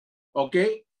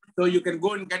Okay, so you can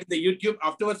go and get the YouTube.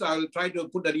 Afterwards, I'll try to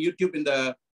put the YouTube in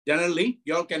the general link.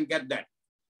 You all can get that.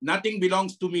 Nothing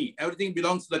belongs to me. Everything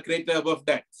belongs to the creator above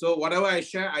that. So whatever I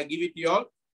share, I give it to you all.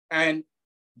 And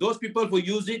those people who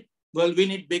use it will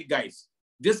win it big, guys.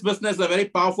 This business is a very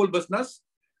powerful business.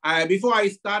 Before I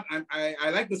start, I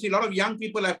like to see a lot of young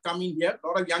people have come in here, a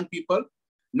lot of young people.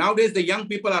 Nowadays, the young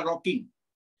people are rocking.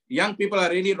 Young people are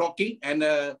really rocking, and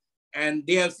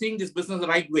they are seeing this business the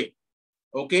right way.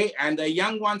 Okay, and the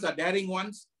young ones are daring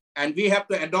ones, and we have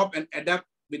to adopt and adapt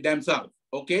with themselves.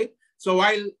 Okay, so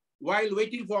while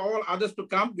waiting for all others to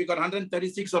come, we got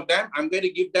 136 of them. I'm going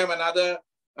to give them another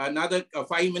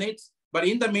 5 minutes. But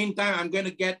in the meantime, I'm going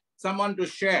to get someone to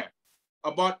share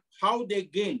about how they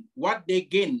gain, what they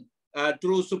gain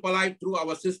through Superlife, through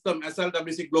our system,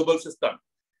 SLWC global system.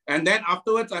 And then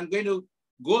afterwards, I'm going to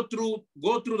go through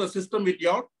the system with you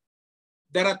all.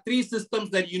 There are 3 systems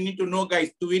that you need to know,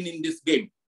 guys, to win in this game.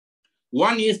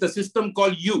 One is the system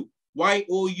called U,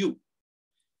 Y-O-U.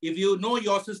 If you know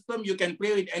your system, you can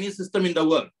play with any system in the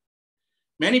world.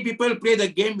 Many people play the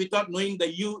game without knowing the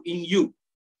U in U.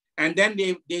 And then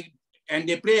they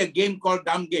play a game called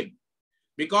dumb game,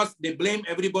 because they blame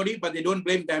everybody, but they don't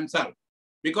blame themselves.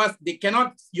 Because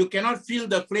you cannot feel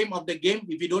the flame of the game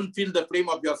if you don't feel the flame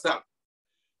of yourself.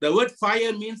 The word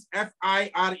fire means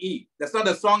F-I-R-E. That's not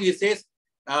a song. It says,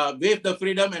 wave the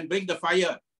freedom and bring the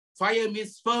fire. Fire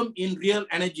means firm in real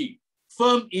energy.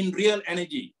 Firm in real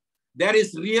energy. There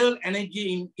is real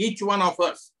energy in each one of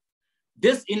us.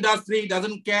 This industry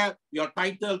doesn't care your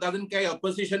title, doesn't care your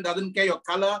position, doesn't care your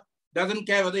color, doesn't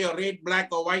care whether you're red, black,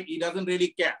 or white. It doesn't really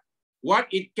care. What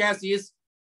it cares is,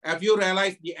 have you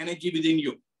realized the energy within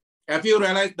you? Have you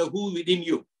realized the who within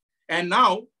you? And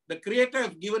now, the Creator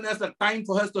has given us a time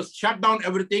for us to shut down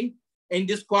everything. In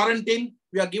this quarantine,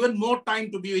 we are given more time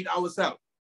to be with ourselves.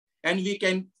 And we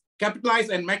can capitalize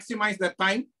and maximize that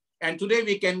time. And today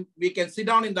we can sit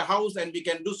down in the house and we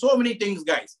can do so many things,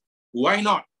 guys. Why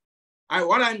not?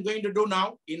 What I'm going to do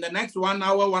now, in the next 1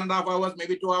 hour, 1.5 hours,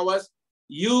 maybe 2 hours,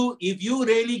 if you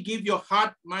really give your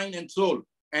heart, mind, and soul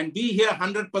and be here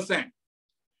 100%,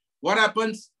 what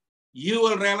happens? You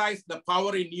will realize the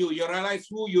power in you. You realize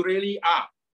who you really are.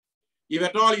 If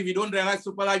you don't realize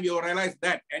Superlife, you will realize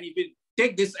that. And if you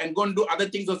take this and go and do other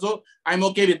things also, I'm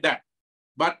okay with that.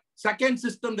 But second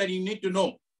system that you need to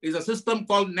know is a system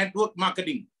called network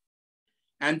marketing.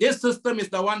 And this system is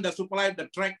the one that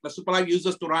Superlife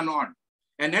uses to run on.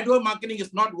 And network marketing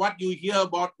is not what you hear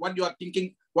about, what you are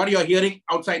thinking, what you are hearing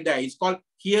outside there. It's called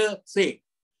hear, say.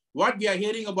 What we are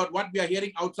hearing about, what we are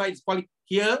hearing outside is called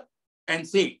hear and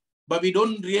say. But we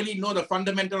don't really know the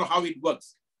fundamental of how it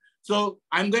works. So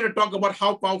I'm going to talk about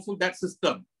how powerful that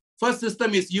system. First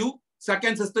system is you.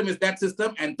 Second system is that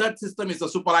system. And third system is the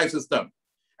Superlife system.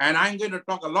 And I'm going to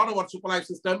talk a lot about Superlife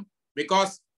system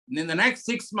because in the next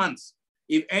 6 months,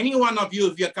 if any one of you,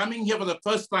 if you're coming here for the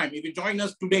first time, if you join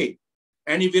us today,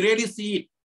 and if you really see it,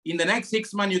 in the next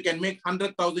 6 months, you can make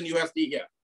 100,000 USD here.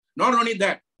 Not only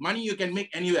that, money you can make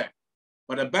anywhere.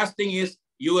 But the best thing is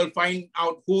you will find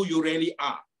out who you really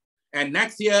are. And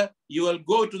next year, you will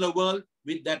go to the world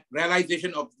with that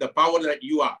realization of the power that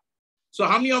you are. So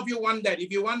how many of you want that?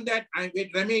 If you want that,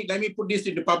 let me put this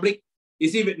into public. You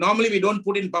see, normally we don't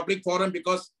put in public forum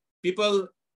because people,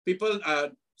 70%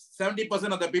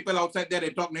 of the people outside there, they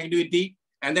talk negativity.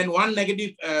 And then one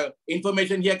negative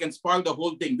information here can spoil the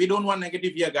whole thing. We don't want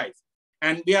negative here, guys.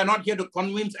 And we are not here to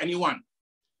convince anyone.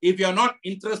 If you're not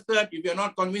interested, if you're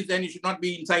not convinced, then you should not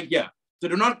be inside here. So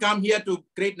do not come here to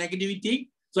create negativity.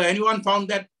 So anyone found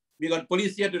that, we got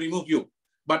police here to remove you.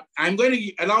 But I'm going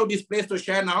to allow this place to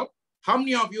share now. How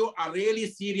many of you are really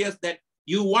serious that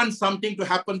you want something to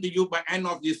happen to you by end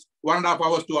of this 1.5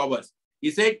 hours, 2 hours?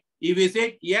 If you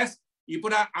say yes, you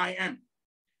put a I am.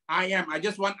 I am. I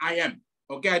just want I am.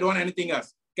 Okay, I don't want anything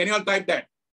else. Can you all type that?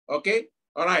 Okay,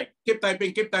 all right. Keep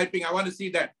typing, keep typing. I want to see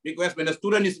that because when the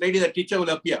student is ready, the teacher will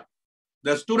appear.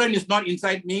 The student is not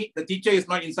inside me. The teacher is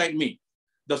not inside me.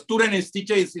 The student and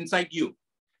teacher is inside you.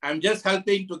 I'm just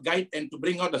helping to guide and to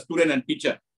bring out the student and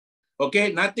teacher.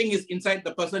 Okay, nothing is inside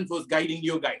the person who's guiding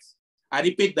you guys. I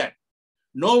repeat that.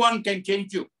 No one can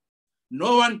change you.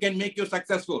 No one can make you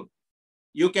successful.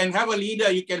 You can have a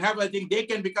leader, you can have a thing, they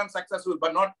can become successful,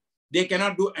 but they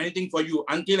cannot do anything for you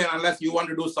until and unless you want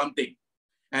to do something.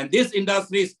 And this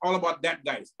industry is all about that,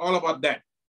 guys, all about that.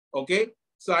 Okay,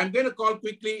 so I'm going to call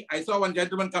quickly. I saw one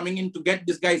gentleman coming in to get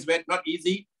this guy's wet, not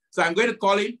easy. So I'm going to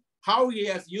call him, how he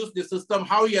has used the system,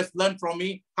 how he has learned from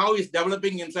me, how he's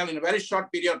developing himself in a very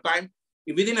short period of time.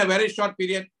 Within a very short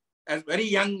period, as a very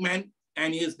young man,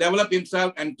 and he's developed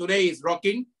himself, and today he's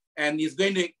rocking, and he's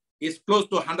going to is close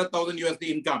to 100,000 USD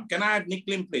income. Can I have Nick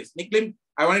Lim, please? Nick Lim,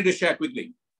 I wanted to share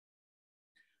quickly.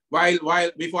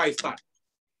 Before I start.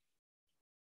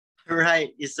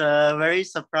 Right, it's a very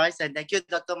surprise, and thank you,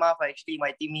 Dr. Ma, for actually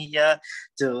inviting me here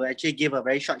to actually give a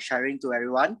very short sharing to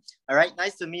everyone. All right,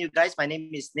 nice to meet you guys. My name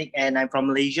is Nick, and I'm from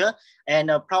Malaysia,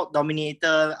 and a proud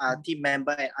Dominator team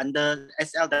member under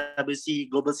Slwc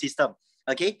Global System.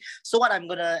 Okay, so what I'm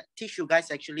gonna teach you guys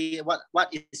actually,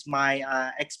 what is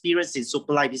my experience in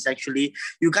Superlife is actually,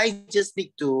 you guys just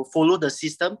need to follow the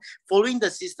system. Following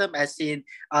the system as in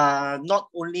not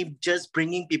only just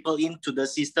bringing people into the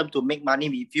system to make money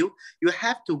with you, you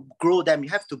have to grow them, you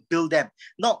have to build them.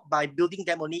 Not by building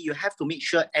them only, you have to make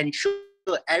sure, ensure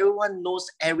everyone knows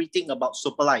everything about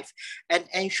Superlife, and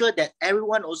ensure that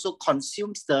everyone also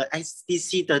consumes the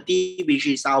STC30, which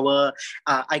is our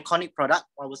iconic product,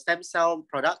 our stem cell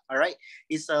product. All right,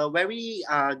 it's a very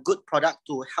good product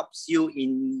to helps you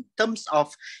in terms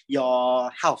of your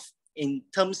health, in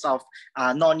terms of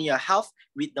not only your health,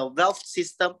 with the wealth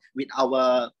system, with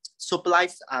our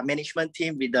Superlife management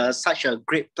team, with such a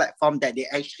great platform that they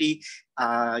actually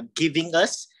giving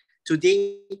us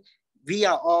today. We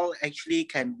are all actually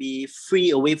can be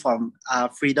free away from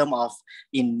freedom of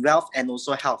in wealth and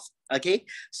also health. Okay,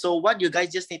 so what you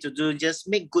guys just need to do, just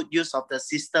make good use of the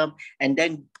system and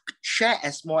then share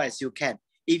as more as you can.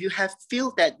 If you have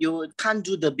feel that you can't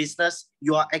do the business,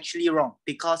 you are actually wrong,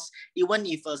 because even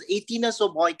if an 18 years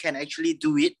old boy can actually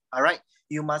do it, all right,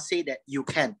 you must say that you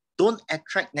can. Don't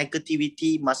attract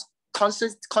negativity, must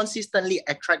consistently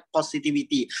attract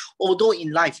positivity. Although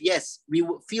in life, yes, we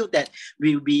would feel that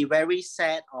we will be very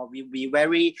sad, or we will be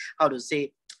very, how to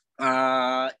say,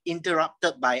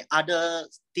 interrupted by other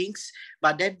things,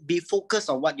 but then be focused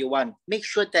on what you want. Make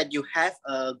sure that you have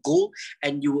a goal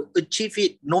and you achieve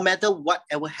it no matter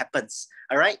whatever happens.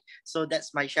 All right, so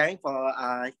that's my sharing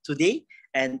for today,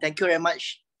 and thank you very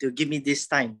much to give me this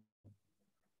time.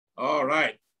 All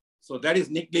right, so that is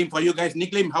Nick Lim for you guys.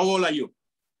 Nick Lim, how old are you?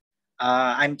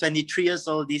 I'm 23 years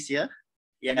old this year.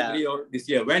 Yeah. This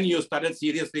year. When you started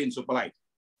seriously in Superlife?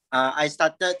 I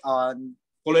started on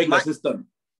following the system.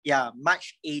 Yeah,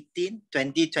 March 18,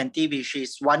 2020, which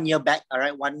is 1 year back. All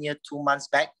right, 1 year, 2 months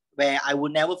back, where I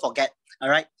will never forget. All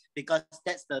right, because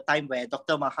that's the time where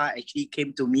Dr. Maha actually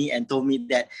came to me and told me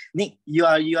that, Nick, you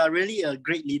are really a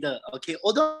great leader. Okay,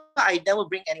 although I never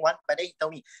bring anyone, but then he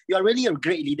told me, you are really a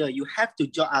great leader. You have to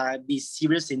be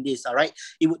serious in this. All right,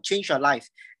 it would change your life.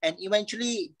 And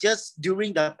eventually, just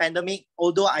during the pandemic,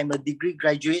 although I'm a degree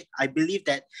graduate, I believe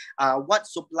that what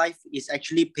Superlife is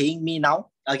actually paying me now,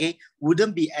 okay,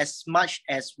 wouldn't be as much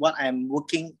as what I'm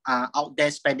working out there,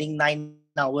 spending 9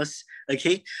 hours.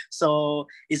 Okay, so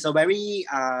it's a very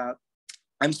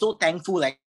I'm so thankful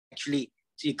actually,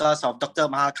 because of Dr.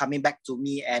 Maha coming back to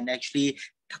me and actually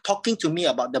talking to me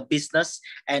about the business,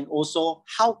 and also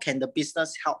how can the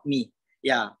business help me.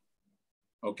 Yeah.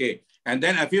 Okay, and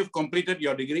then have you completed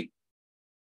your degree?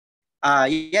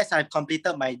 Yes, I've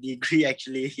completed my degree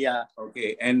actually. Yeah.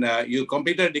 Okay, and you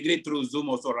completed a degree through Zoom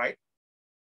also, right?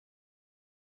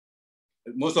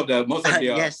 Most of the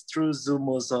yes, through Zoom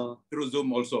also. Through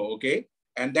Zoom also, okay.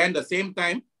 And then the same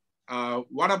time,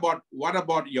 what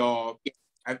about your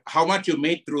how much you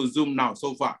made through Zoom now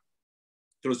so far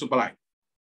through Superlife?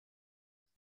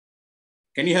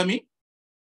 Can you hear me?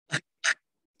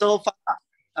 So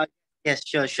far, yes,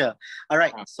 sure. All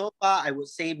right. So far, I would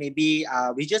say maybe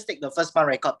we just take the first month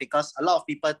record, because a lot of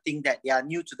people think that they are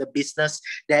new to the business.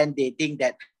 Then they think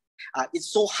that it's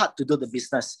so hard to do the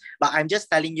business. But I'm just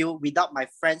telling you, without my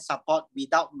friends' support,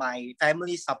 without my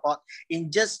family support, in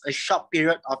just a short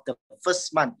period of the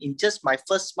first month, in just my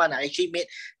first month, I actually made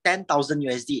 10,000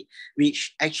 USD,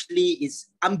 which actually is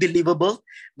unbelievable.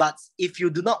 But if you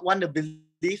do not want to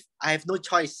believe, I have no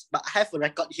choice, but I have a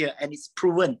record here, and it's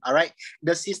proven. All right,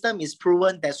 the system is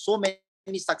proven. There's so many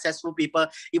successful people.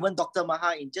 Even Dr.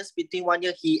 Maha, in just between 1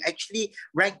 year, he actually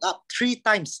ranked up 3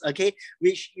 times, okay,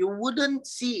 which you wouldn't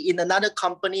see in another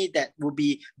company that would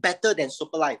be better than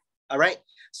Superlife. All right,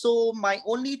 so my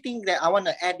only thing that I want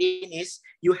to add in is,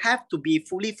 you have to be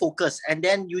fully focused, and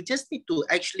then you just need to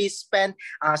actually spend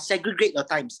segregate your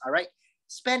times. All right,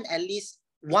 spend at least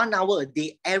 1 hour a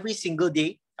day every single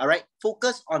day. All right,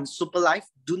 focus on Superlife.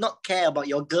 Do not care about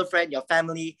your girlfriend, your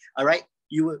family. All right,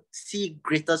 you will see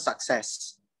greater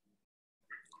success.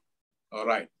 All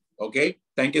right. Okay.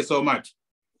 Thank you so much.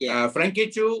 Yeah. Frankie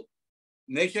Chu,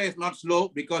 Malaysia is not slow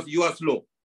because you are slow.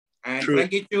 And true.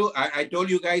 Frankie Chu, I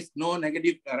told you guys, no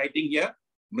negative writing here.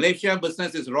 Malaysia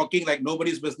business is rocking like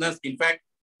nobody's business. In fact,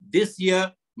 this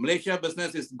year, Malaysia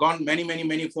business is gone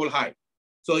many fold high.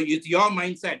 So it's your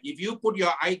mindset. If you put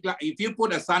your if you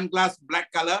put a sunglass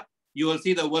black color, you will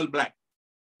see the world black.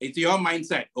 It's your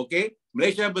mindset, okay?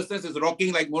 Malaysia business is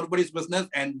rocking like nobody's business.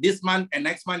 And this month and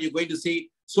next month, you're going to see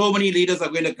so many leaders are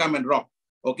going to come and rock.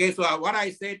 Okay, so what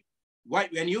I said,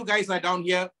 when you guys are down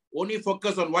here, only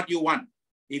focus on what you want.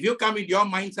 If you come with your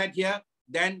mindset here,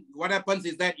 then what happens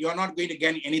is that you're not going to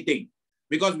gain anything.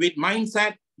 Because with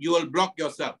mindset, you will block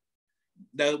yourself.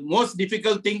 The most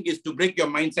difficult thing is to break your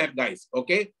mindset, guys.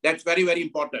 Okay, that's very, very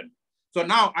important. So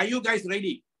now, are you guys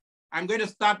ready? I'm going to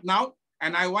start now,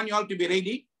 and I want you all to be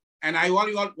ready. And I want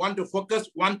you all to focus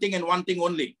one thing and one thing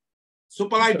only.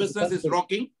 Superlife business is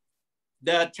rocking.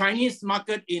 The Chinese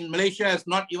market in Malaysia has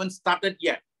not even started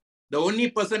yet. The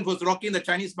only person who's rocking the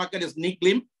Chinese market is Nick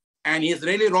Lim, and he's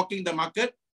really rocking the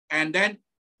market. And then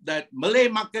the Malay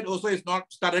market also is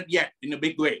not started yet in a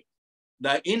big way.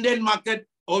 The Indian market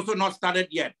also not started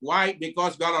yet. Why?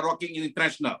 Because we are rocking in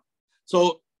international.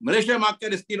 So Malaysia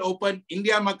market is still open.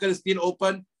 India market is still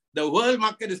open. The world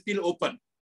market is still open.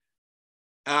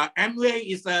 Amway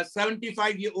is a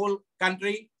 75-year-old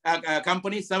company,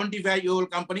 75-year-old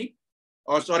company.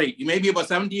 Or sorry, it may be about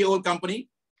 70-year-old company.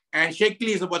 And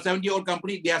Shakely is about 70-year-old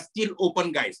company. They are still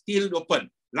open, guys, still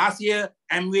open. Last year,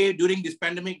 Amway during this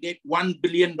pandemic did $1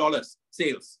 billion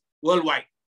sales worldwide.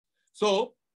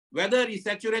 So whether it's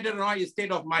saturated or not is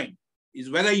state of mind. Is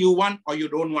whether you want or you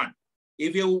don't want.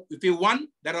 If you want,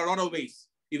 there are a lot of ways.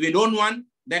 If you don't want,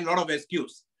 then a lot of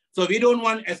excuse. So we don't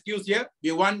want excuse here.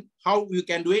 We want how you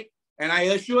can do it. And I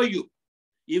assure you,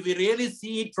 if you really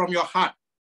see it from your heart,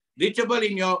 reachable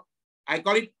in your, I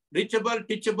call it reachable,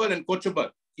 teachable, and coachable.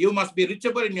 You must be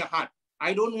reachable in your heart.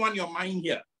 I don't want your mind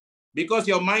here because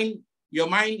your mind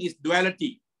is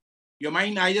duality. Your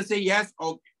mind either say yes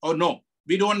or no.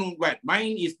 We don't know what.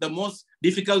 Mind is the most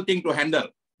difficult thing to handle.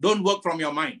 Don't work from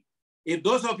your mind. If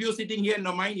those of you sitting here in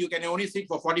the mind, you can only sit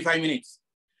for 45 minutes.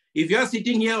 If you're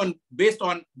sitting here based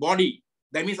on body,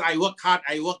 that means I work hard,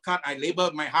 I labor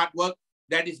my hard work,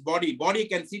 that is body. Body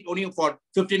can sit only for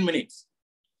 15 minutes.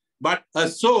 But a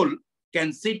soul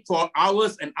can sit for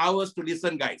hours and hours to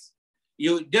listen, guys.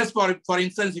 You just for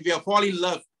instance, if you fall in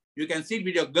love, you can sit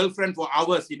with your girlfriend for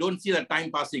hours. You don't see the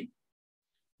time passing.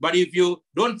 But if you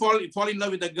don't fall in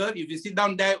love with a girl, if you sit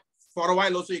down there for a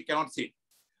while also, you cannot sit.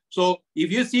 So if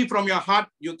you see from your heart,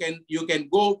 you can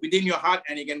go within your heart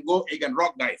and you can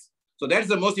rock, guys. So that's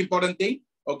the most important thing,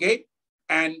 okay?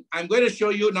 And I'm going to show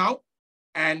you now.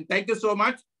 And thank you so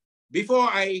much. Before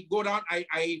I go down,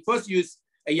 I first use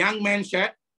a young man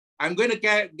chat. I'm going to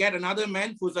get another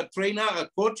man who's a trainer, a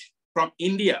coach from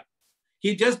India.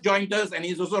 He just joined us and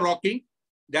he's also rocking.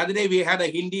 The other day we had a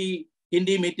Hindi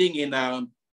meeting in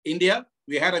India.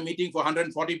 We had a meeting for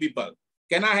 140 people.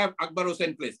 Can I have Akbar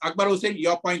Hussain, please? Akbar Hussain,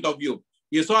 your point of view.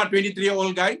 You saw a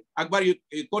 23-year-old guy. Akbar, you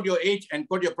quote your age and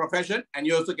quote your profession, and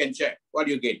you also can share what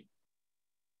you gain.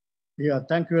 Yeah,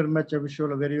 thank you very much. I wish you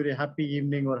all a very, very happy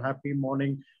evening or happy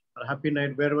morning or happy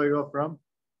night, wherever you are from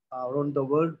around the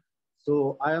world.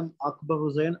 So I am Akbar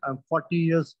Hussain. I'm 40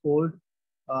 years old.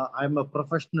 I'm a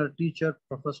professional teacher,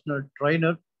 professional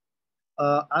trainer.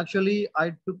 Actually,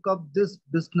 I took up this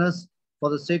business for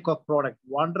the sake of product.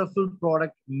 Wonderful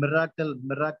product, miracle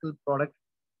product.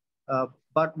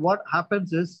 But what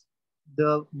happens is,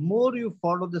 the more you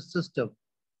follow the system,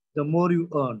 the more you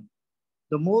earn.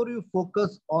 The more you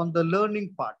focus on the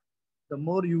learning part, the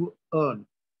more you earn.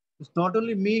 It's not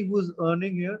only me who's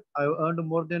earning here. I've earned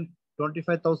more than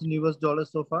 25,000 US dollars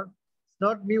so far. It's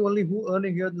not me only who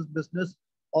earning here in this business,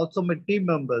 also my team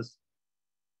members.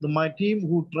 My team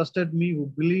who trusted me,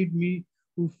 who believed me,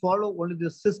 who follow only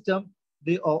the system,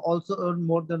 they also earn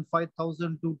more than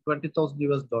 5,000 to 20,000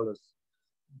 US dollars.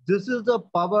 This is the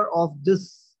power of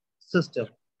this system.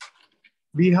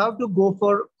 We have to go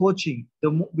for coaching.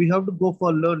 We have to go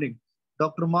for learning.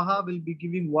 Dr. Maha will be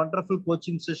giving wonderful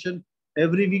coaching session.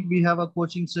 Every week we have a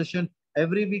coaching session.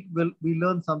 Every week we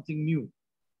learn something new.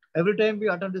 Every time we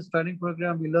attend this training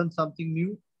program, we learn something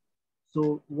new.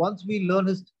 So once we learn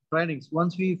his trainings,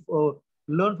 once we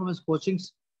learn from his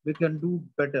coachings, we can do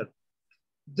better.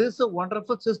 This is a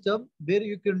wonderful system where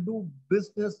you can do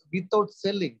business without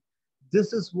selling.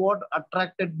 This is what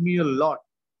attracted me a lot.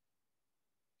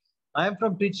 I am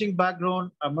from teaching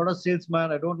background. I'm not a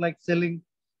salesman. I don't like selling.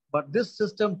 But this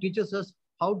system teaches us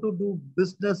how to do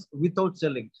business without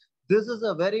selling. This is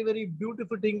a very, very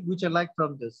beautiful thing which I like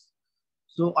from this.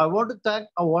 So I want to thank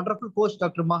our wonderful coach,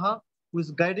 Dr. Maha, who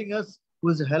is guiding us, who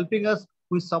is helping us,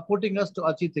 who is supporting us to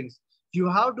achieve things. You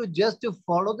have to just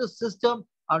follow the system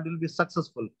and you'll be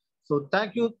successful. So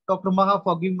thank you, Dr. Maha,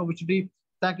 for giving me the opportunity.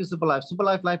 Thank you, Superlife.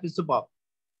 Superlife, life is super.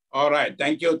 All right.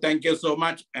 Thank you. Thank you so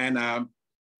much. And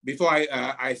before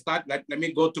I start, let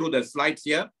me go through the slides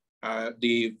here.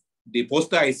 The the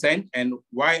poster I sent and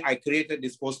why I created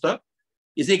this poster.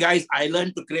 You see, guys, I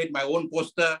learned to create my own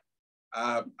poster.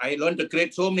 I learned to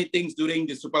create so many things during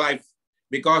the Superlife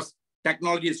because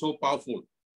technology is so powerful.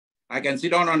 I can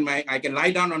sit down on I can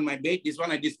lie down on my bed. This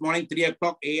morning, 3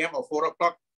 o'clock a.m. or 4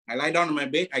 o'clock, I lie down on my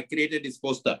bed. I created this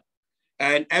poster.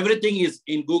 And everything is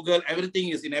in Google. Everything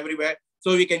is in everywhere.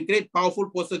 So we can create powerful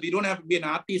posters. We don't have to be an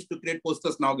artist to create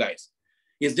posters now, guys.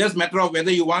 It's just a matter of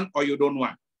whether you want or you don't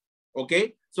want.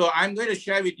 Okay? So I'm going to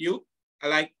share with you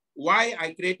like why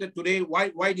I created today,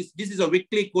 why this is a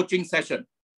weekly coaching session.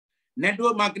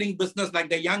 Network marketing business, like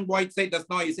the young boy said just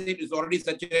now, he said it's already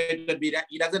saturated.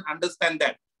 He doesn't understand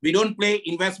that. We don't play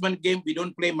investment game. We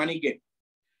don't play money game.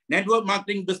 Network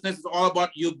marketing business is all about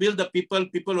you build the people,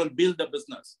 people will build the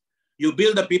business. You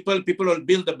build the people, people will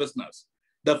build the business.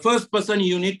 The first person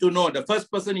you need to know, the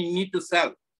first person you need to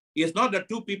sell is not the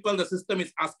two people the system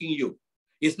is asking you.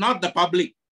 It's not the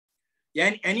public.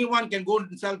 Anyone can go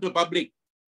and sell to public,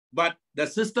 but the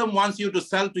system wants you to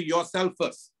sell to yourself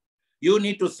first. You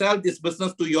need to sell this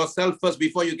business to yourself first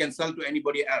before you can sell to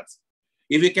anybody else.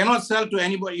 If you cannot sell to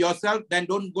anybody yourself, then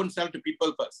don't go and sell to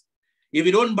people first. If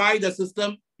you don't buy the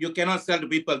system, you cannot sell to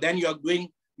people. Then you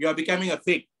are becoming a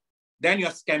fake. Then you're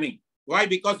scamming. Why?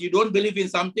 Because you don't believe in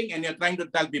something and you're trying to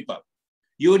tell people.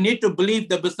 You need to believe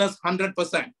the business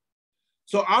 100%.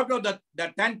 So out of the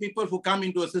 10 people who come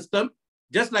into a system,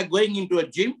 just like going into a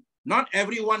gym, not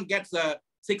everyone gets a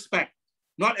six-pack.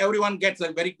 Not everyone gets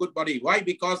a very good body. Why?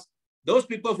 Because those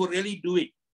people who really do it,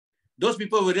 those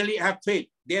people who really have faith,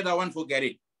 they're the ones who get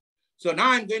it. So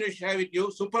now I'm going to share with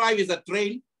you, Superlife is a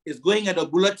train, is going at a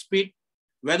bullet speed,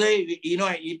 whether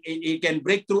it can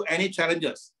break through any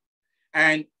challenges.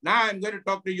 And now I'm going to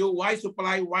talk to you why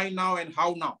Superlife, why now, and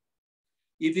how now.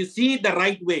 If you see it the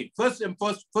right way, first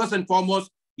and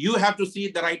foremost, you have to see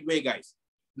it the right way, guys.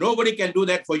 Nobody can do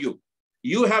that for you.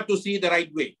 You have to see it the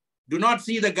right way. Do not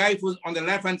see the guy who's on the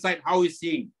left-hand side, how he's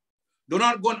seeing. Do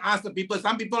not go and ask the people.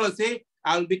 Some people will say,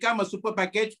 I'll become a super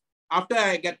package after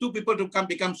I get 2 people to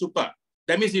become super.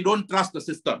 That means you don't trust the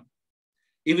system.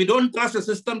 If you don't trust the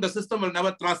system will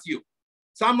never trust you.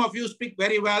 Some of you speak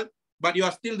very well, but you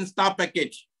are still in star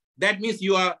package. That means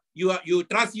you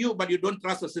trust you, but you don't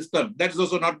trust the system. That is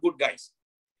also not good, guys.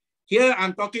 Here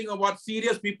I'm talking about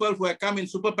serious people who have come in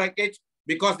super package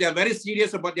because they are very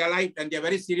serious about their life and they are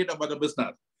very serious about the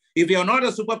business. If you are not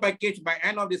a super package, by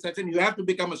end of the session, you have to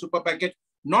become a super package,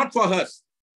 not for us.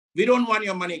 We don't want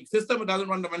your money. System doesn't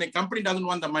want the money. Company doesn't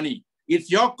want the money. It's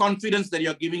your confidence that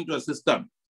you're giving to a system,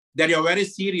 that you're very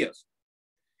serious.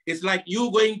 It's like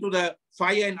you going to the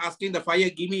fire and asking the fire,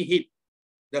 give me heat.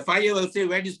 The fire will say,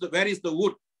 where is the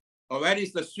wood? Or where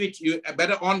is the switch? You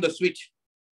better on the switch.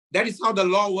 That is how the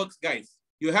law works, guys.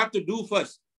 You have to do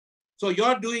first. So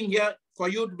you're doing here, for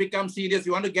you to become serious,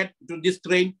 you want to get to this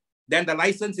train, then the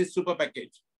license is super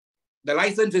package. The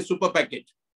license is super package.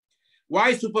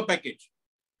 Why super package?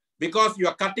 Because you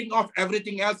are cutting off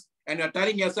everything else and you're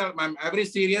telling yourself, I'm very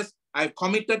serious. I've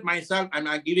committed myself and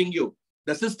I'm giving you.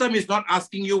 The system is not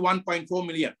asking you 1.4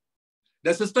 million.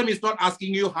 The system is not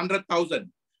asking you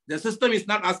 100,000. The system is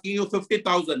not asking you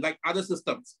 50,000 like other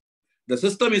systems. The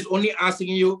system is only asking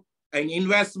you an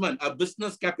investment, a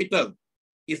business capital.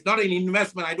 It's not an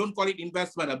investment. I don't call it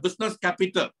investment, a business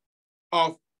capital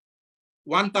of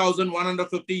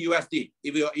 1,150 USD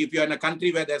if you're in a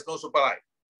country where there's no Superlife.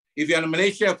 If you're in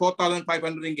Malaysia,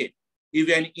 4,500 ringgit. If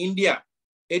you're in India,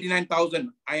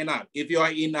 89,000 INR. If you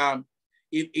are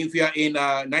in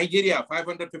Nigeria,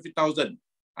 550,000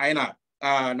 INR,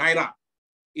 Naira.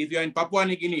 If you're in Papua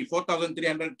New Guinea,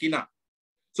 4,300 Kina.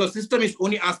 So system is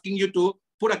only asking you to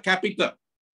put a capital.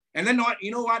 And then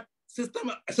you know what?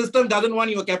 System doesn't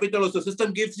want your capital also.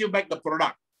 System gives you back the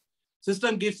product.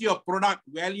 System gives you a product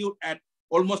valued at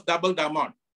almost double the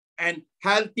amount. And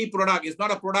healthy product. It's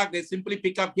not a product they simply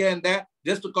pick up here and there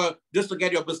just to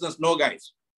get your business. No,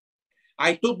 guys.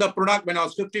 I took the product when I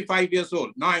was 55 years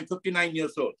old. Now I'm 59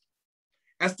 years old.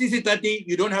 STC 30,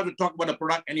 you don't have to talk about the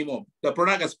product anymore. The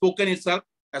product has spoken itself,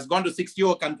 has gone to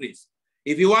 60 countries.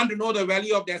 If you want to know the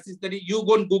value of the STC 30, you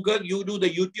go on Google, you do the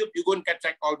YouTube, you go and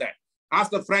check all that.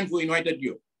 Ask the friend who invited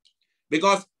you.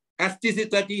 Because STC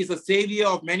 30 is a savior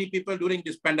of many people during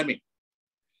this pandemic.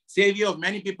 Savior of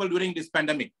many people during this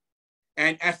pandemic.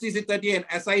 And STC 30 and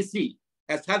SIC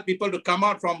has helped people to come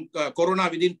out from Corona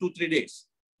within 2-3 days.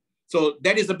 So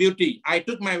that is the beauty. I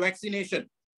took my vaccination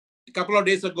a couple of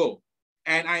days ago.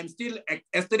 And I'm still,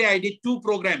 yesterday I did 2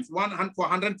 programs, one for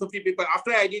 150 people.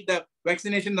 After I did the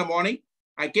vaccination in the morning,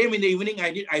 I came in the evening,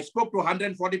 I spoke to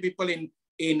 140 people in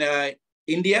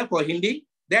India for Hindi.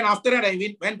 Then after that,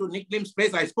 I went to Nick Lim's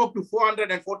place. I spoke to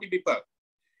 440 people.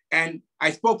 And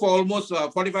I spoke for almost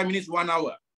 45 minutes, 1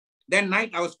 hour. Then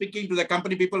night, I was speaking to the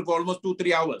company people for almost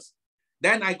 2-3 hours.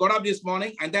 Then I got up this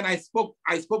morning and then I spoke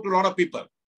to a lot of people.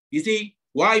 You see,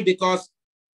 why? Because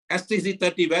STC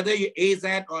 30, whether you AZ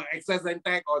or Access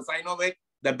Tech or Sinovac,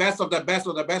 the best of the best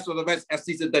of the best of the best,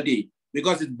 STC 30,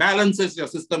 because it balances your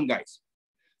system, guys.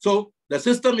 So the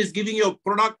system is giving you a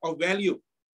product of value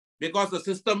because the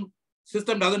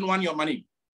system doesn't want your money.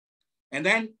 And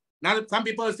then now some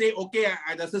people say, okay,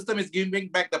 the system is giving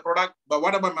back the product, but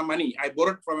what about my money? I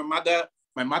borrowed from my mother,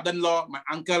 my mother-in-law, my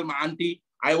uncle, my auntie.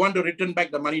 I want to return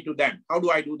back the money to them. How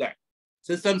do I do that?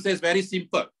 System says very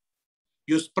simple.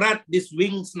 You spread these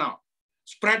wings now.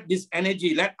 Spread this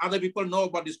energy. Let other people know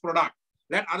about this product.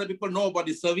 Let other people know about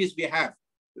the service we have.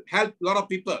 Help a lot of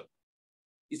people.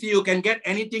 You see, you can get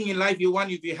anything in life you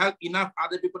want if you help enough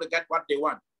other people to get what they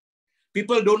want.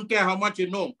 People don't care how much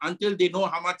you know until they know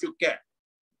how much you care.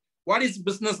 What is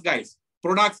business, guys?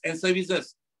 Products and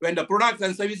services. When the products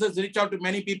and services reach out to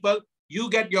many people, you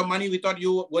get your money without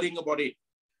you worrying about it.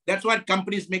 That's why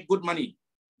companies make good money.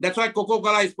 That's why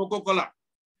Coca-Cola is Coca-Cola.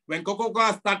 When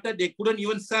Coca-Cola started, they couldn't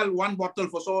even sell one bottle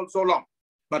for so long.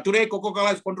 But today,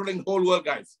 Coca-Cola is controlling the whole world,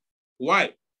 guys.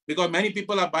 Why? Because many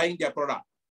people are buying their product.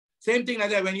 Same thing like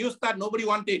that. When you start, nobody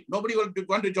wants it. Nobody will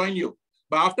want to join you.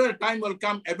 But after a time will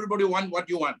come, everybody wants what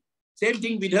you want. Same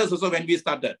thing with us also when we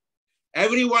started.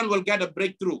 Everyone will get a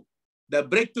breakthrough. The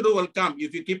breakthrough will come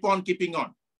if you keep on keeping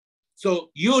on.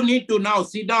 So you need to now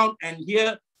sit down and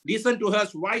listen to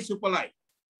us, why Superlife?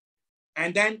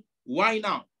 And then why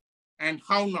now? And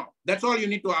how now? That's all you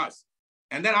need to ask.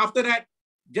 And then after that,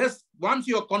 just once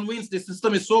you're convinced the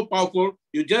system is so powerful,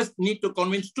 you just need to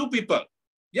convince 2 people.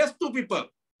 Just 2 people.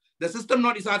 The system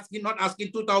not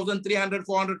asking 2,300,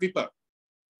 400 people.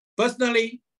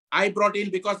 Personally, I brought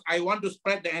in, because I want to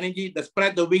spread the energy,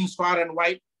 spread the wings far and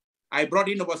wide. I brought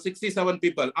in about 67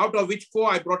 people, out of which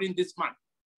 4 I brought in this month.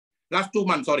 Last 2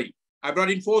 months, sorry. I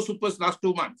brought in 4 supers last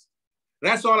 2 months.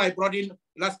 Rest all I brought in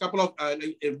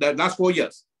the last 4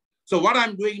 years. So what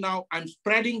I'm doing now, I'm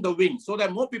spreading the wings so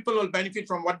that more people will benefit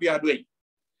from what we are doing.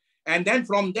 And then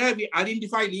from there, we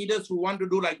identify leaders who want to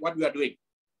do like what we are doing.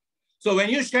 So when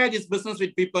you share this business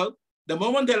with people, the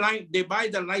moment they buy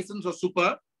the license or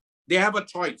super, they have a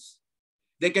choice.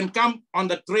 They can come on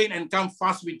the train and come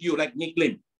fast with you, like Nick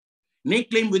Lim.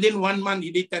 Nick Lim, within 1 month,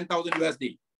 he did 10,000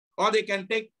 USD. Or they can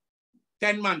take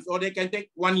 10 months, or they can take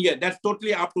 1 year. That's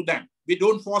totally up to them. We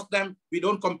don't force them. We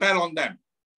don't compel on them.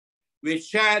 We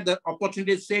share the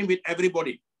opportunities, same with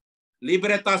everybody.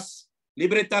 Libertas.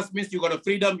 Libertas means you got a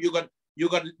freedom, you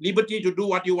got liberty to do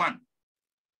what you want.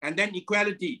 And then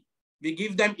equality. We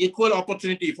give them equal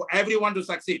opportunity for everyone to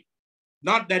succeed.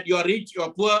 Not that you're rich,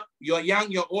 you're poor, you're young,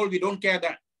 you're old, we don't care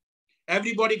that.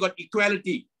 Everybody got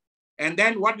equality. And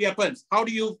then what happens? How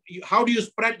do you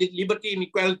spread the liberty and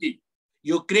equality?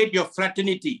 You create your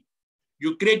fraternity.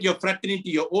 You create your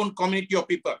fraternity, your own community of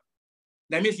people.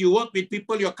 That means you work with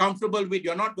people you're comfortable with.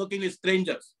 You're not working with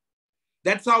strangers.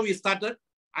 That's how we started.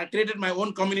 I created my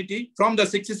own community. From the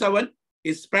 67,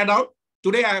 it's spread out.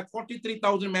 Today, I have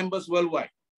 43,000 members worldwide.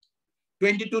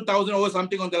 22,000 over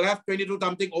something on the left, 22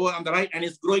 something over on the right, and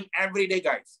it's growing every day,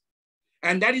 guys.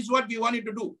 And that is what we wanted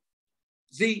to do.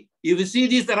 See, if you see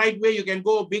this the right way, you can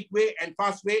go a big way and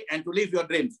fast way and to live your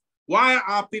dreams. Why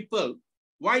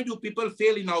do people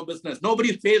fail in our business?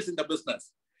 Nobody fails in the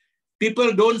business.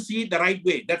 People don't see the right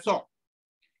way, that's all.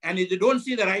 And if they don't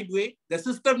see the right way, the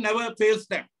system never fails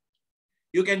them.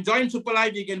 You can join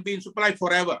Superlife, you can be in Superlife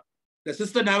forever. The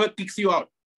system never kicks you out.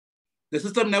 The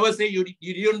system never say you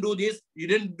didn't do this, you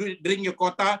didn't bring your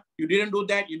quota, you didn't do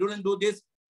that, you didn't do this.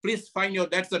 Please find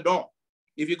that's the door.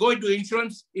 If you go into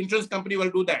insurance company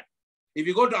will do that. If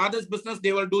you go to others' business,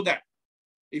 they will do that.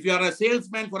 If you are a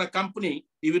salesman for a company,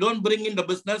 if you don't bring in the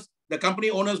business, the company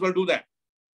owners will do that.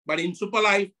 But in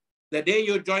Superlife, the day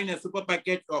you join a super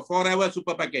package or forever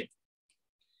super package,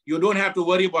 you don't have to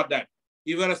worry about that.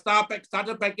 If you're a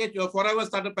starter package, you're forever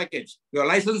starter package. Your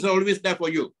license is always there for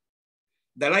you.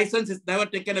 The license is never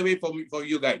taken away from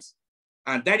you guys.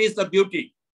 And that is the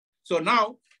beauty. So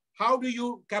now, how do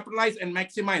you capitalize and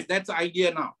maximize? That's the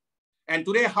idea now. And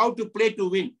today, how to play to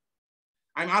win.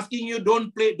 I'm asking you,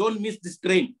 don't miss this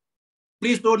train.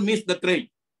 Please don't miss the train.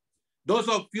 Those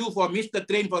of you who have missed the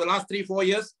train for the last 3-4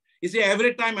 years, you see,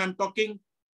 every time I'm talking,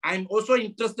 I'm also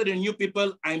interested in new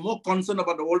people. I'm more concerned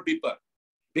about the old people.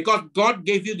 Because God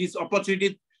gave you this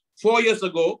opportunity 4 years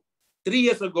ago, 3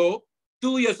 years ago,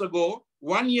 2 years ago,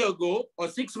 1 year ago, or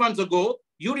 6 months ago.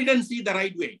 You didn't see the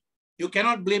right way. You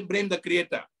cannot blame the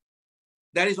creator.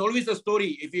 There is always a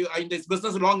story. If you are in this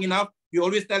business long enough, you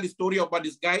always tell the story about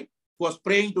this guy who was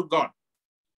praying to God.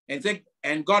 and said,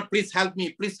 and God, please help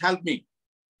me, please help me.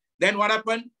 Then what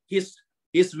happened? His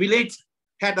village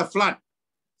had a flood.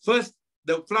 First,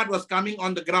 the flood was coming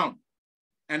on the ground.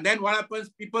 And then what happens?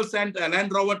 People sent a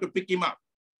Land Rover to pick him up.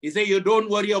 He said, you don't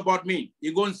worry about me.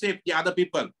 You go and save the other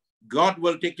people. God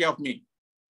will take care of me.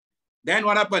 Then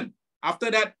what happened?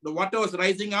 After that, the water was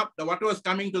rising up. The water was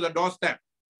coming to the doorstep.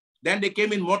 Then they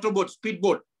came in motorboat,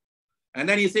 speedboat. And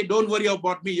then he said, don't worry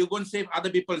about me. You go and save other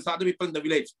people in the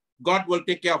village. God will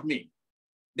take care of me.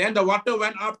 Then the water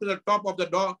went up to the top of the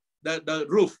door, the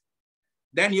roof.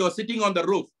 Then he was sitting on the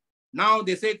roof. Now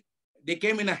they said, they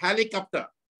came in a helicopter.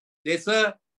 They said,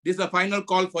 sir, this is a final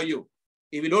call for you.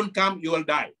 If you don't come, you will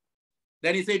die.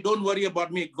 Then he said, don't worry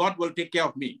about me. God will take care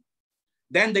of me.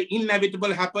 Then the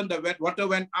inevitable happened. The water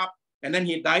went up and then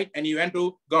he died and he went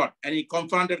to God and he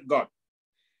confronted God.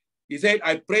 He said,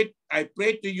 I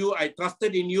prayed to you. I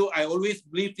trusted in you. I always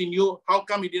believed in you. How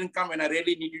come you didn't come when I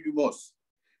really needed you most?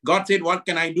 God said, what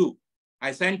can I do?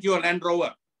 I sent you a Land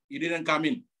Rover. You didn't come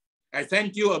in. I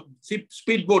sent you a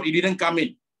speedboat. You didn't come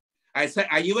in.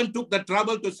 I even took the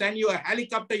trouble to send you a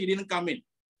helicopter. You didn't come in.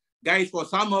 Guys, for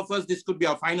some of us, this could be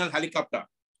our final helicopter.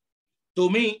 To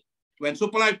me, when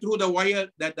Superlife threw the wire,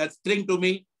 that string to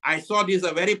me, I saw this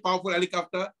a very powerful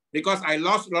helicopter because I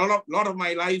lost a lot of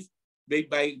my life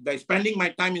by spending my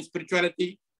time in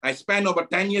spirituality. I spent over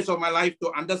 10 years of my life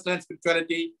to understand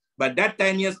spirituality. But that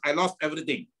 10 years, I lost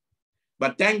everything.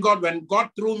 But thank God, when God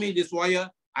threw me this wire,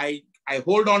 I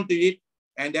hold on to it.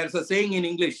 And there's a saying in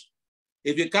English,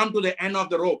 if you come to the end of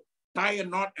the rope, tie a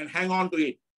knot and hang on to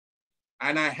it.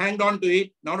 And I hanged on to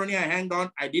it. Not only I hanged on,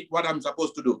 I did what I'm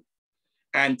supposed to do.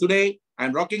 And today,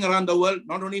 I'm rocking around the world.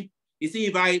 Not only, you see,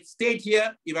 if I stayed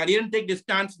here, if I didn't take this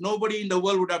chance, nobody in the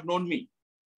world would have known me.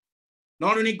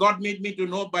 Not only God made me to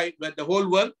know by the whole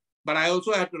world, but I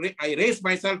also have to, I raised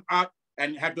myself up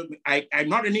and have to, I'm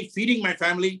not only feeding my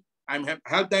family, I'm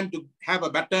help them to have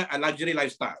a better, a luxury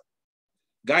lifestyle.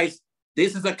 Guys,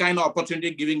 this is the kind of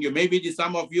opportunity giving you. Maybe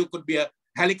some of you could be a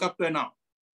helicopter now.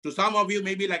 To some of you,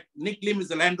 maybe like Nick Lim is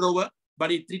a Land Rover,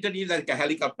 but he treated it like a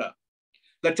helicopter.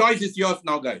 The choice is yours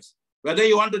now, guys. Whether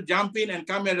you want to jump in and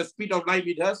come at the speed of light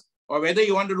with us, or whether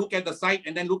you want to look at the site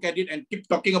and then look at it and keep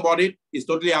talking about it, is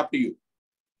totally up to you.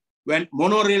 When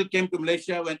monorail came to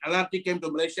Malaysia, when LRT came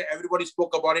to Malaysia, everybody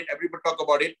spoke about it, everybody talked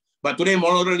about it. But today,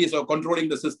 monorail is controlling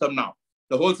the system now.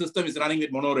 The whole system is running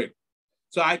with monorail.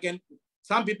 So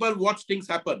some people watch things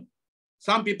happen.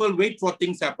 Some people wait for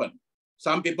things happen.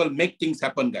 Some people make things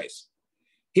happen, guys.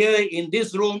 Here in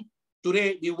this room,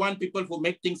 today, we want people who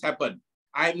make things happen.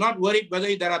 I'm not worried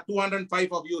whether there are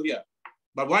 205 of you here.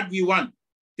 But what we want,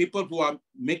 people who are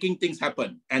making things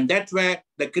happen. And that's where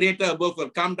the Creator above will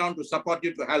come down to support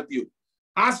you, to help you.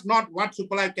 Ask not what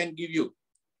Superlife can give you.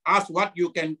 Ask what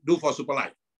you can do for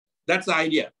Superlife. That's the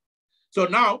idea. So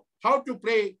now, how to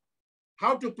play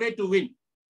to win.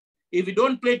 If you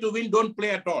don't play to win, don't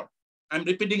play at all. I'm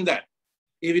repeating that.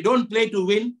 If you don't play to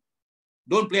win,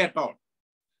 don't play at all.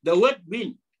 The word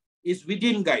win is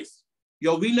within, guys.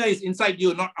 Your winner is inside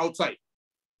you, not outside.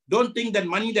 Don't think that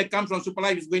money that comes from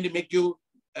Superlife is going to make you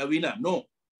a winner. No.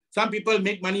 Some people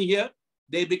make money here.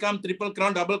 They become triple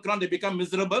crown, double crown. They become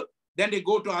miserable. Then they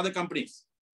go to other companies.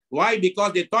 Why?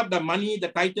 Because they thought the money, the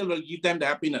title will give them the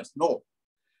happiness. No.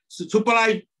 So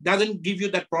Superlife doesn't give you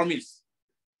that promise.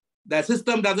 The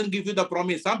system doesn't give you the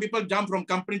promise. Some people jump from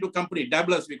company to company.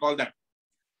 Dabblers, we call them.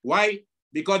 Why?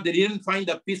 Because they didn't find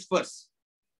the peace first.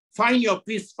 Find your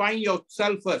peace, find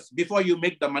yourself first before you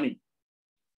make the money.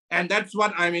 And that's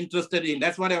what I'm interested in.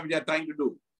 That's what we are trying to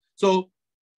do. So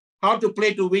how to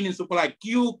play to win in Superlife?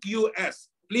 QQS.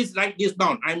 Please write this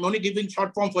down. I'm only giving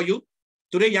short form for you.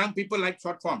 Today, young people like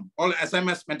short form, all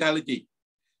SMS mentality.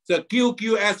 So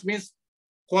QQS means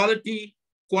quality,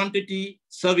 quantity,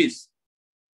 service.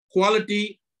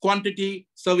 Quality, quantity,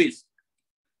 service.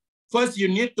 First, you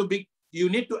need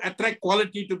to attract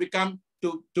quality to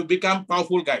become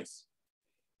powerful, guys.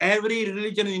 Every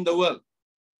religion in the world,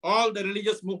 all the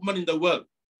religious movement in the world,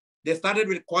 they started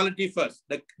with quality first.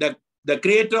 The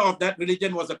creator of that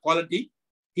religion was a quality.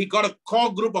 He got a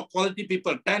core group of quality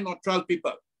people, 10 or 12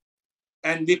 people.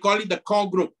 And we call it the core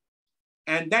group.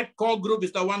 And that core group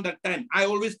is the one that 10. I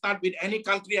always start with any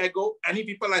country I go, any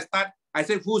people I start, I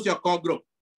say, who's your core group?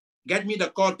 Get me the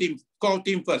core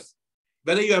team first.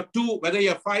 Whether you have 2, whether you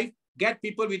have 5, get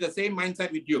people with the same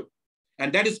mindset with you.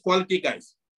 And that is quality,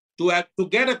 guys. To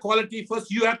get a quality,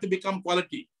 first you have to become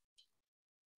quality.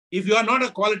 If you are not a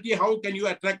quality, how can you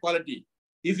attract quality?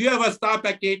 If you have a star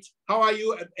package, how are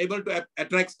you able to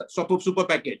attract super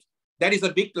package? That is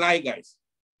a big lie, guys.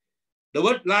 The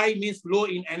word lie means low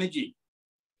in energy.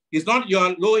 It's not you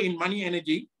are low in money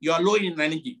energy, you are low in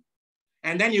energy.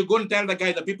 And then you go and tell the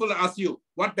guy, the people ask you,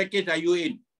 what package are you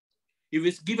in? If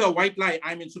you give a white lie,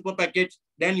 I'm in super package,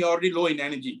 then you're already low in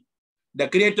energy. The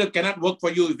creator cannot work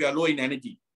for you if you're low in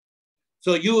energy.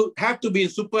 So you have to be in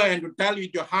super and to tell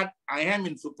with your heart, I am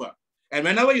in super. And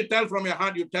whenever you tell from your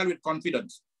heart, you tell with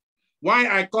confidence. Why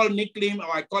I call Nick Lim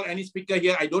or I call any speaker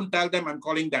here, I don't tell them I'm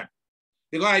calling them.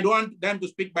 Because I don't want them to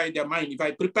speak by their mind. If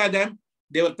I prepare them,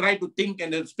 they will try to think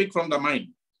and they'll speak from the mind.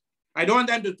 I don't want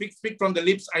them to speak from the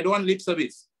lips. I don't want lip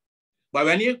service. But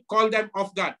when you call them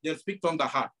off guard, they'll speak from the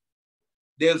heart.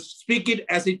 They'll speak it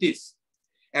as it is.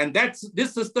 And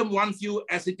this system wants you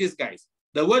as it is, guys.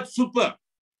 The word super,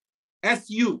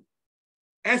 S-U.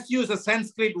 S-U is a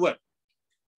Sanskrit word,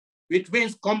 which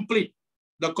means complete.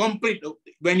 The complete.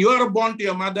 When you are born to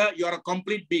your mother, you are a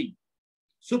complete being.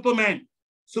 Superman,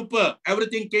 super,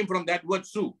 everything came from that word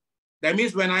su. That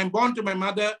means when I'm born to my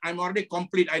mother, I'm already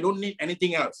complete. I don't need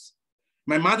anything else.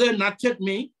 My mother nurtured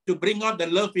me to bring out the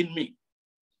love in me.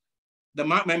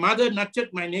 My mother nurtured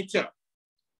my nature.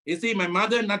 You see, my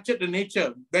mother nurtured the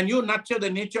nature. When you nurture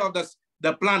the nature of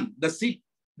the plant, the seed,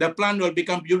 the plant will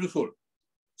become beautiful.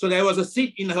 So there was a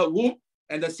seed in her womb,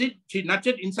 and the seed she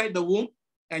nurtured inside the womb,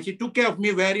 and she took care of me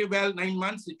very well. 9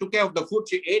 months. She took care of the food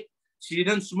she ate. She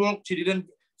didn't smoke. She didn't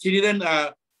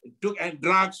took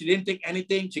drugs. She didn't take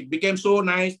anything. She became so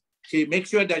nice. She makes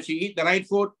sure that she eat the right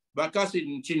food because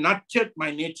she nurtured my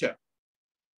nature.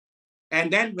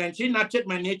 And then when she nurtured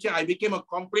my nature, I became a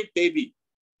complete baby.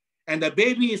 And the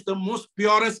baby is the most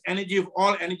purest energy of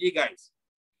all energy, guys.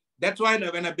 That's why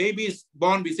when a baby is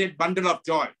born, we say bundle of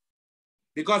joy.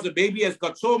 Because the baby has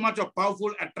got so much of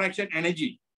powerful attraction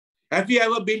energy. Have you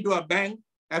ever been to a bank?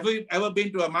 Have you ever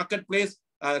been to a marketplace,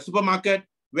 a supermarket,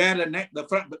 where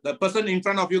the person in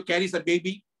front of you carries a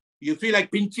baby? You feel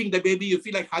like pinching the baby. You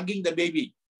feel like hugging the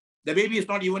baby. The baby is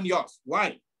not even yours.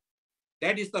 Why?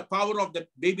 That is the power of the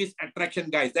baby's attraction,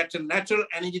 guys. That's a natural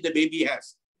energy the baby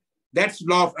has. That's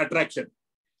law of attraction.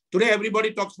 Today,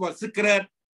 everybody talks about secret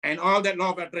and all that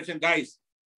law of attraction. Guys,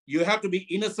 you have to be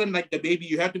innocent like the baby.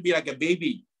 You have to be like a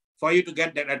baby for you to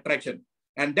get that attraction.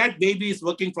 And that baby is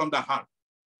working from the heart.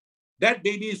 That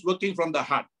baby is working from the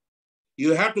heart.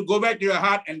 You have to go back to your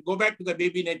heart and go back to the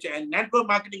baby nature. And network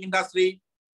marketing industry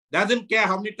doesn't care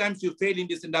how many times you fail in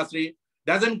this industry.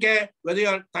 Doesn't care whether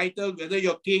you're titled, whether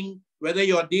you're king, whether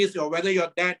you're this or whether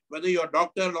you're that, whether you're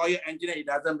doctor, lawyer, engineer. It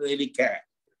doesn't really care.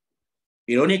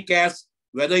 It only cares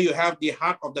whether you have the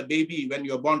heart of the baby when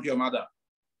you're born to your mother.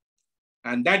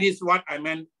 And that is what I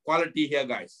meant quality here,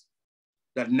 guys.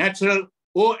 The natural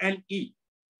O-N-E,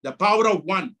 the power of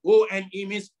one. O-N-E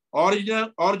means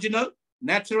original,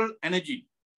 natural energy.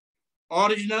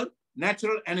 Original,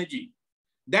 natural energy.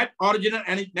 That original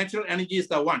natural energy is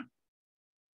the one.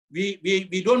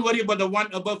 We don't worry about the one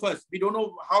above us. We don't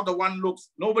know how the one looks.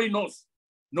 Nobody knows.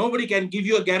 Nobody can give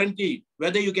you a guarantee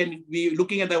whether you can be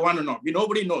looking at the one or not.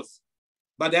 Nobody knows.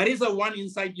 But there is a one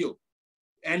inside you.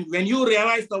 And when you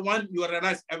realize the one, you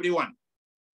realize everyone.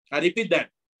 I repeat that.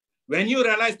 When you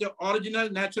realize the original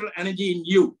natural energy in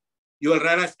you, you will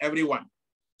realize everyone.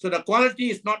 So the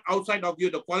quality is not outside of you.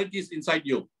 The quality is inside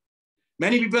you.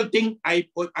 Many people think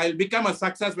I'll become a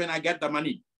success when I get the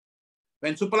money.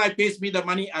 When Superlife pays me the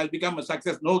money, I'll become a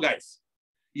success. No, guys.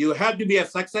 You have to be a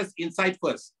success inside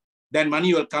first. Then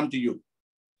money will come to you.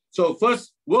 So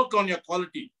first, work on your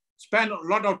quality. Spend a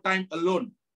lot of time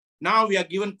alone. Now we are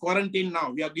given quarantine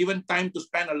now. We are given time to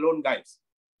spend alone, guys.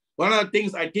 One of the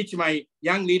things I teach my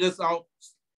young leaders out,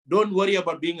 don't worry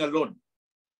about being alone.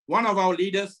 One of our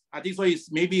leaders, I think so,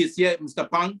 maybe is here, Mr.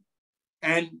 Pang,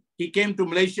 and he came to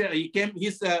Malaysia.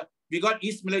 We got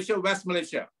East Malaysia, West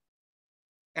Malaysia.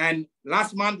 And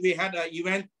last month we had an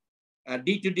event, a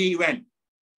D2D event.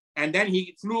 And then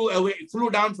he flew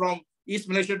down from East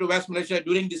Malaysia to West Malaysia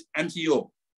during this MCO.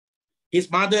 His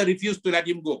mother refused to let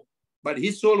him go, but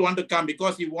his soul wanted to come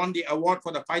because he won the award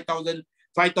for the 5,000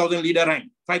 leader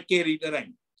rank, 5K leader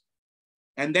rank.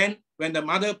 And then when the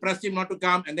mother pressed him not to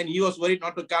come, and then he was worried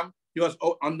not to come, he was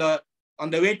on the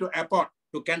way to airport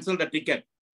to cancel the ticket.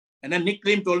 And then Nick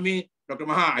Lim told me, Dr.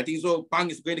 Maha, I think so Pang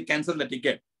is going to cancel the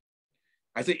ticket.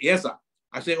 I said, yes, sir.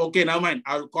 I said, okay, never mind,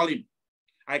 I'll call him.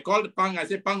 I called Pang. I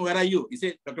said, Pang, where are you? He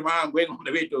said, Dr. Maha, I'm going on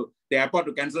the way to the airport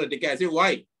to cancel the ticket. I said,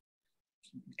 why?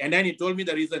 And then he told me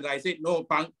the reason. I said, no,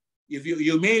 Pang, if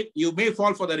you may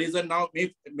fall for the reason now, you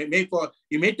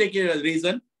may take it as a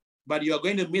reason, but you are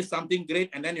going to miss something great,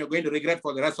 and then you're going to regret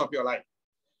for the rest of your life.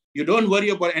 You don't worry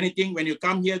about anything. When you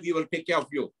come here, we will take care of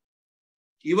you.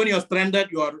 Even you're stranded,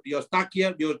 you're stuck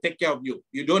here, we will take care of you.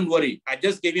 You don't worry. I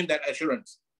just gave him that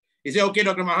assurance. He said, okay,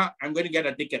 Dr. Maha, I'm going to get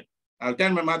a ticket. I'll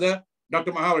tell my mother,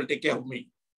 Dr. Maha will take care of me.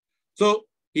 So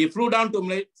he flew down to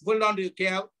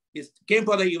KL, He came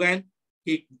for the event.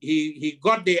 He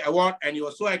got the award and he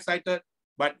was so excited,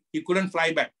 but he couldn't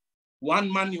fly back. 1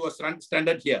 month he was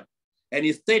stranded here, and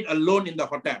he stayed alone in the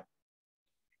hotel.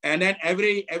 And then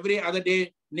every other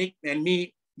day, Nick and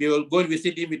me, we will go and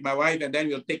visit him with my wife, and then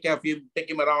we'll take care of him, take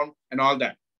him around and all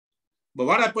that. But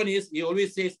what happened is he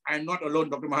always says, I'm not alone,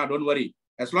 Dr. Maha, don't worry.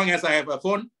 As long as I have a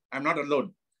phone, I'm not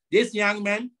alone. This young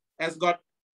man has got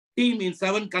team in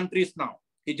 7 countries now.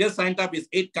 He just signed up his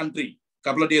 8th country a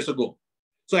couple of days ago.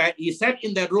 So he sat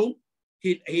in that room.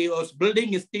 He was building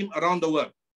his team around the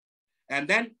world. And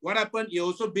then what happened? He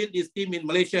also built his team in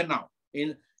Malaysia now.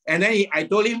 And then I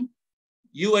told him,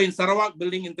 you were in Sarawak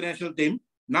building international team.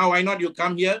 Now why not you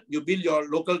come here, you build your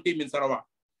local team in Sarawak.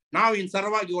 Now in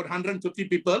Sarawak, you got 150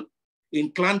 people. In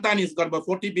Kelantan, he's got about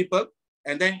 40 people.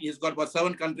 And then he's got about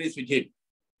 7 countries with him.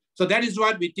 So that is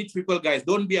what we teach people, guys.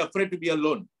 Don't be afraid to be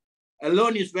alone.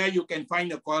 Alone is where you can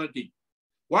find a quality.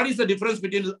 What is the difference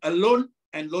between alone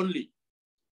and lonely?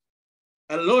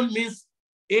 Alone means,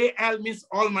 AL means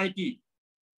Almighty.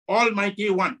 Almighty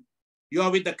One. You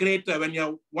are with the Creator when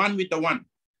you're one with the One.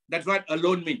 That's what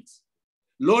alone means.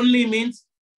 Lonely means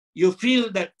you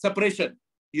feel that separation.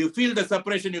 You feel the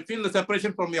separation. You feel the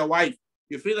separation from your wife.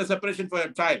 You feel the separation from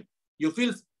your child.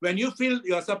 When you feel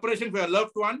your separation from your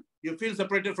loved one, you feel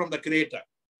separated from the Creator.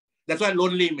 That's what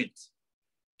lonely means.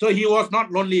 So he was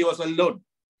not lonely, he was alone.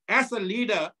 As a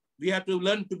leader, we have to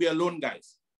learn to be alone,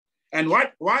 guys. And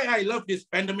why I love this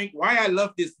pandemic, why I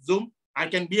love this Zoom, I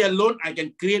can be alone, I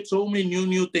can create so many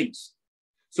new things.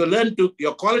 So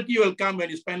your quality will come when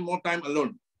you spend more time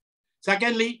alone.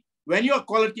 Secondly, when you are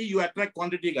quality, you attract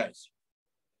quantity, guys.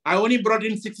 I only brought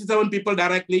in 67 people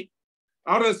directly.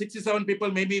 Out of the 67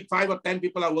 people, maybe 5 or 10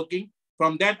 people are working.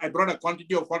 From that, I brought a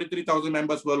quantity of 43,000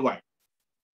 members worldwide.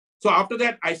 So after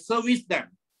that, I service them.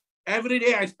 Every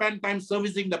day, I spend time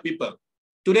servicing the people.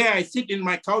 Today, I sit in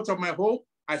my couch of my home.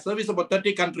 I service about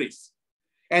 30 countries.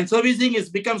 And servicing has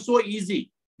become so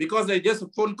easy because they're just a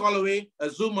phone call away, a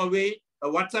Zoom away, a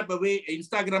WhatsApp away, an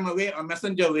Instagram away, a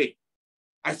Messenger away.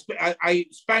 I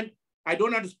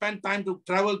don't have to spend time to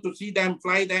travel to see them,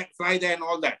 fly there and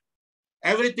all that.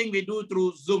 Everything we do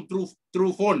through Zoom,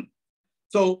 through phone.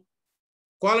 So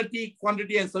quality,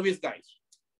 quantity, and service, guys.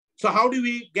 So how do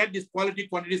we get this quality,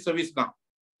 quantity, service now?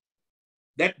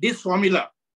 This formula.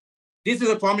 This is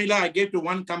a formula I gave to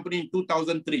one company in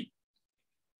 2003.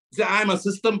 So I'm a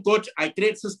system coach. I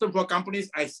create system for companies.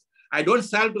 I don't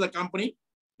sell to the company.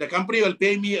 The company will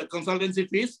pay me a consultancy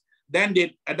fees. Then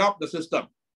they adopt the system.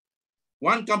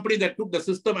 One company that took the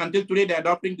system until today, they're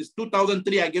adopting this.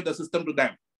 2003, I gave the system to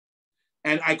them.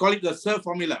 And I call it the SIR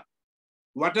formula.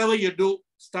 Whatever you do,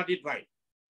 start it right.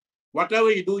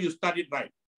 Whatever you do, you start it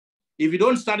right. If you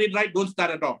don't start it right, don't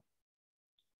start at all.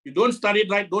 You don't start it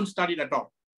right, don't start it at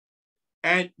all.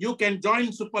 And you can join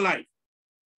Superlife,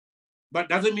 but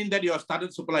doesn't mean that you have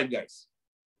started Superlife, guys.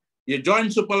 You join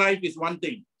Superlife is one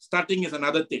thing. Starting is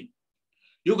another thing.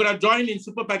 You could have joined in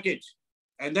Super Package.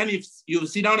 And then if you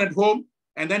sit down at home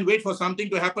and then wait for something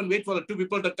to happen, wait for the 2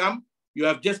 people to come, you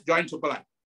have just joined Superlife.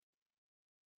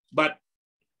 But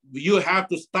you have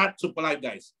to start Superlife,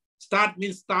 guys. Start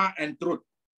means star and truth.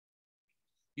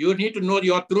 You need to know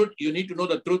your truth. You need to know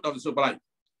the truth of the Superlife.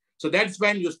 So that's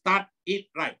when you start it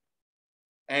right.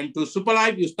 And to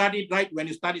Superlife, you start it right when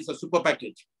you start it's a super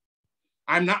package.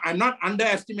 I'm not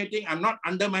underestimating, I'm not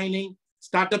undermining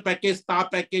starter package, star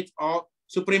package, or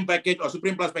supreme package, or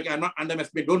supreme plus package. I'm not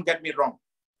underestimating, don't get me wrong.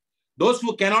 Those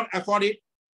who cannot afford it,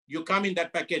 you come in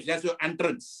that package, that's your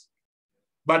entrance.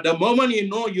 But the moment you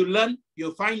know, you learn,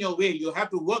 you find your way, you have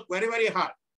to work very, very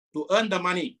hard to earn the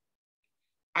money.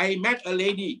 I met a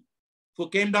lady who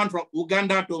came down from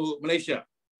Uganda to Malaysia.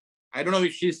 I don't know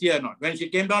if she's here or not. When she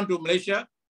came down to Malaysia,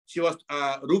 she was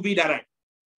Ruby Direct.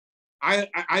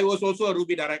 I was also a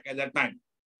Ruby Direct at that time.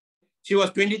 She was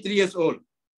 23 years old.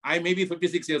 I may be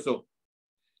 56 years old.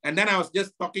 And then I was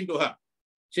just talking to her.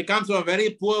 She comes from a very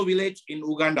poor village in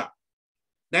Uganda.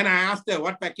 Then I asked her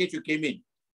what package you came in.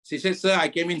 She said, sir, I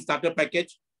came in starter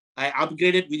package. I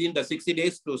upgraded within the 60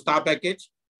 days to star package.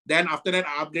 Then after that,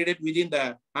 I upgraded within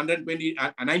the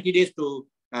 90 days to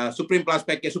Supreme Plus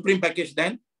package, Supreme package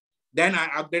then. Then I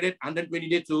upgraded 120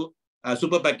 days to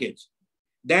super package.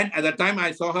 Then at the time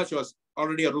I saw her, she was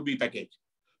already a Ruby package.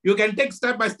 You can take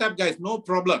step by step, guys, no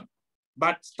problem.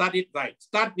 But start it right.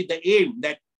 Start with the aim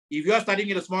that if you are starting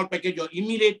in a small package, your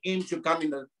immediate aim should come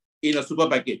in a super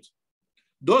package.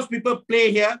 Those people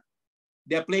play here,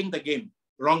 they're playing the game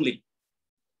wrongly.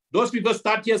 Those people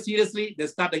start here seriously, they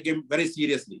start the game very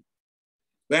seriously.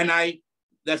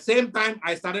 The same time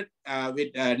I started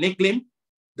with Nick Lim,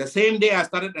 the same day I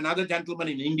started another gentleman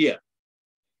in India.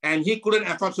 and he couldn't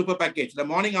afford super package. The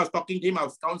morning I was talking to him, I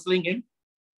was counseling him,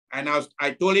 and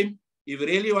I told him, if you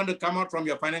really want to come out from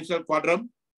your financial quadrant,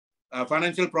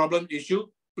 financial problem issue,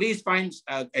 please find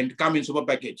and come in super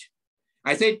package.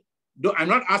 I said, I'm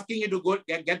not asking you to go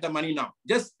get the money now.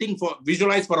 Just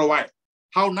visualize for a while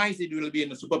how nice it will be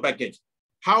in a super package.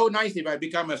 How nice if I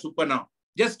become a super now.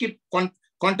 Just keep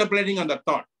contemplating on the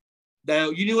thought.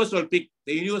 The universe will pick,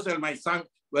 the universe will, my son,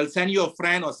 will send you a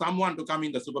friend or someone to come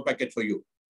in the super package for you.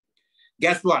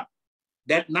 Guess what?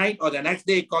 That night or the next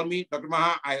day, he called me, Dr.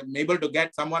 Maha, I am able to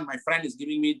get someone, my friend is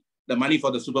giving me the money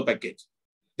for the super package.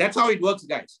 That's how it works,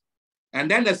 guys. And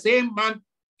then the same month,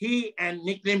 he and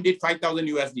Nick Lim did 5,000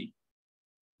 USD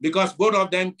because both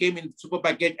of them came in super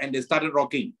package and they started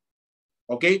rocking.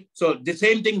 Okay, so the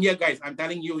same thing here, guys, I'm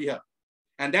telling you here.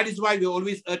 And that is why we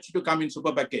always urge you to come in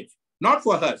super package. Not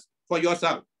for us, for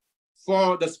yourself.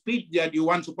 For the speed that you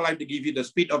want Superlife to give you, the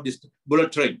speed of this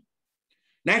bullet train.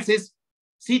 Next is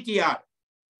CTR.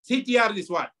 CTR is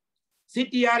what?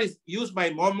 CTR is used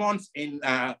by Mormons in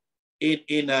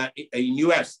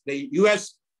US. The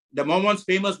US, the Mormons'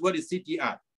 famous word is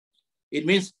CTR. It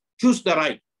means choose the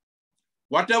right.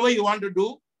 Whatever you want to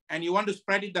do and you want to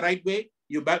spread it the right way,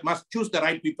 you must choose the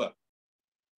right people.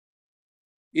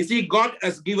 You see, God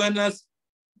has given us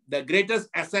the greatest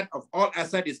asset of all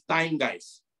assets is time,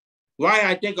 guys. Why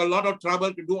I take a lot of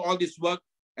trouble to do all this work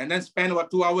and then spend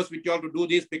about 2 hours with you all to do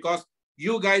this, because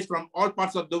you guys from all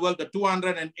parts of the world, the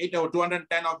 208 or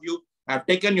 210 of you have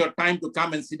taken your time to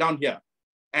come and sit down here.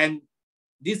 And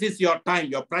this is your time,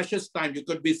 your precious time. You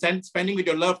could be spending with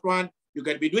your loved one. You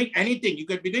could be doing anything. You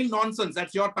could be doing nonsense.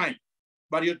 That's your time.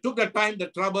 But you took the time, the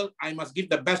trouble. I must give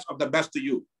the best of the best to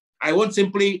you. I won't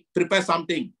simply prepare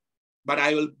something, but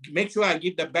I will make sure I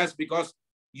give the best because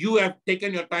you have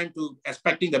taken your time to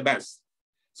expecting the best.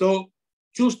 So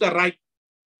choose the right.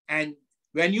 And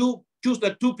when you choose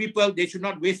the two people, they should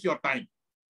not waste your time.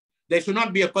 There should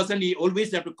not be a person you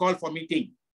always have to call for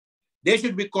meeting. They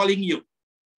should be calling you.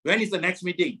 When is the next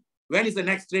meeting? When is the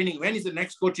next training? When is the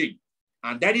next coaching?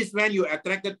 And that is when you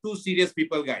attracted two serious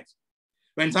people, guys.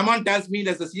 When someone tells me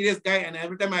there's a serious guy and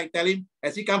every time I tell him,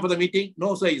 has he come for the meeting?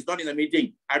 No, sir, he's not in the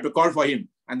meeting. I have to call for him.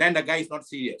 And then the guy is not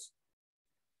serious.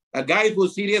 A guy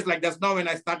who's serious, like just now when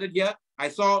I started here, I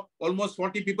saw almost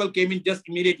 40 people came in just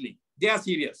immediately. They are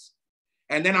serious.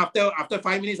 And then after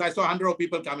 5 minutes, I saw 100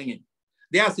 people coming in.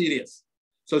 They are serious.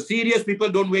 So serious people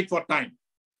don't wait for time.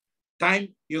 Time,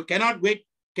 you cannot wait,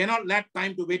 cannot let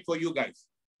time to wait for you guys.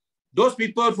 Those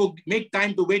people who make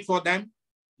time to wait for them,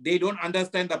 they don't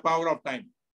understand the power of time.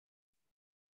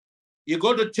 You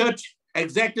go to church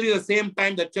exactly the same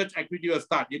time the church activity will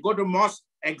start. You go to mosque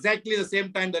exactly the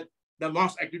same time that the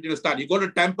mosque activity will start. You go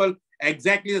to temple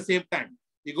exactly the same time.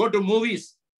 You go to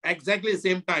movies exactly the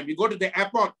same time. You go to the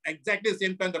airport exactly the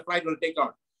same time the flight will take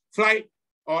out. Flight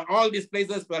or all these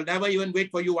places will never even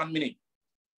wait for you 1 minute.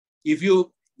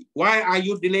 Why are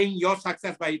you delaying your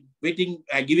success by waiting,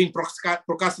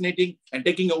 procrastinating and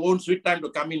taking your own sweet time to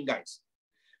come in, guys?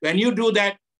 When you do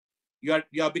that,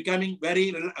 you're becoming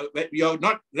you're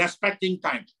not respecting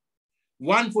time.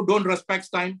 One who don't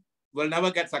respect time will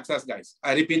never get success, guys.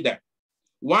 I repeat that.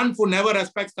 One who never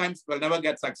respects time will never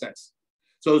get success.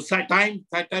 So time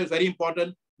is very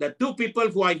important. The two people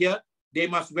who are here, they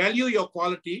must value your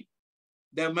quality.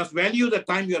 They must value the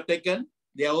time you have taken.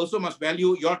 They also must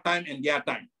value your time and their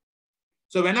time.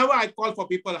 So whenever I call for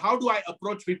people, how do I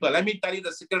approach people? Let me tell you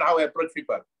the secret how I approach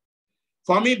people.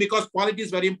 For me, because quality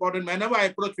is very important, whenever I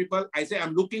approach people, I say,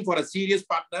 I'm looking for a serious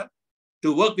partner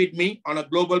to work with me on a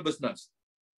global business.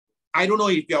 I don't know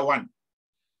if you're one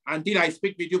until I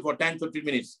speak with you for 10, 15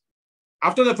 minutes.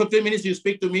 After the 15 minutes you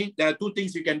speak to me, there are two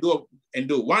things you can do.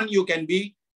 One, you can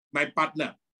be my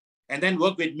partner and then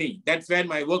work with me. That's when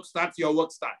my work starts, your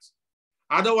work starts.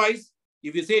 Otherwise,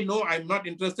 if you say, no, I'm not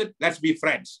interested, let's be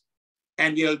friends.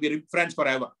 And we will be friends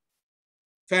forever.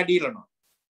 Fair deal or not?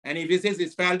 And if he says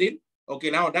it's fair deal, okay,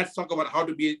 now let's talk about how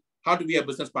to be a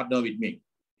business partner with me.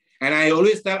 And I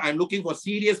always tell I'm looking for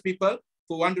serious people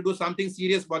who want to do something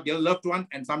serious for their loved one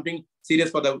and something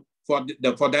serious for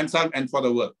themselves and for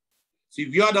the world. So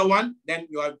if you are the one, then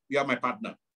you are my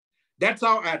partner. That's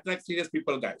how I attract serious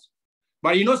people, guys.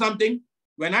 But you know something?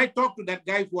 When I talk to that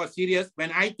guy who was serious,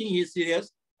 when I think he's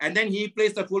serious, and then he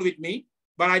plays the fool with me,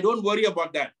 but I don't worry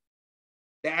about that.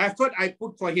 The effort I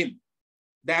put for him,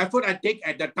 the effort I take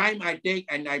at the time I take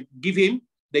and I give him,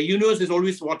 the universe is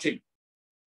always watching.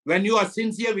 When you are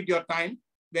sincere with your time,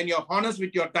 when you're honest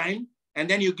with your time, and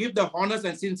then you give the honest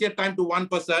and sincere time to one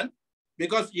person,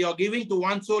 because you're giving to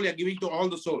one soul, you're giving to all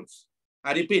the souls.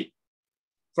 I repeat,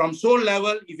 from soul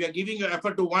level, if you're giving your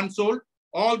effort to one soul,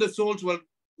 all the souls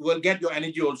will get your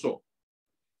energy also.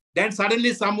 Then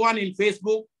suddenly someone in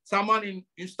Facebook, someone in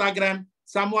Instagram,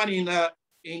 someone in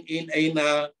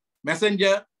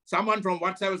Messenger, someone from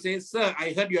WhatsApp will say, sir,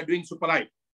 I heard you are doing Superlife.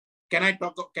 Can I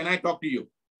talk to you?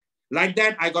 Like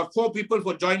that, I got 4 people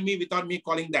who joined me without me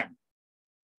calling them.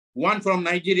 One from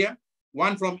Nigeria,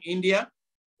 one from India,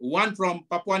 one from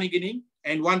Papua New Guinea,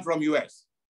 and one from US,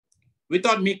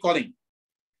 without me calling.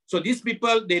 So these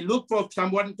people, they look for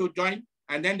someone to join,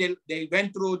 and then they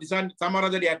went through this one, some or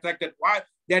other they attracted. Why?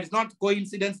 That is not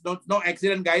coincidence, no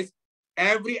accident, guys.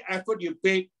 Every effort you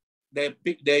pay, the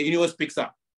universe picks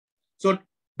up. So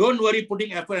don't worry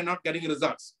putting effort and not getting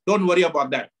results. Don't worry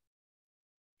about that.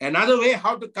 Another way,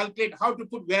 how to calculate, how to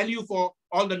put value for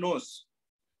all the no's.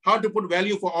 How to put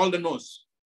value for all the no's.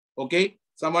 Okay,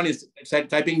 someone is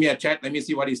typing me a chat. Let me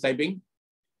see what he's typing.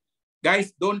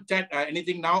 Guys, don't chat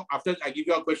anything now. After I give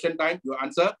you a question time, you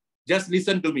answer. Just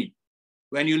listen to me.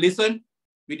 When you listen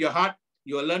with your heart,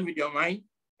 you will learn with your mind,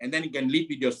 and then you can lead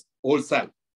with your whole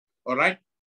self. All right?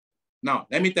 Now,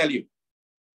 let me tell you.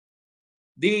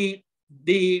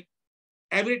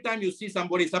 Every time you see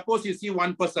somebody, suppose you see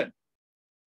one person,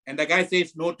 and the guy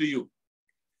says no to you.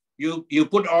 You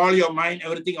put all your mind,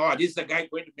 everything, oh, this is a guy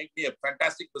going to make me a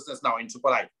fantastic business now in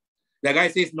Superlife. The guy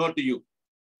says no to you.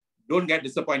 Don't get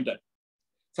disappointed.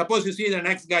 Suppose you see the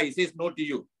next guy, he says no to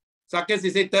you. Suppose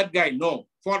you say third guy, no.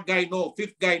 Fourth guy, no.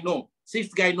 Fifth guy, no.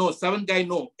 Sixth guy, no. Seventh guy,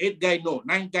 no. Eighth guy, no.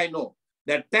 Ninth guy, no.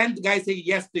 The 10th guy say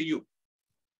yes to you.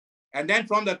 And then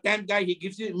from the 10th guy, he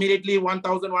gives you immediately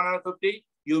 1,150.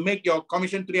 You make your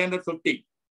commission 350.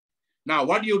 Now,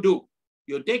 what do?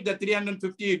 You take the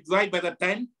 350, you divide by the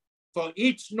 10. For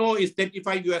each no is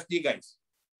 35 USD, guys.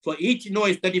 For each no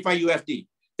is 35 USD.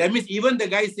 That means even the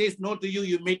guy says no to you,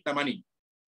 you make the money.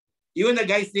 Even the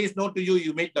guy says no to you,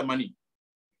 you make the money.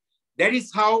 That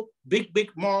is how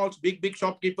big malls, big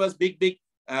shopkeepers, big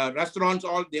restaurants,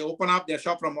 all they open up their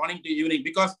shop from morning to evening.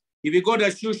 Because if you go to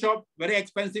a shoe shop, very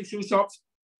expensive shoe shops,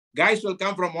 guys will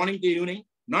come from morning to evening.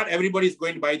 Not everybody is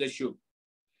going to buy the shoe.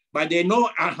 But they know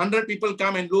 100 people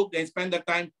come and look, they spend the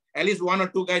time, at least 1 or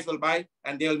 2 guys will buy,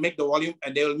 and they will make the volume,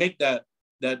 and they will make the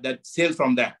sales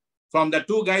from there. From the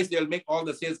 2 guys, they will make all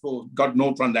the sales for God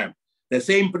knows from them. The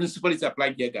same principle is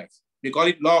applied here, guys. We call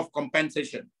it law of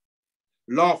compensation.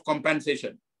 Law of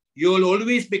compensation. You will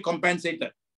always be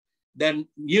compensated. The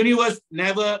universe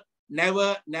never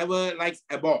likes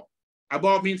above.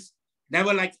 Above means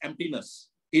never likes emptiness.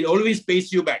 It always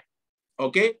pays you back.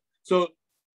 Okay? So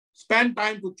spend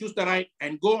time to choose the right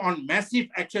and go on massive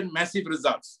action, massive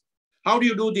results. How do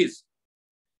you do this?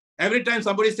 Every time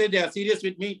somebody says they are serious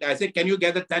with me, I say, can you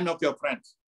gather 10 of your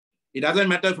friends? It doesn't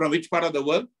matter from which part of the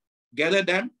world. Gather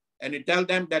them and you tell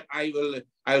them that I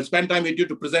will spend time with you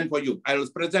to present for you. I will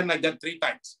present like that 3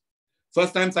 times.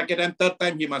 First time, second time, third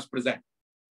time, he must present.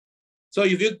 So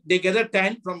if they gather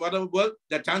 10 from whatever world,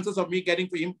 the chances of me getting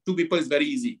for him 2 people is very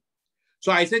easy.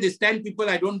 So I say these 10 people,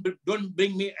 I don't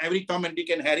bring me every Tom and Dick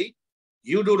and Harry.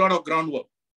 You do a lot of groundwork.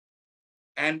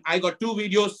 And I got 2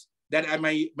 videos that are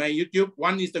my YouTube.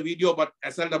 One is the video about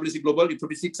SLWC Global in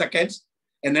 56 seconds.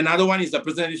 And another one is the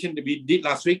presentation that we did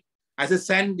last week. I said,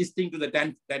 send this thing to the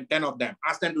 10 of them.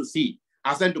 Ask them to see.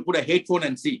 Ask them to put a headphone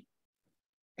and see.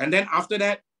 And then after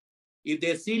that, if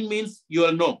they're seen means, you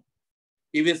will know.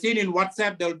 If you're seen in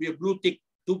WhatsApp, there will be a blue tick,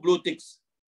 2 blue ticks.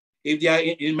 If they are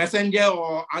in Messenger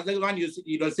or other one,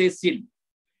 you will say seen.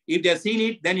 If they're seen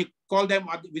it, then you call them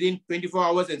within 24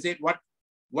 hours and say, what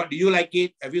do you like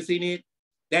it? Have you seen it?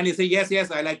 Then you say,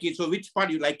 yes, I like it. So which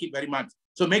part you like it very much?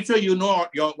 So make sure you know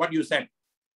what you said.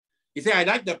 You say, I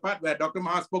like the part where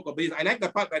Dr.Maha spoke about this. I like the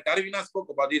part where Darvina spoke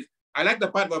about this. I like the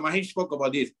part where Mahesh spoke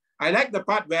about this. I like the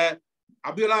part where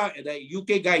Abdullah, the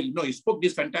UK guy, he spoke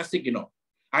this fantastic,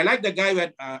 I like the guy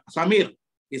where Samir,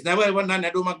 he's never ever done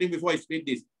network marketing before he spoke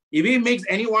this. If he makes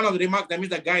any one of the remarks, that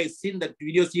means the guy has seen the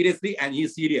video seriously and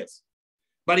he's serious.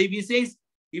 But if he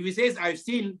says, I've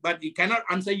seen, but he cannot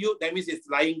answer you, that means he's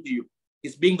lying to you.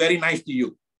 He's being very nice to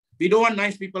you. We don't want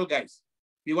nice people, guys.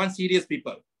 We want serious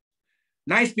people.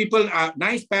 Nice people,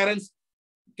 nice parents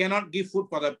cannot give food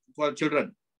for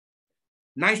children.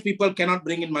 Nice people cannot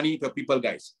bring in money for people,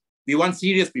 guys. We want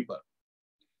serious people.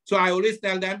 So I always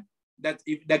tell them that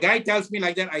if the guy tells me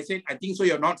like that, I said, I think so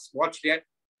you're not watched yet.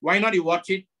 Why not you watch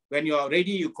it? When you're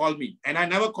ready, you call me. And I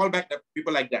never call back the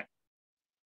people like that.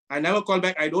 I never call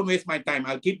back. I don't waste my time.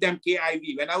 I'll keep them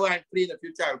KIV. Whenever I'm free in the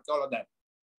future, I'll call on them.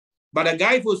 But a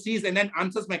guy who sees and then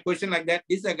answers my question like that,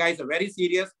 this guy is very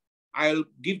serious. I'll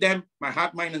give them my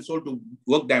heart, mind, and soul to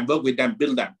work with them,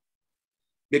 build them.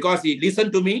 Because he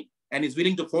listened to me and is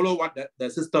willing to follow what the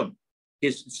system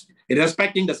is,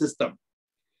 respecting the system.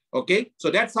 Okay, so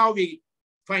that's how we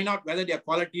find out whether they are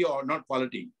quality or not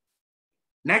quality.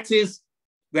 Next is,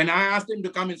 when I ask them to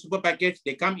come in super package,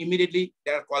 they come immediately,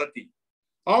 they are quality.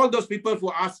 All those people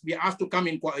who we asked to come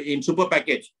in super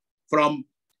package from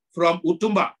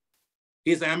Utumba,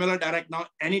 he's an MLR direct now,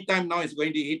 anytime now he's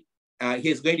going to eat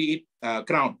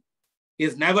Crown.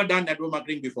 He's never done network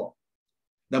marketing before.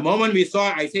 The moment we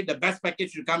saw, I said the best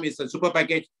package to come is a super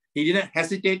package. He didn't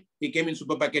hesitate. He came in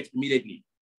super package immediately.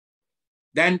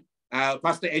 Then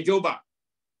Pastor Ejoba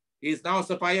is now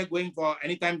Sapphire going for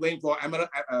Emerald,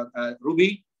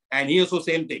 Ruby, and he also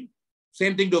same thing.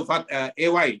 Same thing to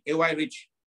AY Rich.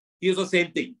 He also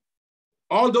same thing.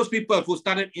 All those people who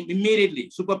started immediately,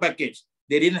 super package,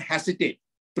 they didn't hesitate.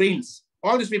 Prince,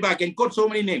 all these people, I can quote so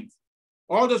many names.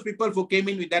 All those people who came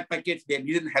in with that package, they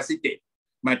didn't hesitate.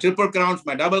 My triple crowns,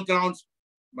 my double crowns,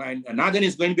 Nathan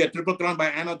is going to be a triple crown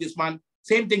by end of this month.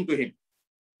 Same thing to him.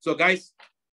 So guys,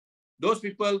 those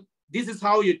people, this is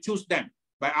how you choose them,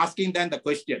 by asking them the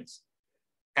questions.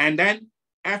 And then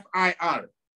FIR,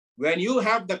 when you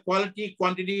have the quality,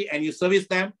 quantity, and you service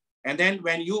them, and then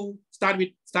when you start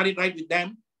it right with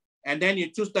them, and then you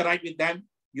choose the right with them,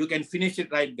 you can finish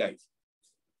it right, guys.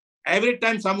 Every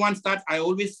time someone starts, I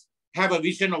always have a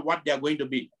vision of what they are going to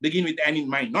be. Begin with end in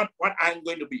mind, not what I'm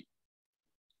going to be.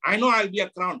 I know I'll be a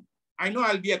crown. I know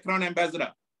I'll be a crown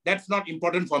ambassador. That's not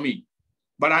important for me.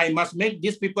 But I must make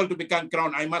these people to become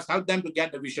crown. I must help them to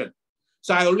get the vision.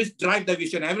 So I always drive the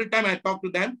vision. Every time I talk to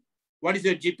them, what is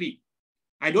your GP?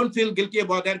 I don't feel guilty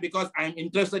about that because I'm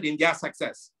interested in their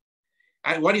success.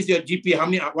 And what is your GP?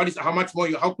 How much more?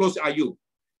 How close are you?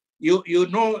 You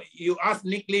know, you ask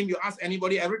Nick Lim, you ask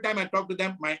anybody. Every time I talk to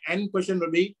them, my end question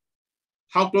will be,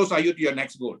 how close are you to your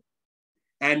next goal?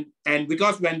 And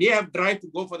because when they have drive to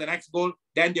go for the next goal,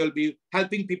 then they'll be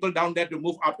helping people down there to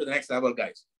move up to the next level,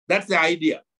 guys. That's the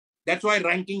idea. That's why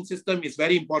ranking system is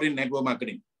very important in network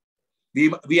marketing.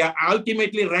 We are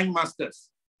ultimately rank masters.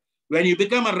 When you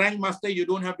become a rank master, you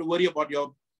don't have to worry about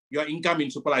your income in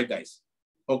Superlife, guys.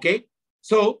 Okay?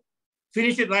 So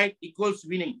finish it right equals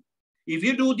winning. If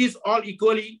you do this all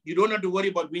equally, you don't have to worry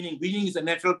about winning. Winning is a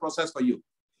natural process for you.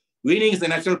 Winning is a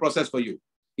natural process for you.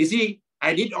 You see,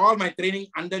 I did all my training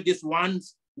under this one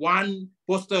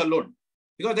poster alone,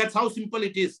 because that's how simple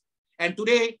it is. And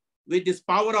today, with this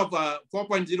power of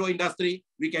 4.0 industry,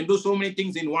 we can do so many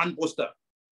things in one poster.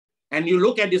 And you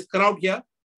look at this crowd here.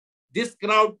 This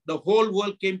crowd, the whole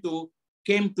world came to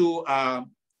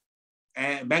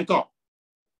Bangkok.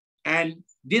 And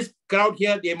this crowd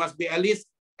here, there must be at least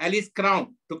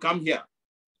crown to come here.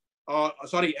 Or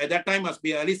sorry, at that time must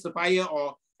be at least Sapphire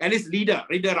or at least leader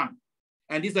rank.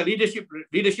 And this is a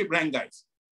leadership rank, guys.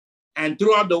 And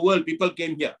throughout the world, people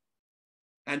came here.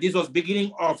 And this was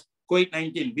beginning of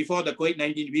COVID-19. Before the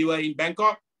COVID-19, we were in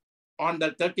Bangkok on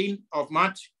the 13th of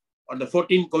March. On the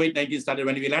 14th, COVID-19 started.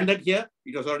 When we landed here,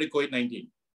 it was already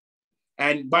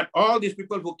COVID-19. But all these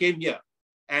people who came here,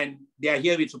 and they are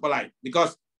here with Superlife,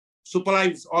 because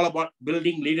Superlife is all about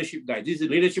building leadership, guys. This is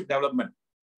leadership development.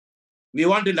 We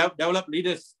want to develop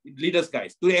leaders,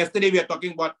 guys. Yesterday,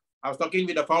 I was talking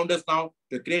with the founders now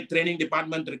to create training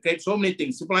department, to create so many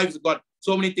things. Superlife has got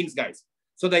so many things, guys.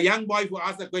 So the young boy who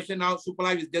asked the question now,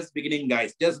 Superlife is just beginning,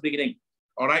 guys, just beginning.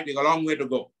 All right, we got a long way to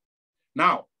go.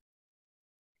 Now,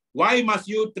 why must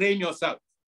you train yourself?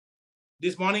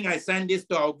 This morning, I sent this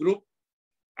to our group.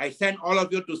 I sent all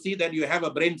of you to see that you have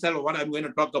a brain cell of what I'm going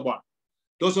to talk about.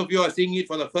 Those of you who are seeing it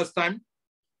for the first time,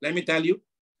 let me tell you,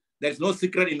 there's no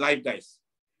secret in life, guys.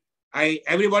 I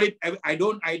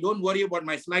don't worry about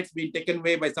my slides being taken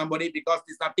away by somebody, because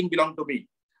this nothing belongs to me.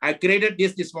 I created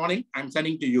this morning. I'm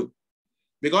sending to you.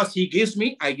 Because he gives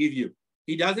me, I give you.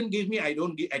 He doesn't give me, I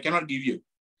cannot give you.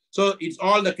 So it's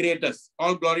all the creators,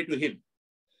 all glory to him.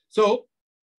 So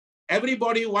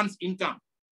everybody wants income.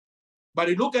 But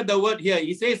you look at the word here,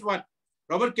 he says what?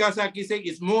 Robert Kiyosaki says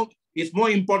it's more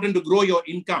important to grow your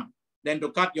income than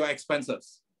to cut your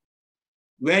expenses.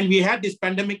 When we had this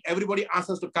pandemic, everybody asked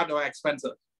us to cut our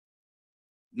expenses.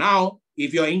 Now,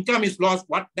 if your income is lost,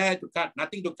 what there to cut?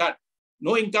 Nothing to cut.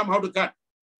 No income, how to cut?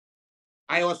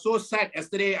 I was so sad.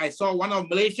 Yesterday, I saw one of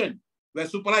Malaysian, where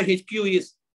Superlife HQ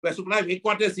is, where Superlife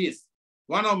headquarters is.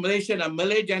 One of Malaysian, a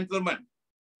Malay gentleman.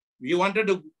 He wanted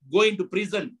to go into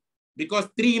prison because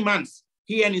 3 months,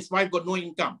 he and his wife got no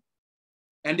income.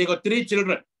 And they got 3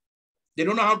 children. They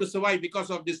don't know how to survive because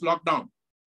of this lockdown.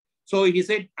 So he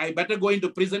said, I better go into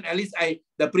prison. At least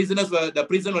the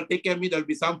prison will take care of me. There'll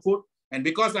be some food. And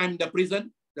because I'm in the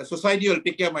prison, the society will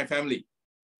take care of my family.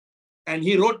 And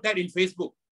he wrote that in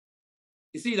Facebook.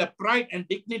 You see, the pride and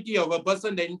dignity of a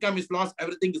person, the income is lost,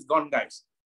 everything is gone, guys.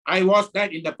 I was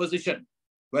that in the position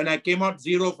when I came out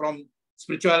zero from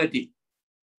spirituality.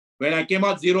 When I came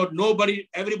out zero,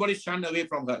 everybody shunned away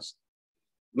from us.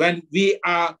 When we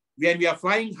are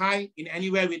flying high in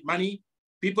anywhere with money,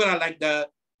 people are like the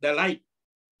light.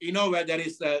 You know, where there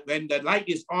is when the light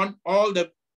is on, all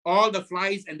the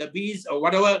flies and the bees or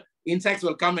whatever insects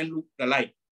will come and look the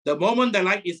light. The moment the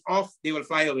light is off, they will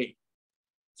fly away.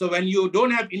 So when you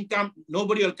don't have income,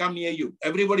 nobody will come near you.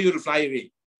 Everybody will fly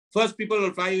away. First, people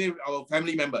will fly away, our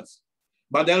family members.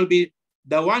 But there will be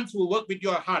the ones who work with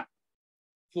your heart,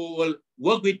 who will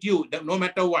work with you no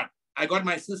matter what. I got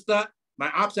my sister,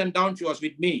 my ups and downs, she was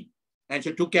with me, and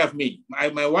she took care of me.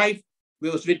 My wife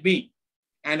was with me.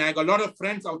 And I got a lot of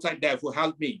friends outside there who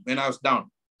helped me when I was down.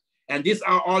 And these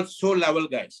are all soul level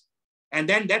guys. And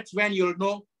then that's when you'll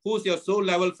know who's your soul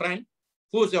level friend,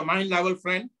 who's your mind level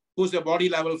friend, who's your body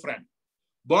level friend.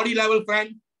 Body level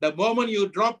friend, the moment you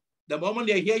drop, the moment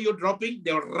they hear you dropping,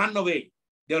 they'll run away.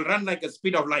 They'll run like a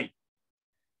speed of light.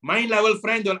 Mind level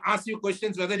friend, they'll ask you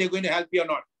questions whether they're going to help you or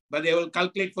not. But they will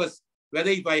calculate first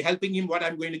whether if by helping him, what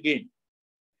I'm going to gain.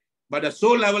 But the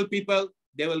soul level people,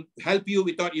 they will help you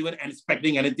without even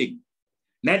expecting anything.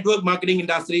 Network marketing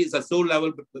industry is a soul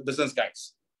level business,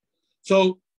 guys.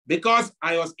 So because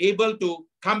I was able to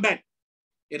come back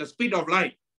at the speed of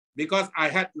light, because I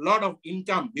had a lot of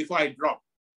income before I dropped.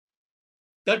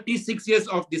 36 years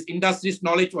of this industry's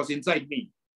knowledge was inside me.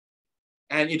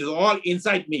 And it is all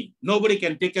inside me. Nobody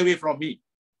can take away from me.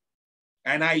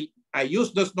 And I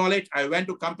used this knowledge. I went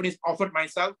to companies, offered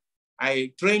myself.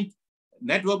 I trained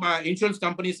network insurance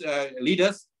companies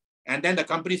leaders, and then the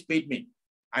companies paid me.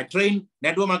 I trained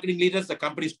network marketing leaders, the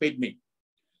companies paid me.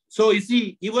 So you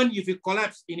see, even if you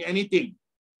collapse in anything,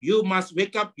 you must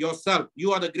wake up yourself.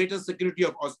 You are the greatest security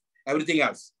of everything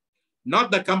else.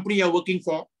 Not the company you're working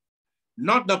for,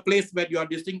 not the place where you are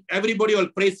distinct. Everybody will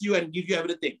praise you and give you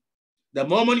everything. The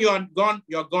moment you are gone,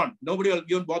 you're gone. Nobody will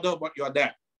even bother about you are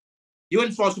there.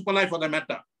 Even for Superlife for the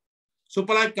matter.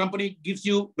 Superlife company gives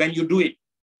you when you do it.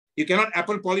 You cannot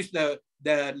apple polish the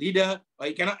leader, or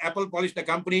you cannot apple polish the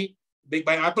company.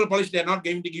 By apple polish, they're not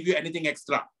going to give you anything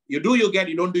extra. You do, you get.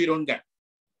 You don't do, you don't get.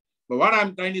 But what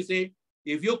I'm trying to say,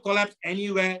 if you collapse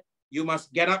anywhere, you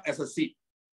must get up as a seed.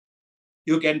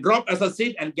 You can drop as a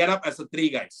seed and get up as a tree,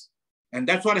 guys. And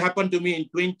that's what happened to me in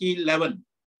 2011.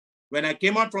 When I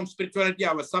came out from spirituality,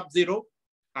 I was sub-zero.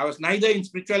 I was neither in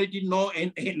spirituality nor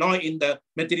in the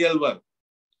material world.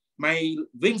 My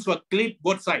wings were clipped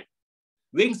both sides.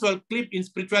 Wings were clipped in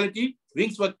spirituality.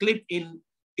 Wings were clipped in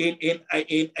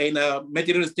a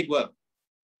materialistic world.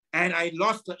 And I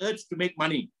lost the urge to make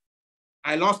money.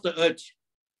 I lost the urge.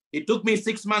 It took me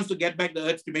 6 months to get back the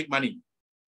urge to make money.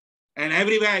 And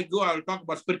everywhere I go, I will talk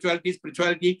about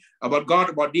spirituality, about God,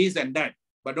 about this and that.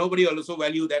 But nobody will also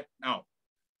value that now.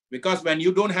 Because when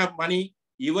you don't have money,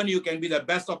 even you can be the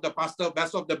best of the pastor,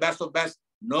 best of the best of best,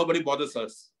 nobody bothers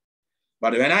us.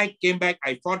 But when I came back,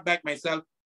 I fought back myself.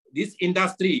 This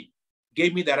industry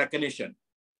gave me the recognition.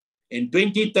 In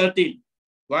 2013,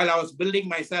 while I was building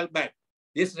myself back,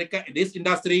 this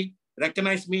industry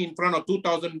recognized me in front of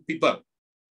 2,000 people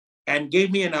and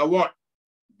gave me an award,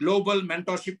 Global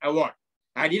Mentorship Award.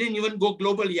 I didn't even go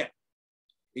global yet.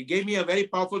 It gave me a very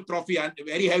powerful trophy and a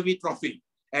very heavy trophy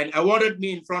and awarded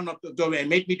me in front of, and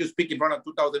made me to speak in front of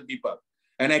 2,000 people.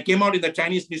 And I came out in the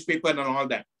Chinese newspaper and all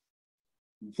that.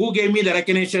 Who gave me the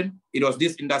recognition? It was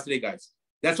this industry, guys.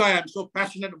 That's why I'm so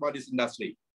passionate about this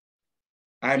industry.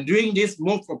 I'm doing this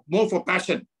more for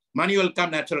passion. Money will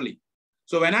come naturally.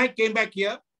 So when I came back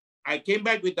here, I came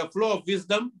back with the flow of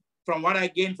wisdom from what I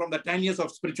gained from the 10 years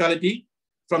of spirituality,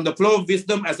 from the flow of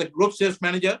wisdom as a group sales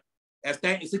manager, as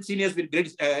 16 years with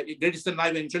Great Eastern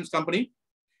Life Insurance Company,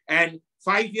 and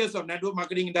 5 years of network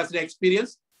marketing industry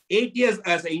experience, 8 years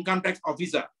as an income tax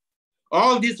officer.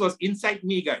 All this was inside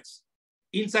me, guys,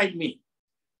 inside me.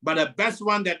 But the best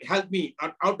one that helped me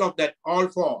out of that all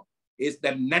four is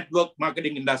the network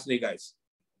marketing industry, guys.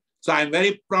 So I'm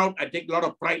very proud. I take a lot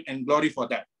of pride and glory for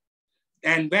that.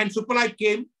 And when Superlife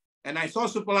came and I saw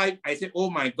Superlife, I said,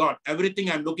 oh my God, everything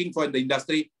I'm looking for in the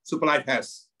industry, Superlife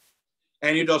has.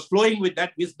 And it was flowing with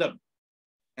that wisdom.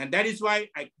 And that is why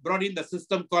I brought in the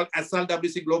system called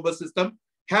SLWC Global System,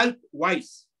 Health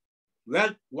Wise,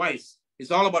 Wealth Wise.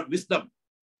 It's all about wisdom.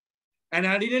 And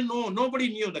I didn't know, nobody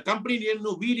knew, the company didn't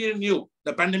know, we didn't know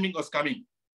the pandemic was coming.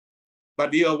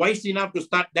 But we were wise enough to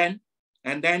start then.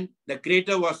 And then the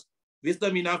creator was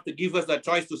wisdom enough to give us the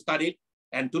choice to start it.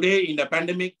 And today in the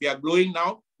pandemic, we are growing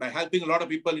now by helping a lot of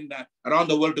people around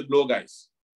the world to grow, guys.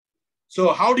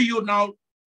 So how do you now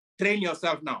train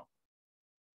yourself now?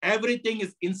 Everything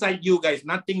is inside you, guys.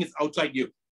 Nothing is outside you.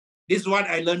 This is what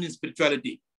I learned in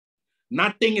spirituality.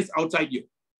 Nothing is outside you.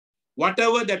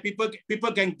 Whatever that people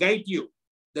can guide you,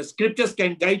 the scriptures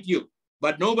can guide you,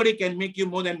 but nobody can make you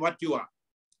more than what you are.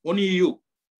 Only you.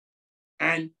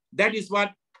 And that is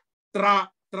what tra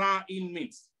in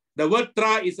means. The word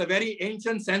tra is a very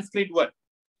ancient Sanskrit word.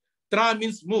 Tra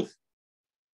means move.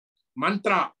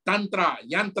 Mantra, tantra,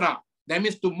 yantra, that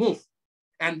means to move.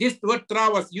 And this word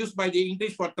tra was used by the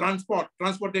English for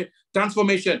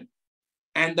transformation.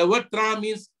 And the word tra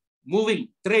means moving,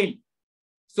 train.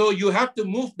 So you have to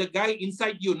move the guy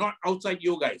inside you, not outside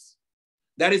you guys.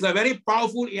 There is a very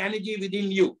powerful energy within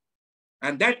you.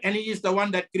 And that energy is the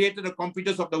one that created the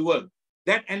computers of the world.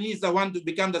 That energy is the one to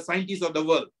become the scientist of the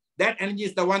world. That energy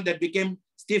is the one that became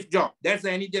Steve Jobs. That's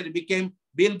the energy that became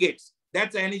Bill Gates.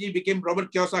 That's the energy became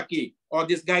Robert Kiyosaki or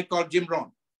this guy called Jim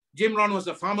Rohn. Jim Rohn was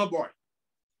a farmer boy.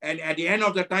 And at the end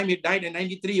of the time, he died in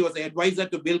 93, he was an advisor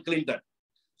to Bill Clinton.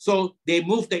 So they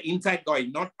moved the inside guy,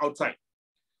 not outside.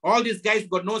 All these guys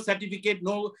got no certificate.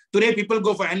 No. Today people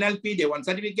go for NLP, they want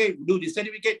certificate, do this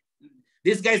certificate.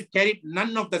 These guys carried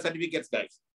none of the certificates,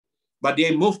 guys. But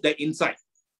they moved the inside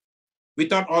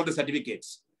without all the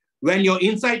certificates. When your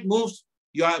inside moves,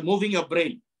 you are moving your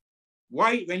brain.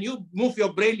 Why? When you move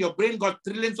your brain got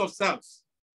trillions of cells.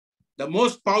 The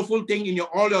most powerful thing in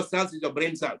all your cells is your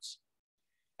brain cells.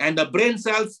 And the brain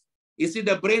cells, you see,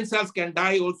 the brain cells can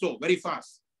die also very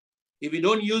fast. If you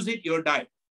don't use it, you'll die.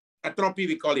 Atrophy,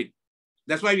 we call it.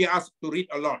 That's why we ask to read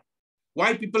a lot.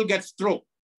 Why people get stroke?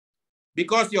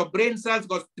 Because your brain cells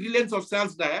got trillions of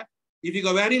cells there. If you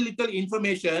got very little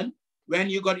information, when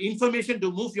you got information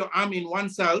to move your arm in one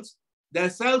cells, the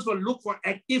cells will look for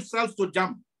active cells to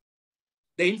jump.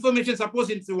 The information, suppose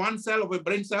it's one cell of a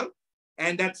brain cell,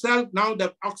 and that cell, now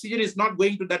the oxygen is not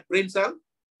going to that brain cell,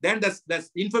 then the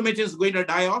information is going to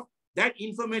die off. That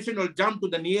information will jump to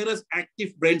the nearest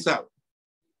active brain cell.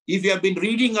 If you have been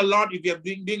reading a lot, if you have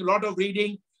been doing a lot of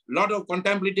reading, a lot of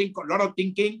contemplating, a lot of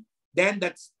thinking, then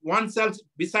that's one cell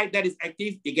beside that is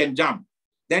active, you can jump.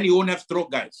 Then you won't have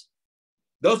stroke, guys.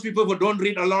 Those people who don't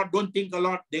read a lot, don't think a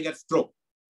lot, they get stroke.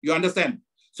 You understand?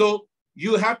 So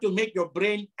you have to make your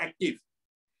brain active.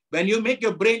 When you make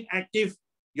your brain active,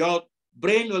 your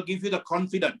brain will give you the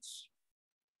confidence.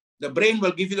 The brain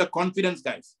will give you the confidence,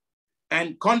 guys.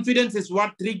 And confidence is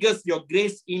what triggers your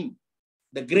grace in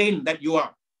the grain that you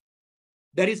are.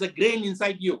 There is a grain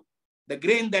inside you. The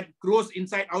grain that grows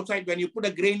inside, outside. When you put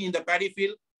a grain in the paddy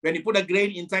field, when you put a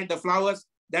grain inside the flowers,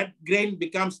 that grain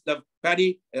becomes the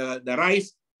paddy, the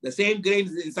rice. The same grain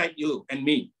is inside you and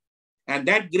me. And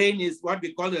that grain is what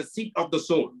we call the seed of the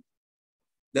soul.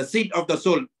 The seed of the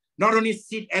soul. Not only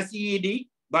seed, S-E-E-D,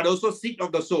 but also seed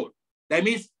of the soul. That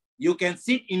means you can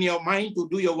sit in your mind to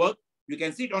do your work. You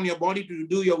can sit on your body to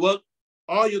do your work.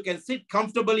 Or you can sit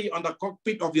comfortably on the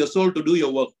cockpit of your soul to do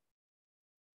your work.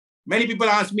 Many people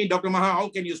ask me, Dr. Maha, how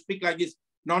can you speak like this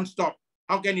non-stop?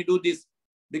 How can you do this?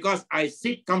 Because I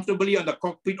sit comfortably on the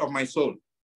cockpit of my soul.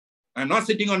 I'm not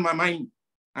sitting on my mind.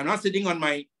 I'm not sitting on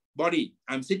my body.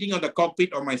 I'm sitting on the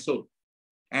cockpit of my soul.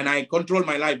 And I control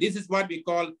my life. This is what we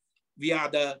call, we are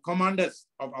the commanders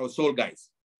of our soul, guys.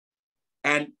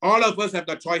 And all of us have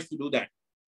the choice to do that.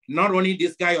 Not only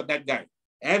this guy or that guy.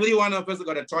 Every one of us has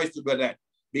got a choice to do that.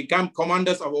 Become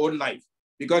commanders of our own life.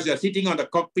 Because you're sitting on the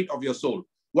cockpit of your soul.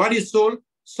 What is soul?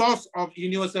 Source of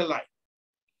universal life.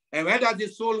 And where does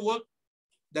this soul work?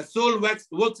 The soul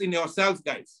works in your cells,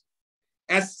 guys.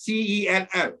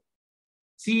 S-C-E-L-L.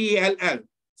 C-E-L-L.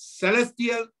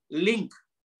 Celestial link.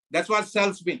 That's what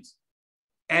cells means.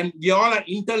 And we all are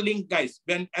interlinked, guys.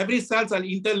 When every cells are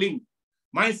interlinked,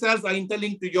 my cells are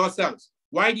interlinked to your cells.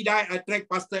 Why did I attract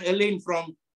Pastor Elaine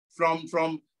from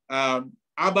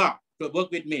Abba to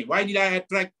work with me? Why did I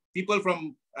attract people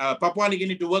from Papua New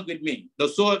Guinea to work with me? The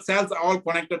soul cells are all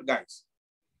connected, guys.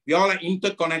 We all are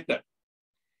interconnected.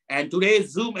 And today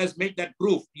Zoom has made that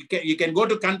proof. You can go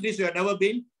to countries you have never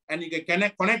been, and you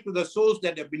can connect to the souls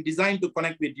that have been designed to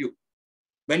connect with you.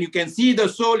 When you can see the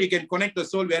soul, you can connect the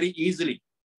soul very easily.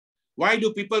 Why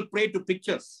do people pray to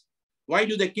pictures? Why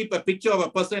do they keep a picture of a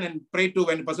person and pray to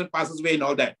when the person passes away and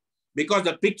all that? Because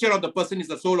the picture of the person is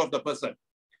the soul of the person.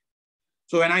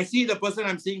 So when I see the person,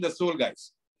 I'm seeing the soul,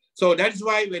 guys. So that's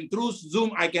why when through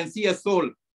Zoom, I can see a soul,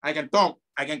 I can talk,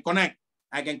 I can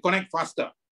connect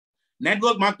faster.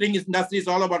 Network marketing industry is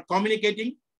all about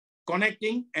communicating,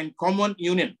 connecting, and common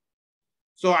union.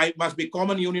 So I must be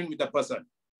common union with the person.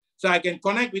 So I can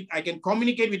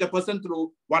communicate with the person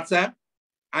through WhatsApp.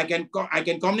 I can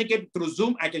communicate through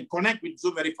Zoom. I can connect with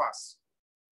Zoom very fast.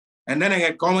 And then I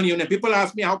get common union. People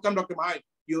ask me, how come, Dr. Maha,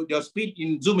 your speed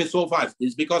in Zoom is so fast?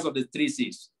 It's because of the 3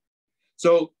 C's.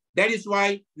 So that is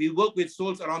why we work with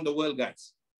souls around the world,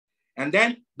 guys. And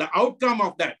then the outcome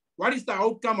of that, what is the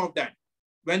outcome of that?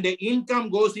 When the income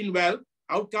goes in well,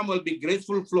 outcome will be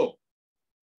graceful flow.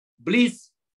 Bliss,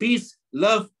 peace,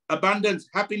 love, abundance,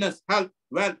 happiness, health,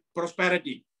 wealth,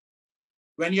 prosperity.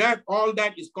 When you have all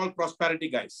that, it's called prosperity,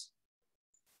 guys.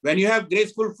 When you have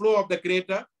graceful flow of the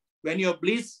Creator, when you're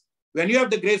bliss, when you have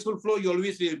the graceful flow, you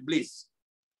always feel bliss.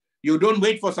 You don't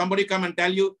wait for somebody to come and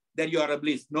tell you that you are a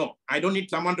bliss. No, I don't need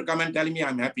someone to come and tell me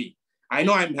I'm happy. I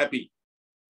know I'm happy.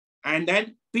 And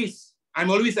then peace. I'm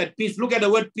always at peace. Look at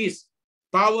the word peace.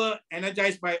 Power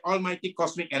energized by almighty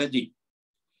cosmic energy.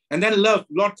 And then love,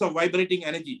 lots of vibrating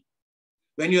energy.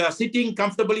 When you are sitting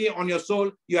comfortably on your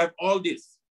soul, you have all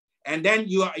this. And then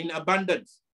you are in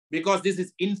abundance because this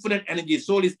is infinite energy.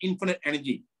 Soul is infinite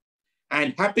energy.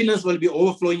 And happiness will be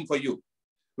overflowing for you.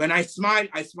 When I smile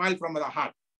from the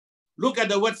heart. Look at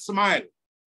the word smile.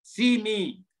 See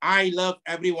me, I love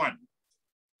everyone.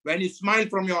 When you smile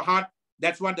from your heart,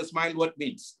 that's what the smile word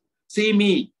means. See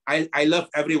me, I love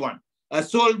everyone. A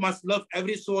soul must love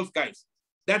every soul, guys.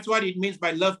 That's what it means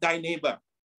by love thy neighbor.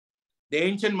 The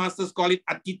ancient masters call it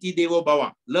Atiti Devo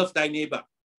Bhava, love thy neighbor.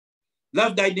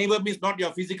 Love thy neighbor means not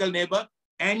your physical neighbor.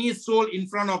 Any soul in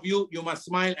front of you, you must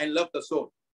smile and love the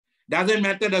soul. Doesn't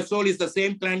matter the soul is the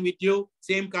same clan with you,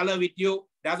 same color with you.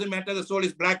 Doesn't matter the soul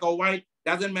is black or white.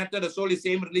 Doesn't matter the soul is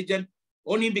same religion.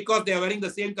 Only because they are wearing the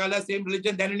same color, same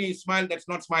religion, then only you smile. That's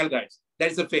not smile, guys.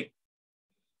 That is a fake.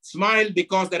 Smile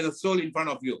because there is a soul in front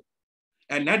of you.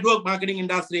 And network marketing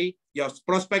industry, your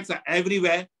prospects are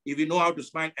everywhere if you know how to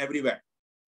smile everywhere.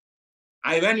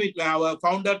 I went with our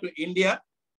founder to India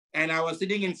and I was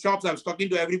sitting in shops. I was talking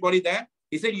to everybody there.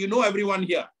 He said, you know everyone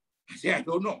here. I said, I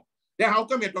don't know. Then how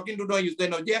come you're talking to them? You say,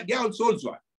 no, they are all souls.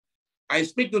 I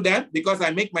speak to them because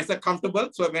I make myself comfortable.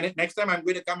 So when next time I'm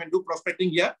going to come and do prospecting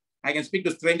here, I can speak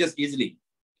to strangers easily.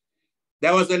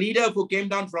 There was a leader who came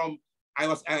down from, I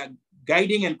was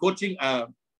guiding and coaching a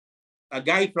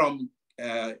guy from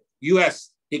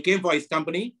US. He came for his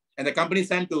company and the company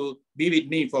sent to be with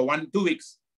me for 2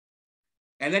 weeks.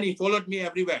 And then he followed me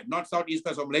everywhere, north, south, east,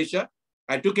 west of Malaysia.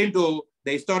 I took him to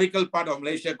the historical part of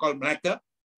Malaysia called Malacca,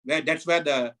 that's where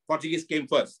the Portuguese came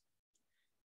first.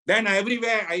 Then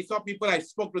everywhere I saw people, I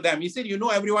spoke to them. He said, you know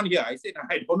everyone here. I said,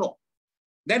 I don't know.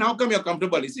 Then how come you're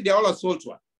comfortable? He said, they all are souls.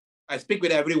 I speak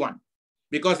with everyone.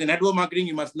 Because in network marketing,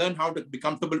 you must learn how to be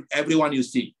comfortable with everyone you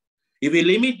see. If you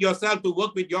limit yourself to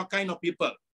work with your kind of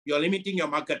people, you're limiting your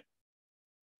market.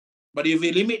 But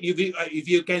if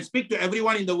you can speak to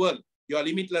everyone in the world, you're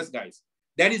limitless, guys.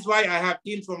 That is why I have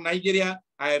teams from Nigeria.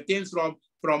 I have teams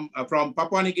from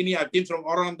Papua New Guinea. I have teams from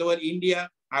all around the world, India.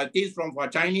 I have teams from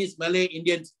Chinese, Malay,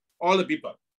 Indians, all the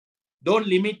people. Don't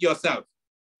limit yourself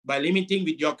by limiting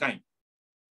with your kind.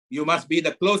 You must be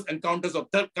the close encounters of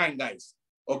third kind, guys.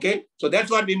 Okay? So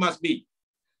that's what we must be.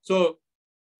 So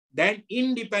then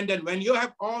independent, when you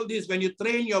have all this, when you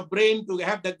train your brain to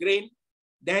have the grain,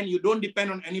 then you don't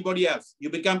depend on anybody else. You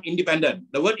become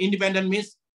independent. The word independent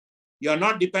means you're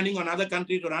not depending on other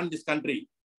country to run this country.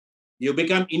 You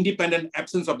become independent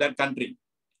absence of that country.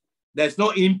 There's no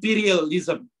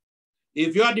imperialism.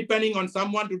 If you are depending on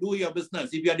someone to do your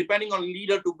business, if you are depending on a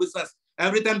leader to business,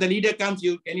 every time the leader comes,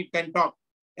 you can talk.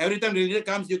 Every time the leader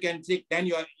comes, you can speak. Then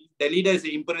the leader is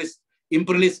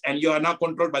imperialist and you are now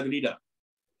controlled by the leader.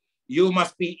 You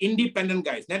must be independent,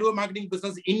 guys. Network marketing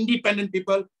business, independent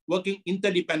people working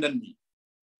interdependently.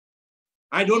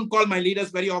 I don't call my leaders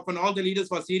very often. All the leaders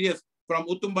were serious, from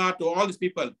Utumba to all these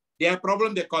people. They have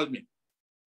problem, they call me.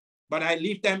 But I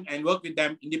leave them and work with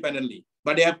them independently.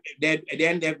 But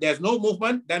if there's no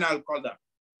movement, then I'll call them.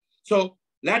 So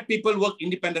let people work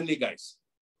independently, guys.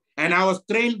 And I was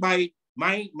trained by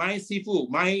my sifu,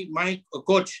 my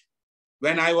coach,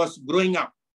 when I was growing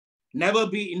up. Never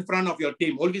be in front of your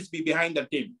team. Always be behind the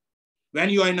team. When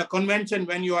you are in a convention,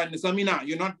 when you are in a seminar,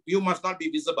 you must not be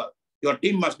visible. Your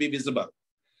team must be visible.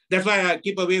 That's why I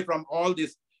keep away from all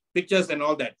these pictures and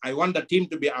all that. I want the team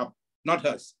to be up, not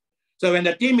hers. So when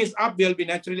the team is up, we'll be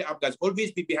naturally up, guys.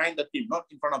 Always be behind the team, not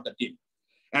in front of the team.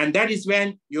 And that is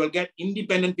when you will get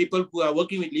independent people who are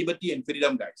working with liberty and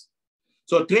freedom, guys.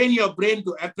 So train your brain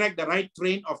to attract the right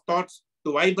train of thoughts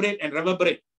to vibrate and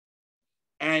reverberate.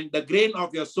 And the grain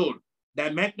of your soul,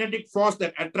 the magnetic force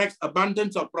that attracts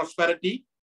abundance of prosperity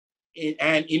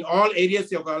and in all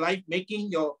areas of your life,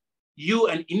 making you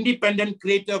an independent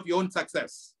creator of your own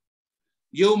success.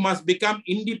 You must become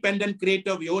independent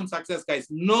creator of your own success, guys.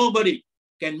 Nobody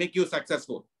can make you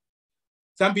successful.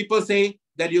 Some people say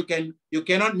that you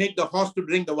cannot make the horse to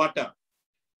drink the water.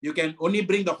 You can only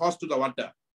bring the horse to the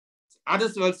water.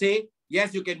 Others will say,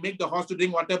 yes, you can make the horse to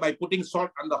drink water by putting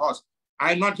salt on the horse.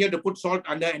 I'm not here to put salt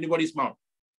under anybody's mouth.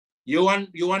 You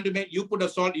put the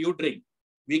salt, you drink.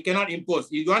 We cannot impose.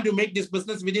 If you want to make this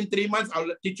business within 3 months, I'll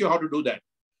teach you how to do that.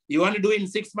 You want to do it in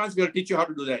 6 months, we'll teach you how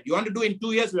to do that. You want to do it in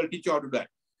 2 years, we'll teach you how to do that.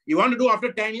 You want to do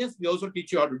after 10 years, we also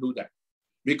teach you how to do that.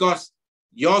 because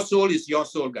your soul is your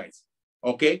soul, guys.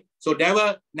 Okay? So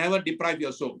never deprive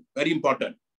your soul. Very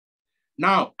important.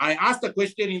 Now, I asked a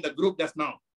question in the group just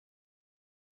now.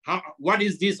 What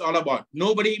is this all about?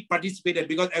 Nobody participated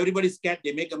because everybody's scared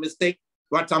they make a mistake,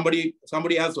 what somebody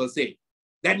else will say.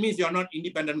 That means you're not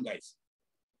independent, guys.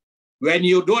 When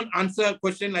you don't answer a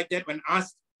question like that, when a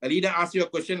leader asks you a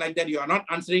question like that, you are not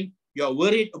answering, you're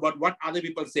worried about what other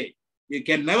people say. You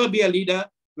can never be a leader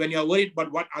when you're worried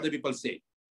about what other people say.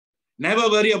 Never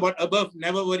worry about above,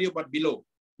 never worry about below,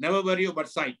 never worry about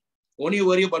side. Only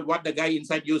worry about what the guy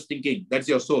inside you is thinking. That's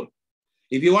your soul.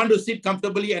 If you want to sit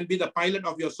comfortably and be the pilot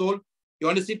of your soul, you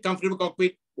want to sit comfortable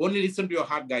cockpit, only listen to your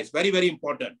heart, guys. Very, very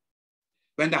important.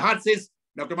 When the heart says,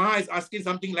 Dr. Maha is asking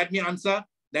something, let me answer,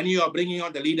 then you are bringing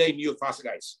out the leader in you fast,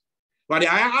 guys. But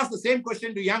I ask the same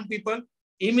question to young people,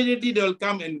 immediately they will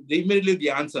come and immediately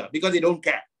the answer because they don't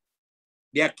care.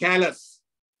 They are careless.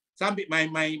 Some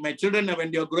my children,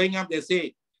 when they're growing up, they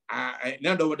say,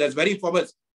 that's very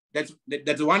famous.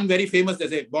 That's one very famous, they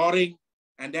say, boring,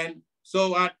 and then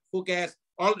so what, who cares?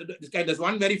 All this kind, there's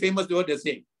one very famous word they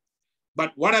say.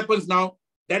 But what happens now,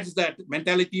 that's the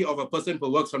mentality of a person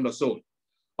who works on the soul.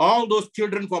 All those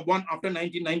children who were born after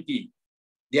 1990,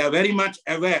 they are very much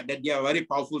aware that they are a very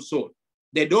powerful soul.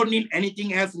 They don't need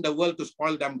anything else in the world to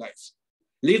spoil them, guys.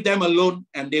 Leave them alone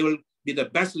and they will be the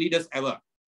best leaders ever.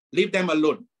 Leave them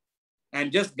alone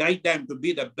and just guide them to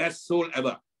be the best soul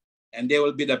ever. And they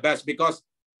will be the best because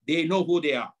they know who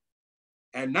they are.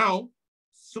 And now,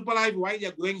 Superlife, why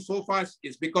they're going so fast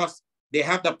is because they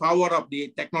have the power of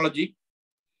the technology.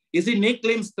 You see, Nick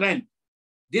Lim's strength,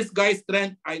 this guy's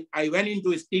strength, I went into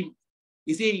his team.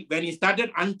 You see, when he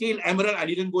started until Emerald, I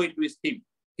didn't go into his team.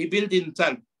 He built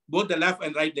himself, both the left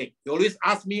and right leg. He always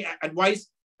asked me advice.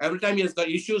 Every time he has got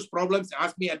issues, problems, he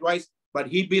asked me advice, but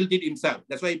he built it himself.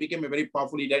 That's why he became a very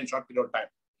powerful leader in a short period of time.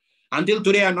 Until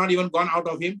today, I've not even gone out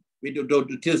of him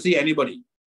to see anybody.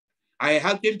 I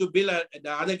helped him to build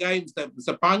the other guy,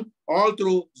 Mr. Pang, all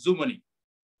through Zoom money.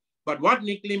 But what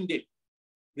Nick Lim did,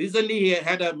 recently he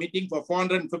had a meeting for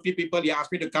 450 people. He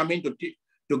asked me to come in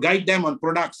to guide them on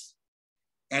products.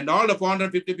 And all the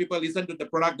 450 people listened to the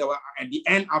product. There were, at the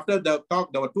end, after the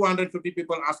talk, there were 250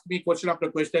 people asking me question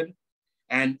after question.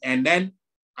 And then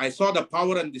I saw the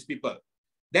power in these people.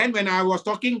 Then when I was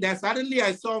talking there, suddenly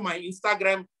I saw my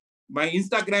Instagram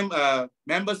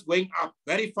members going up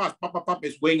very fast. Pop,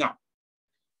 is going up.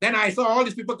 Then I saw all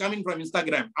these people coming from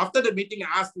Instagram. After the meeting,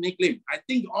 I asked Nick Lim, I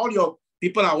think all your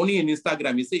people are only in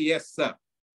Instagram. He said, yes, sir.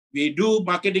 We do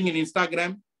marketing in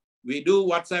Instagram. We do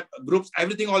WhatsApp groups,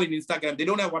 everything all in Instagram. They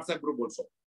don't have WhatsApp group also.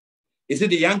 You see,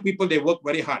 the young people, they work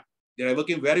very hard. They are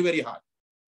working very, very hard.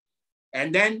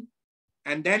 And then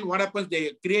what happens?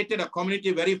 They created a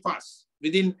community very fast.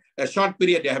 Within a short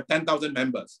period, they have 10,000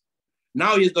 members.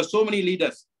 Now he's got so many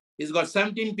leaders. He's got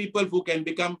 17 people who can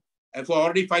become for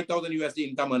already 5,000 USD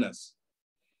income earners.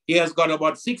 He has got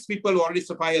about 6 people who are already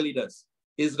Sapphire leaders.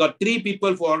 He's got 3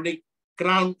 people who are already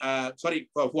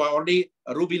who are already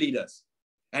Ruby leaders.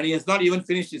 And he has not even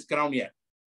finished his crown yet.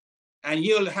 And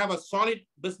he will have a solid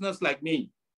business like me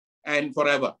and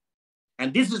forever.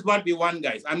 And this is what we want,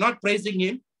 guys. I'm not praising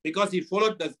him because he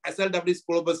followed the SLW's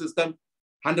global system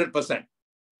 100%.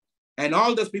 And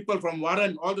all those people from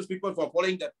Warren, all those people for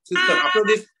following the system. After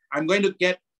this, I'm going to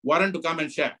get Warren to come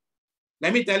and share.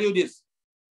 Let me tell you this.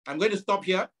 I'm going to stop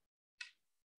here.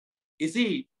 You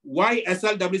see, why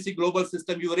SLWC global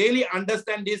system? You really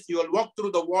understand this. You will walk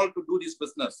through the wall to do this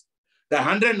business. The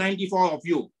 194 of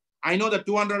you, I know the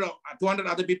 200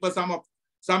 other people,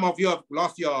 some of you have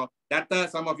lost your data,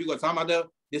 some of you got some other,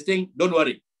 this thing, don't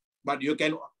worry. But you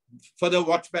can further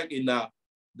watch back in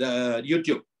the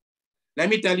YouTube. Let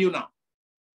me tell you now,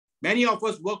 many of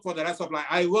us work for the rest of life.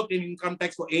 I worked in income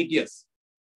tax for 8 years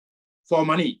for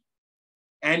money.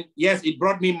 And yes, it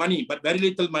brought me money, but very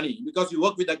little money because you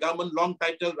work with the government, long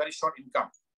title, very short income.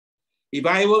 If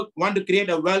I want to create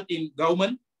a wealth in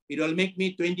government, it will make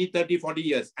me 20, 30, 40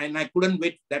 years. And I couldn't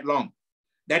wait that long.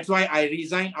 That's why I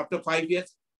resigned after 5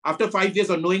 years. After 5 years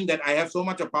of knowing that I have so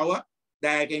much of power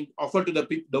that I can offer to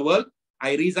the world,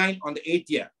 I resigned on the 8th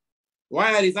year.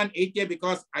 Why I resigned 8th year?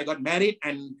 Because I got married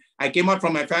and I came out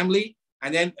from my family.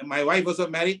 And then my wife was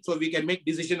also married, so we can make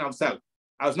decisions ourselves.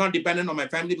 I was not dependent on my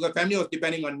family because family was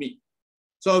depending on me.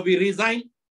 So we resigned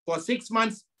for 6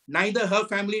 months. Neither her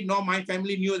family nor my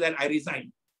family knew that I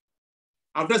resigned.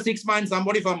 After 6 months,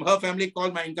 somebody from her family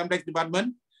called my income tax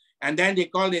department. And then they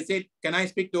called, they said, can I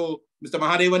speak to Mr.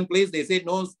 Mahadevan, please? They said,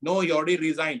 no, he already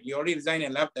resigned. He already resigned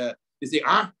and left. They say,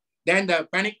 Then the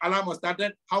panic alarm was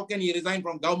started. How can he resign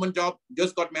from government job?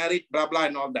 Just got married, blah, blah,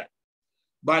 and all that.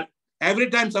 But every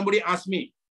time somebody asks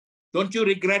me, don't you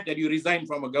regret that you resigned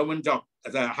from a government job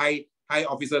as a high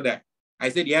officer there? I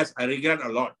said, yes, I regret a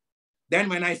lot. Then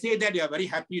when I say that, you are very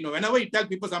happy. You know, whenever you tell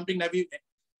people something negative,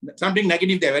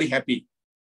 they're very happy.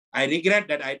 I regret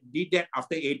that I did that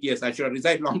after 8 years. I should have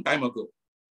resigned a long time ago.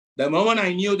 The moment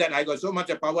I knew that I got so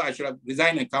much power, I should have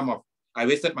resigned and come off. I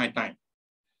wasted my time.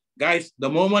 Guys, the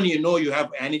moment you know you have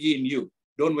energy in you,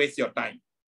 don't waste your time.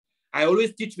 I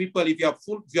always teach people, if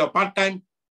you're part-time,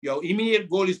 your immediate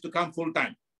goal is to come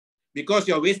full-time, because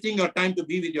you're wasting your time to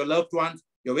be with your loved ones.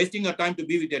 You're wasting your time to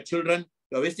be with your children.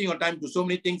 You're wasting your time to so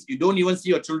many things. You don't even see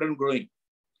your children growing.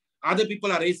 Other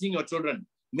people are raising your children.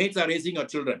 Mates are raising your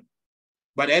children.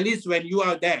 But at least when you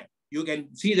are there, you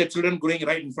can see the children growing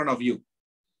right in front of you.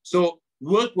 So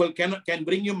work can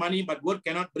bring you money, but work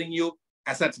cannot bring you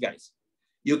assets, guys.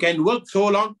 You can work so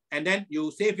long and then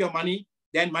you save your money,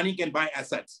 then money can buy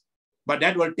assets. But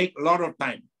that will take a lot of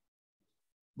time.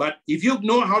 But if you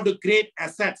know how to create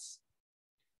assets,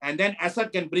 and then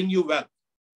asset can bring you wealth.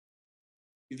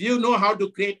 If you know how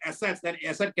to create assets, then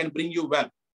asset can bring you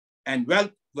wealth. And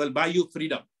wealth will buy you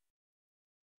freedom.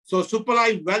 So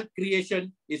Superlife wealth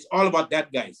creation is all about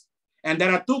that, guys. And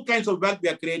there are two kinds of wealth we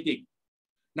are creating.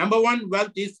 Number one,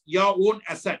 wealth is your own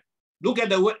asset. Look at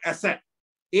the word asset.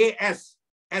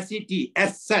 A-S-S-E-T,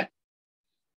 asset.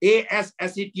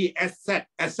 A-S-S-E-T, asset.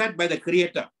 Asset by the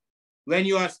creator. When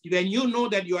you know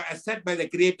that you are asset by the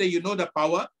creator, you know the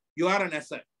power, you are an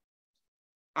asset.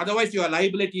 Otherwise, you are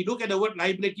liability. Look at the word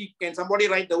liability. Can somebody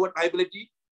write the word liability?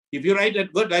 If you write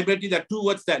that word liability, there are two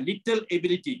words there. Little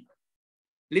ability.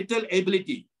 Little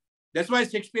ability. That's why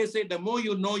Shakespeare said, the more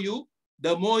you know you,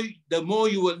 the more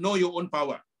you will know your own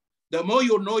power. The more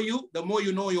you know you, the more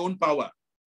you know your own power.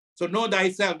 So know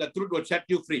thyself, the truth will set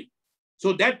you free.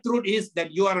 So that truth is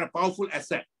that you are a powerful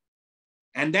asset.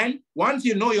 And then once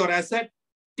you know your asset,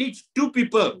 teach two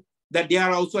people that they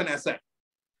are also an asset.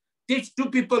 Teach two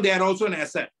people they are also an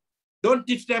asset. Don't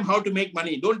teach them how to make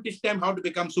money. Don't teach them how to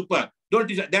become super. Don't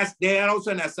teach them. They are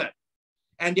also an asset.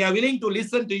 And they are willing to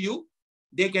listen to you.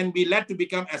 They can be led to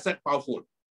become asset powerful,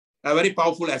 a very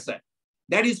powerful asset.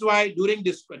 That is why during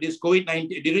this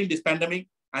COVID-19, during this pandemic,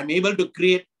 I'm able to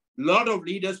create a lot of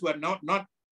leaders who are not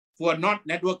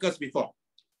networkers before,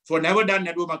 who have never done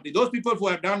network marketing. Those people who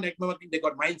have done network marketing, they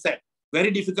got mindset.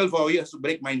 Very difficult for us to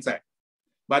break mindset.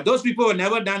 But those people who have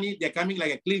never done it, they're coming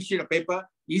like a clean sheet of paper,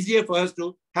 easier for us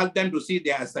to help them to see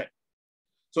their asset.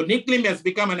 So Nick Lim has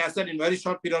become an asset in a very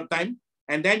short period of time,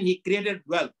 and then he created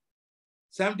wealth.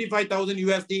 75,000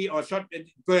 USD or short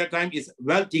period of time is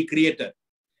wealth he created.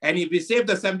 And if we save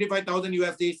the 75,000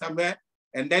 USD somewhere,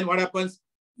 and then what happens?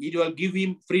 It will give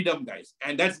him freedom, guys.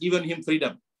 And that's given him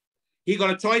freedom. He got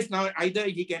a choice now. Either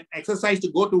he can exercise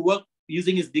to go to work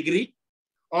using his degree,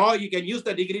 or you can use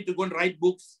the degree to go and write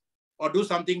books or do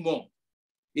something more.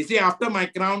 You see, after my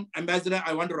Crown Ambassador,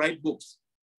 I want to write books.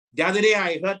 The other day,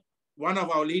 I heard one of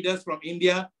our leaders from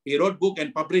India, he wrote book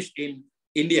and published in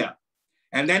India.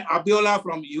 And then Abiola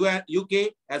from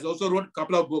UK has also wrote a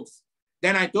couple of books.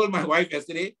 Then I told my wife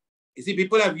yesterday, you see,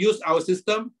 people have used our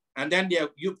system and then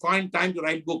you find time to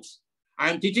write books.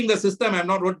 I'm teaching the system, I have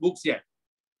not wrote books yet.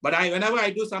 But whenever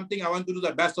I do something, I want to do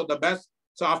the best of the best.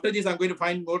 So after this, I'm going to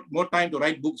find more time to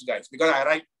write books, guys, because I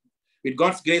write, with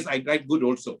God's grace, I write good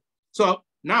also. So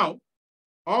now,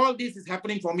 all this is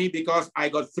happening for me because I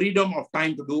got freedom of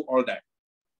time to do all that.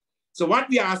 So what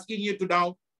we are asking you to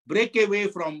now, break away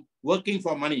from working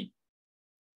for money.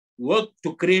 Work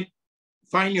to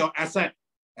find your asset,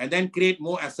 and then create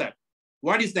more asset.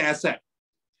 What is the asset?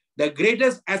 The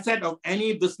greatest asset of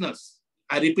any business,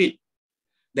 I repeat,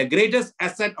 the greatest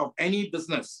asset of any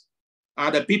business are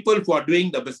the people who are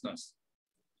doing the business.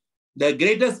 The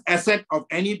greatest asset of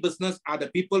any business are the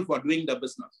people who are doing the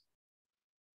business.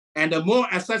 And the more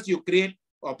assets you create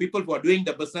for people who are doing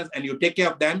the business and you take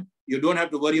care of them, you don't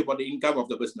have to worry about the income of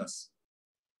the business.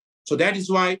 So that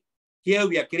is why here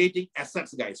we are creating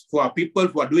assets, guys, for people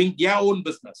who are doing their own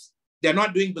business. They're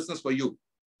not doing business for you.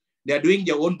 They're doing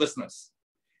their own business.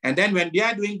 And then when they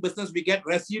are doing business, we get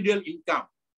residual income.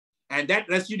 And that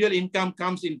residual income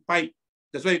comes in pipe.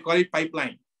 That's why we call it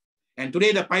pipeline. And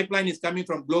today the pipeline is coming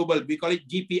from global. We call it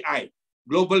GPI,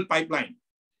 Global Pipeline.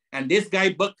 And this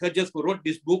guy, Buck Hedges, who wrote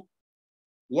this book,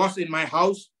 was in my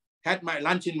house, had my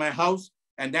lunch in my house,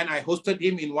 and then I hosted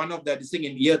him in one of the thing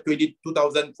in year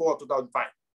 2004, 2005.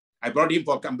 I brought him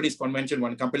for company's convention,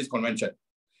 one company's convention.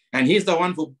 And he's the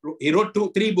one he wrote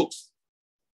 3 books,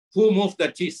 Who Moved the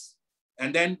Cheese,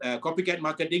 and then Copycat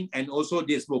Marketing, and also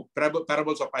this book,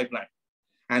 Parables of Pipeline.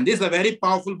 And this is a very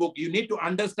powerful book. You need to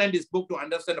understand this book to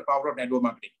understand the power of network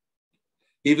marketing.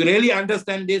 If you really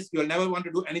understand this, you'll never want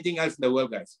to do anything else in the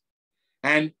world, guys.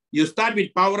 And you start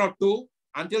with power of 2,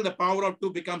 until the power of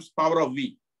 2 becomes power of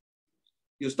V.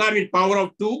 You start with power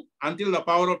of 2 until the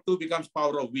power of 2 becomes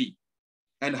power of V.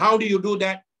 And how do you do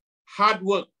that? Hard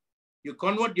work. You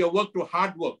convert your work to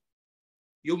hard work.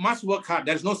 You must work hard.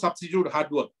 There's no substitute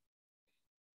hard work.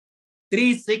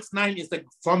 369 is the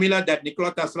formula that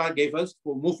Nikola Tesla gave us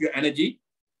to move your energy.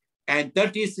 And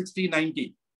 30, 60,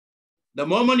 90. The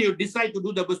moment you decide to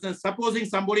do the business, supposing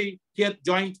somebody here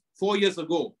joined 4 years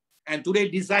ago and today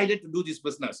decided to do this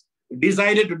business,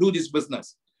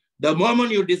 the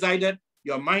moment you decided,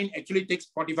 your mind actually takes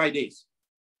 45 days.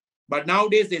 But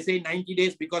nowadays they say 90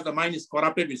 days because the mind is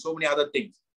corrupted with so many other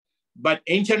things. But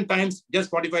ancient times, just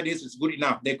 45 days is good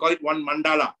enough. They call it one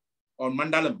mandala or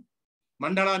mandalam.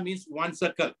 Mandala means one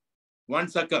circle. One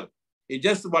circle. It's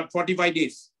just about 45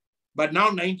 days. But now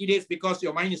 90 days because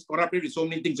your mind is corrupted with so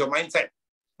many things, your mindset.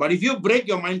 But if you break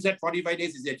your mindset, 45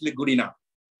 days is actually good enough.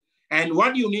 And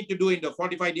what you need to do in the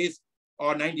 45 days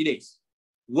or 90 days?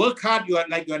 Work hard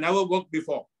like you have never worked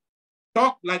before.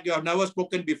 Talk like you have never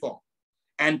spoken before.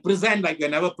 And present like you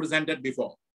have never presented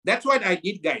before. That's what I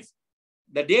did, guys.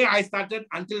 The day I started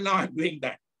until now, I'm doing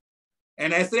that.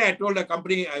 And yesterday I told the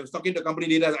company, I was talking to company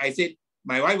leaders, I said,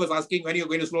 my wife was asking when you're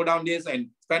going to slow down this and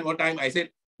spend more time. I said,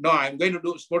 no, I'm going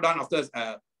to slow down after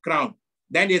crown.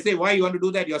 Then they say, why you want to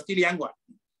do that? You're still young one.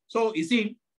 So you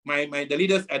see, the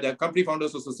leaders at the company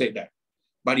founders also say that.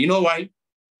 But you know why?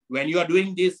 When you are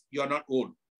doing this, you're not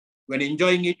old. When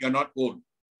enjoying it, you're not old.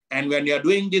 And when you're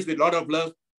doing this with a lot of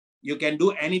love, you can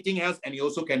do anything else and you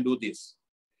also can do this.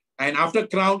 And after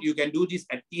crown, you can do this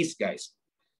at ease, guys.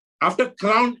 After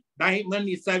crown diamond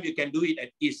itself, you can do it at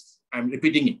ease. I'm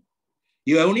repeating it.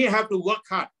 You only have to work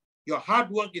hard. Your hard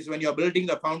work is when you're building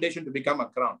the foundation to become a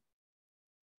crown.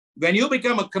 When you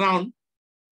become a crown,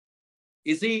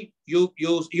 you see,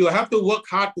 you have to work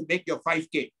hard to make your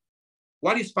 5K.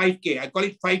 What is 5K? I call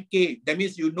it 5K. That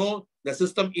means you know the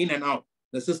system in and out.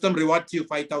 The system rewards you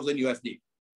 5,000 USD.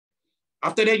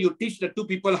 After that, you teach the two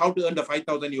people how to earn the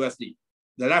 5,000 USD,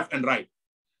 the left and right.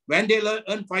 When they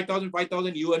earn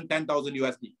 5,000, you earn 10,000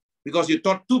 USD because you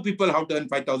taught two people how to earn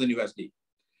 5,000 USD.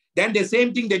 Then the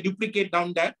same thing they duplicate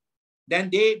down that. Then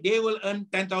they will earn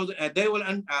 10,000. They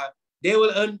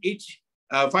will earn each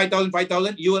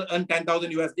 5,000. You will earn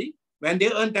 10,000 USD. When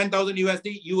they earn 10,000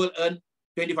 USD, you will earn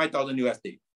 25,000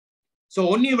 USD. So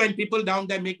only when people down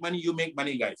there make money, you make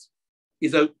money, guys.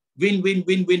 It's a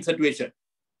win-win-win-win situation.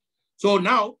 So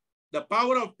now the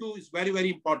power of 2 is very, very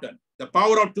important. The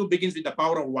power of 2 begins with the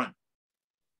power of 1,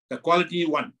 the quality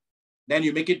 1. Then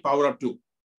you make it power of 2.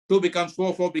 2 becomes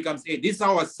 4, 4 becomes 8. This is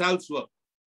how our cells work.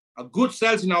 A good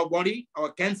cells in our body,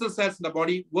 our cancer cells in the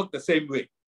body work the same way.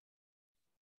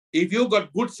 If you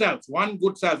got good cells, 1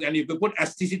 good cells, and if you put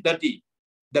STC30,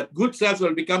 the good cells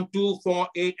will become 2, 4,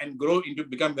 8 and grow into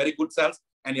become very good cells,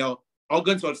 and your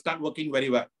organs will start working very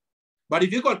well. But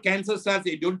if you got cancer cells,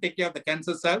 you don't take care of the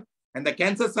cancer cell, and the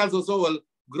cancer cells also will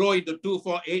grow into 2,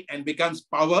 4, 8 and becomes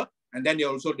power, and then they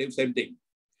also do the same thing.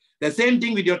 The same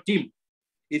thing with your team.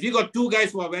 If you got 2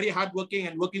 guys who are very hardworking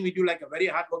and working with you like a very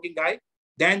hardworking guy,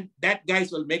 then that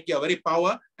guys will make you a very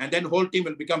power, and then whole team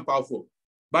will become powerful.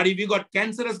 But if you got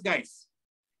cancerous guys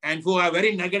and who are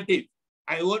very negative,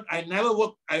 I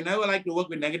never like to work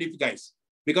with negative guys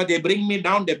because they bring me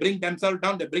down, they bring themselves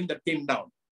down, they bring the team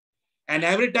down. And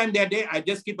every time they're there, I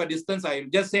just keep a distance. I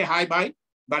just say hi, bye.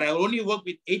 But I only work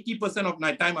with 80% of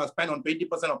my time I spend on 20%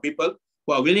 of people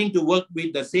who are willing to work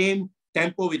with the same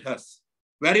tempo with us.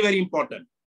 Very, very important.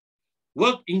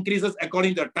 Work increases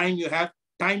according to the time you have.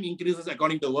 Time increases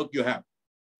according to the work you have.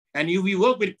 And if you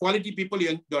work with quality people,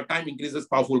 your time increases,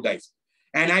 powerful guys.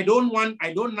 And I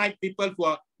don't like people who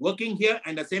are working here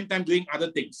and at the same time doing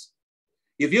other things.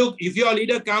 If your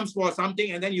leader comes for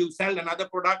something and then you sell another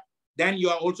product, then you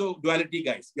are also duality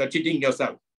guys. You're cheating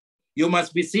yourself. You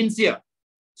must be sincere.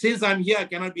 Since I'm here, I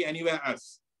cannot be anywhere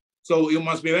else. So you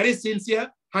must be very sincere,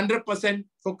 100%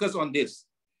 focus on this.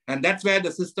 And that's where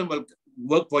the system will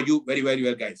work for you very, very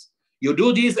well, guys. You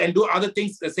do this and do other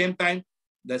things at the same time,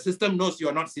 the system knows you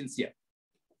are not sincere.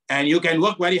 And you can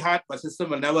work very hard, but the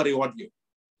system will never reward you.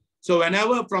 So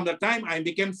whenever, from the time I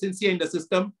became sincere in the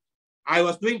system, I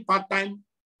was doing part-time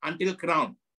until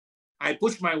crown. I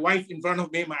pushed my wife in front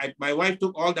of me. My wife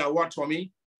took all the awards for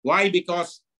me. Why?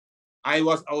 Because I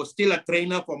was still a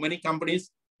trainer for many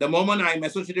companies. The moment I'm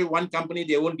associated with one company,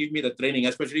 they won't give me the training,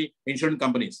 especially insurance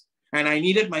companies. And I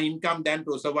needed my income then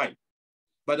to survive.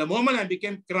 But the moment I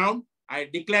became crown, I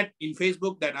declared in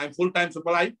Facebook that I'm full-time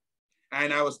Superlife,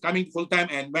 and I was coming full-time.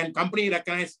 And when company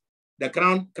recognized the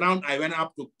crown, I went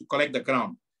up to collect the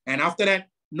crown. And after that,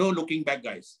 no looking back,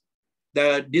 guys.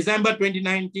 The December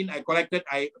 2019, I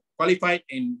qualified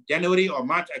in January or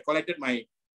March, I collected my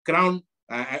crown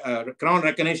crown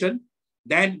recognition.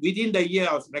 Then within the year,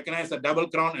 I was recognized a double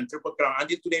crown and triple crown.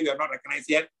 Until today, we are not recognized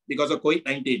yet because of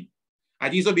COVID-19. I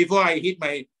think so before I hit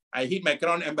my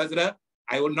crown ambassador,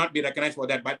 I will not be recognized for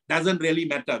that, but doesn't really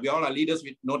matter. We all are leaders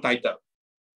with no title.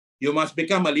 You must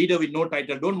become a leader with no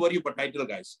title. Don't worry about title,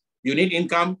 guys. You need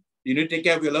income. You need to take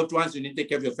care of your loved ones. You need to take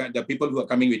care of the people who are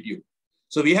coming with you.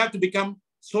 So we have to become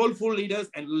soulful leaders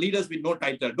and leaders with no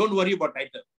title. Don't worry about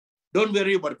title. Don't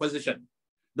worry about position.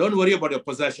 Don't worry about your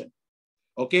possession.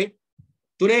 Okay?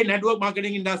 Today, network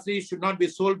marketing industry should not be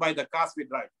sold by the cars we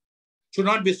drive. Should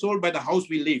not be sold by the house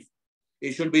we live.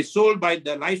 It should be sold by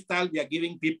the lifestyle we are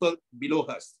giving people below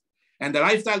us. And the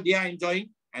lifestyle they are enjoying,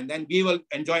 and then we will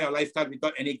enjoy our lifestyle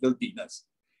without any guiltiness.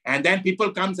 And then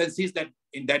people comes and sees that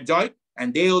in that joy,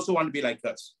 and they also want to be like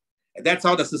us. And that's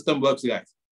how the system works,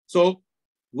 guys. So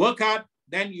work hard,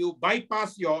 then you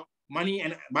bypass your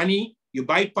money, you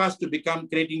bypass to become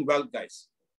creating wealth, guys.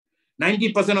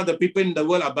 90% of the people in the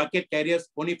world are bucket carriers,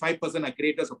 only 5% are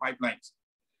creators of pipelines.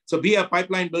 So be a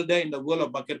pipeline builder in the world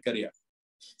of bucket carrier.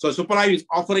 So Superlife is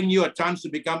offering you a chance to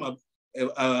become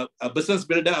a business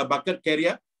builder, a bucket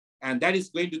carrier, and that is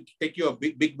going to take you a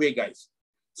big way, guys.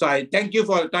 So I thank you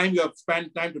for the time you have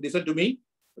spent time to listen to me.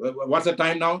 What's the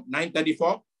time now?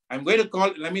 9:34. I'm going to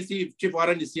call, let me see if Chief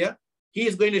Warren is here. He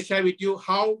is going to share with you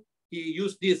how he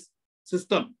used this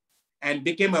system and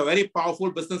became a very powerful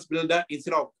business builder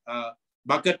instead of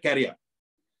bucket carrier.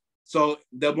 So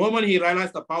the moment he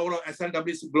realized the power of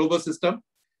SLW's global system,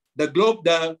 the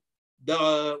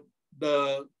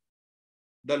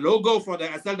logo for the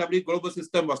SLW global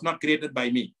system was not created by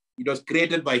me. It was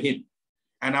created by him.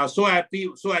 And I was so happy,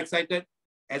 so excited,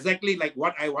 exactly like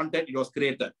what I wanted, it was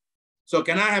created. So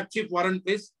can I have Chief Warren,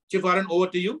 please? Chief Warren, over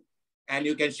to you. And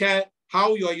you can share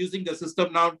how you are using the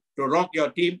system now to rock your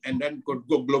team and then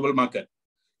go global market.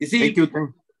 You see, thank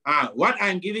you. What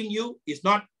I'm giving you is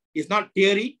not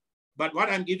theory, but what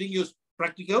I'm giving you is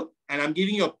practical, and I'm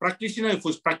giving you a practitioner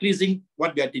who's practicing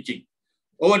what we are teaching.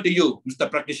 Over to you, Mr.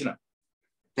 Practitioner.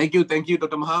 Thank you,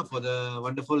 Dr. Maha, for the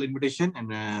wonderful invitation,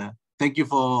 and thank you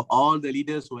for all the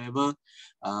leaders, whoever,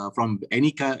 from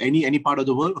any part of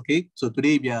the world. Okay, so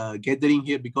today we are gathering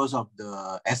here because of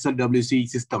the SLWC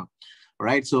system,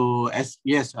 right? So as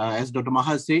Dr.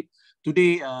 Maha said,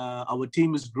 today our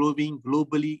team is growing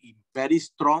globally very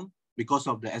strong because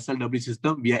of the SLW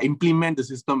system. We are implement the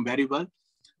system very well.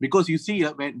 Because you see,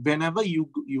 whenever you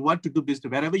want to do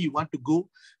business, wherever you want to go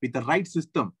with the right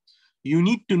system, you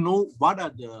need to know what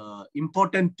are the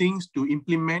important things to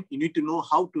implement. You need to know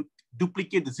how to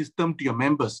duplicate the system to your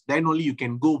members. Then only you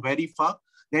can go very far.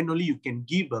 Then only you can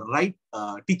give the right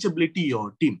teachability to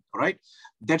your team, right?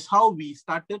 That's how we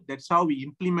started. That's how we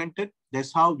implemented.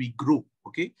 That's how we grew,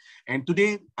 okay? And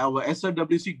today, our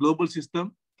SLWC global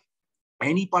system,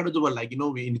 any part of the world, like, you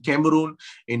know, in Cameroon,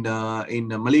 in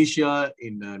Malaysia,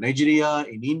 in Nigeria,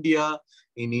 in India,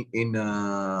 in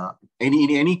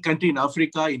any country in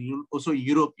Africa, also in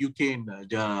Europe, UK, and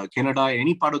Canada,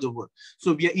 any part of the world.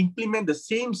 So we are implement the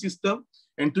same system.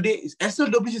 And today,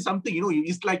 SLWC is something, you know,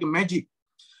 it's like a magic.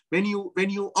 When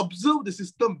you observe the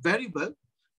system very well,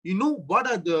 you know what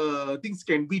are the things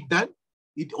can be done.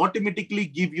 It automatically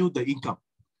give you the income.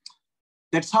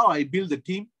 That's how I build the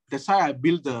team. That's how I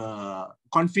build the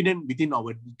confidence within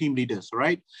our team leaders,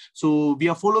 right? So we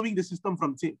are following the system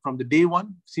from the day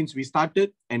one since we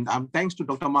started. And thanks to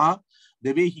Dr. Maha,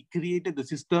 the way he created the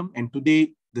system. And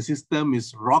today the system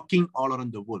is rocking all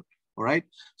around the world, all right?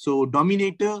 So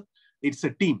Dominator, it's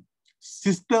a team.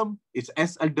 System, it's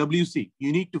SLWC.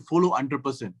 You need to follow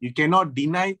 100%. You cannot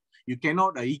deny, you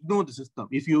cannot ignore the system.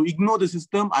 If you ignore the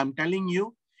system, I'm telling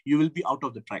you, you will be out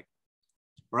of the track.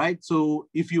 Right? So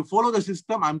if you follow the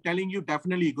system, I'm telling you,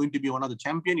 definitely you're going to be one of the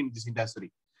champion in this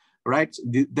industry, right?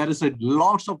 There is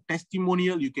lots of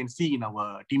testimonial you can see in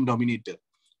our Team Dominator,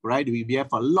 right? We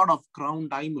have a lot of crown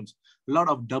diamonds, a lot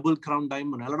of double crown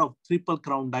diamond, a lot of triple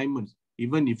crown diamonds.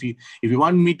 Even if you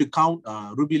want me to count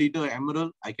Ruby Leader,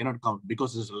 Emerald, I cannot count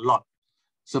because there's a lot.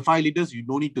 Sapphire leaders, you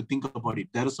don't need to think about it.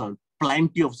 There is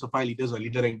plenty of Sapphire leaders or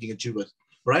leader ranking achievers,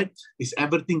 right? It's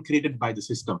everything created by the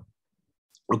system.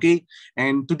 Okay,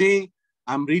 and today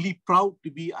I'm really proud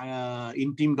to be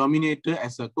in Team Dominator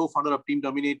as a co-founder of Team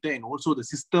Dominator, and also the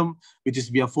system which is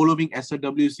we are following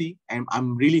SLWC, and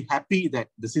I'm really happy that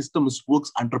the system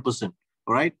works 100%.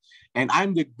 Right, and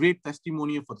I'm the great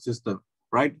testimonial for the system.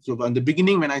 Right, so in the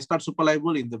beginning when I start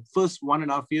Superlife, in the first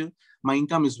 1.5 years, my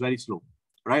income is very slow.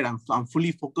 Right, I'm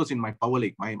fully focused in my power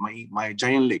lake, my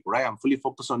giant lake. Right, I'm fully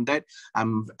focused on that.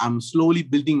 I'm slowly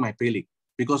building my pay lake.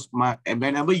 Because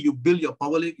whenever you build your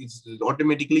power lake, it's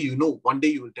automatically, you know, one day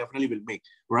you will definitely will make,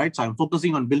 right? So I'm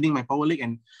focusing on building my power lake,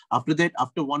 and after that,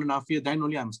 after 1.5 years, then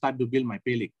only I'm start to build my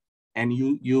pay lake. And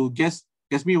you guess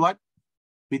me what?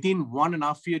 Within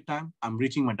 1.5 year time, I'm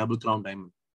reaching my double crown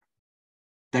diamond.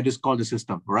 That is called the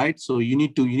system, right? So you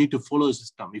need to follow the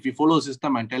system. If you follow the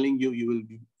system, I'm telling you,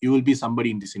 you will be somebody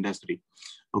in this industry,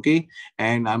 okay?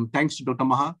 And I'm thanks to Dr.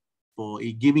 Maha for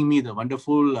giving me the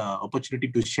wonderful opportunity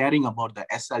to sharing about the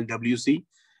Slwc.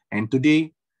 And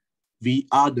today we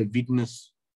are the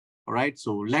witness, all right?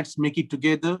 So let's make it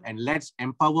together and let's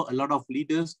empower a lot of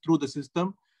leaders through the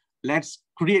system. Let's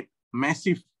create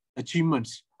massive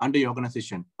achievements under your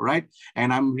organization, right?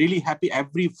 And I'm really happy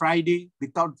every Friday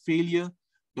without failure,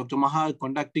 Dr. Maha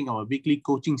conducting our weekly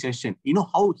coaching session. You know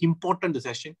how important the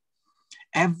session?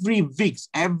 Every week,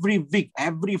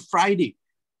 every Friday,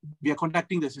 we are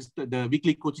conducting the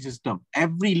weekly coaching system.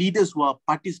 Every leaders who are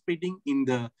participating in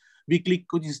the weekly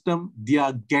coaching system, they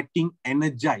are getting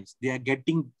energized. They are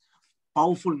getting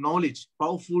powerful knowledge,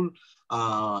 powerful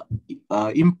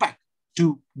impact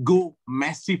to go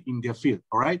massive in their field,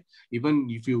 all right? Even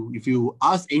if you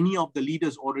ask any of the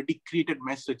leaders already created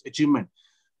massive achievement,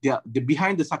 the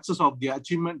behind the success of their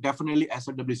achievement, definitely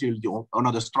SLWC will be one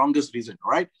of the strongest reason,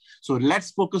 right? So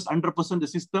let's focus 100% the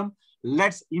system.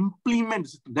 Let's implement the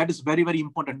system. That is very, very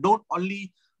important. Don't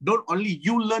only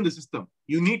you learn the system.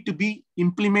 You need to be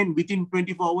implement within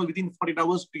 24 hours, within 48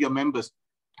 hours to your members,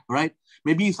 right?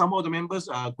 Maybe some of the members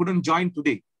couldn't join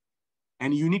today,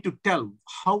 and you need to tell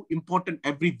how important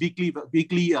every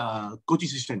weekly coaching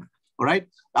session, all right?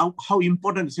 How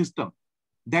important the system.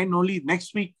 Then only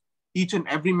next week, each and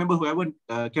every member whoever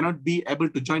cannot be able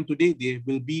to join today, they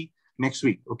will be next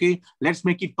week, okay? Let's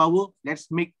make it power.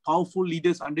 Let's make powerful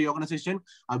leaders under your organization.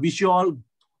 I wish you all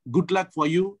good luck for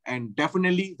you, and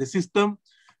definitely the system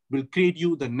will create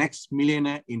you the next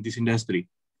millionaire in this industry.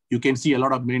 You can see a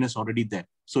lot of millionaires already there,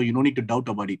 so you don't need to doubt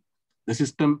about it. The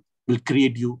system will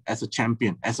create you as a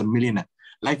champion, as a millionaire.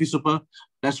 Life is super.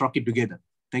 Let's rock it together.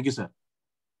 Thank you, sir.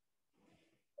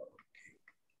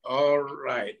 All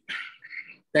right.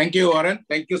 Thank you, Warren.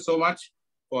 Thank you so much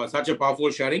for such a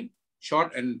powerful sharing,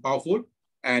 short and powerful.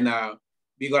 And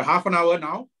we got half an hour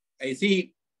now. I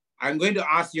see, I'm going to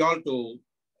ask you all to,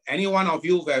 any one of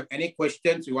you who have any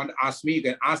questions you want to ask me, you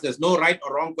can ask. There's no right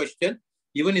or wrong question.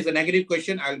 Even if it's a negative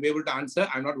question, I'll be able to answer.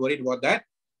 I'm not worried about that.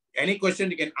 Any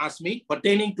question you can ask me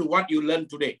pertaining to what you learned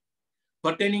today.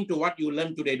 Pertaining to what you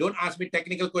learned today. Don't ask me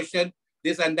technical question,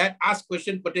 this and that. Ask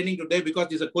question pertaining to today, because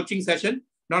it's a coaching session,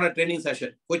 not a training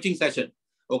session, coaching session.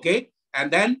 Okay.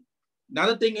 And then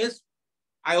another thing is,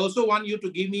 I also want you to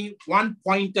give me one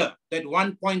pointer, that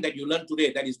one point that you learned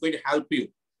today that is going to help you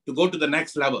to go to the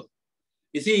next level.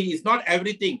 You see, it's not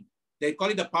everything. They call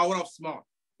it the power of small.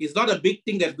 It's not a big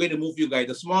thing that's going to move you guys,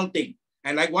 the small thing.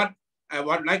 And like what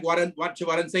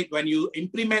Warren said, when you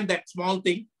implement that small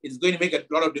thing, it's going to make a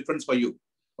lot of difference for you.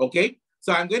 Okay.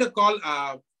 So I'm going to call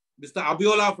Mr.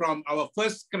 Abiola from our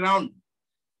first crown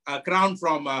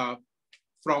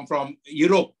from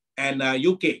Europe and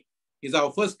UK. He's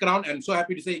our first crown, and so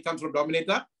happy to say he comes from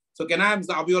Dominator. So can I have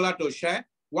Mr. Abiola to share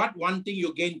what one thing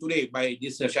you gained today by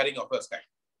this sharing of first guy?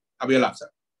 Abiola, sir.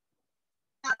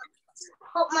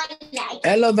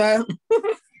 Hello there.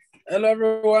 Hello,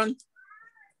 everyone.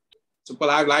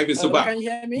 Superlife, life is super. Can you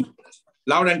hear me?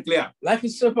 Loud and clear. Life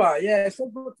is super. Yeah, it's so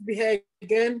good to be here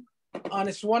again. And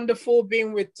it's wonderful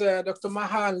being with Dr.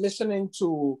 Maha and listening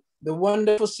to the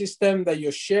wonderful system that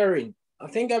you're sharing. I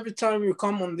think every time you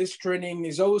come on this training,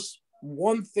 there's always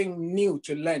one thing new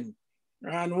to learn.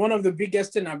 And one of the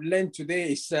biggest things I've learned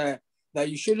today is that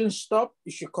you shouldn't stop.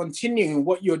 You should continue in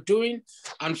what you're doing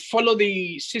and follow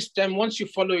the system. Once you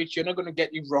follow it, you're not going to get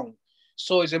it wrong.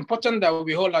 So it's important that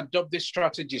we all adopt these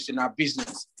strategies in our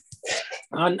business.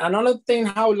 And another thing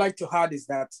I would like to add is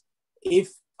that if,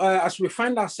 as we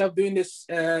find ourselves doing this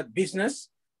business,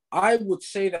 I would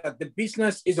say that the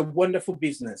business is a wonderful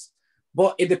business,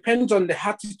 but it depends on the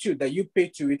attitude that you pay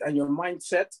to it and your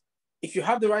mindset. If you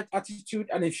have the right attitude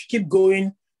and if you keep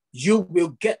going, you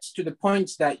will get to the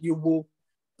point that you will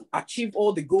achieve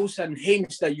all the goals and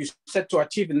aims that you set to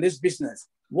achieve in this business.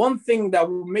 One thing that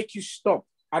will make you stop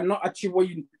and not achieve what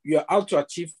you're out to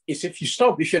achieve is if you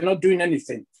stop, if you're not doing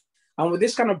anything. And with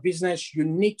this kind of business, you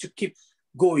need to keep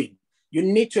going. You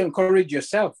need to encourage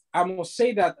yourself. I must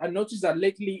say that I noticed that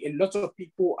lately a lot of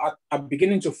people are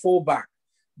beginning to fall back,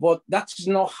 but that's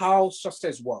not how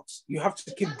success works. You have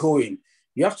to keep going.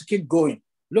 You have to keep going.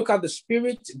 Look at the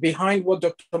spirit behind what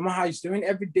Dr. Maha is doing.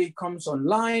 Every day he comes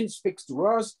online, speaks to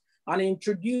us, and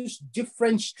introduce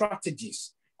different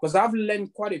strategies. Because I've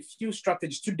learned quite a few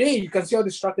strategies. Today, you can see all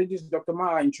the strategies Dr.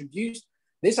 Maha introduced.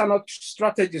 These are not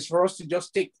strategies for us to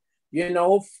just take,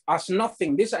 as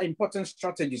nothing. These are important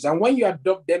strategies. And when you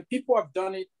adopt them, people have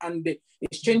done it and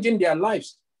it's changing their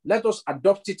lives. Let us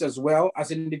adopt it as well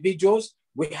as individuals.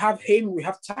 We have aim, we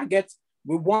have targets.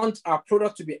 We want our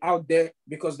product to be out there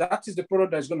because that is the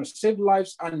product that's going to save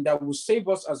lives and that will save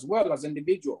us as well as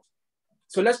individuals.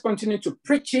 So let's continue to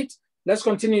preach it. Let's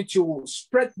continue to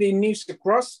spread the news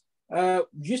across.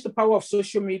 Use the power of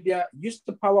social media. Use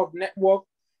the power of network.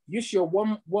 Use your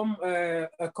warm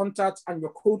contact and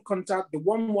your cold contact. The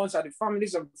warm ones are the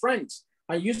families and friends.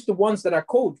 And use the ones that are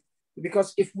cold.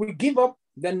 Because if we give up,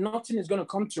 then nothing is going to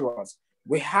come to us.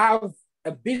 We have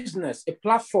a business, a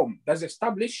platform that's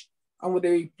established. And with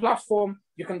a platform,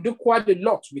 you can do quite a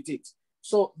lot with it.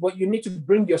 So, but you need to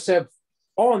bring yourself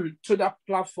on to that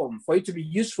platform for it to be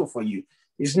useful for you.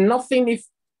 It's nothing if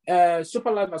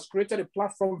Superlife has created a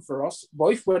platform for us,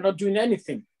 but if we're not doing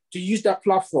anything to use that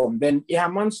platform, then it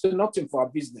amounts to nothing for our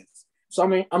business. So, I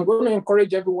mean, I'm going to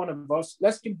encourage every one of us,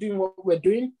 let's keep doing what we're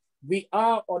doing. We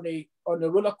are on a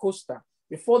roller coaster.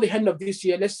 Before the end of this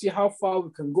year, let's see how far we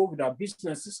can go with our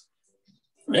businesses.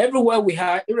 Everywhere we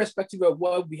are, irrespective of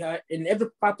where we are, in every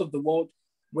part of the world,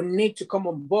 we need to come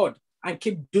on board and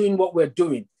keep doing what we're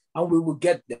doing, and we will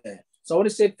get there. So I want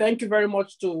to say thank you very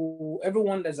much to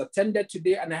everyone that's attended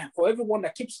today, and for everyone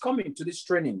that keeps coming to these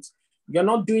trainings. You're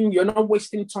not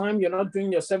wasting time. You're not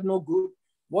doing yourself no good.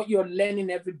 What you're learning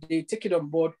every day, take it on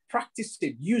board, practice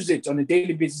it, use it on a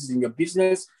daily basis in your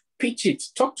business, pitch it,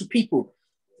 talk to people.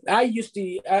 I use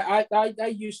the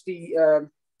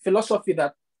philosophy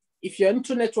that if you're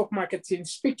into network marketing,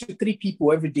 speak to 3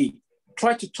 people every day.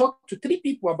 Try to talk to 3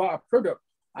 people about a product,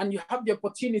 and you have the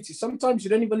opportunity. Sometimes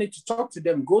you don't even need to talk to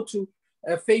them. Go to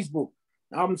Facebook.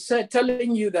 I'm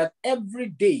telling you that every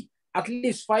day, at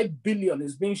least 5 billion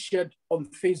is being shared on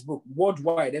Facebook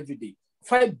worldwide every day.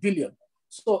 5 billion.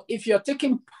 So if you're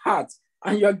taking part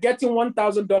and you're getting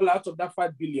 $1,000 out of that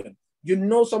 5 billion, you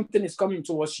know something is coming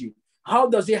towards you. How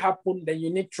does it happen? Then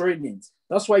you need trainings.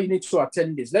 That's why you need to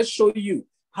attend this. Let's show you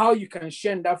how you can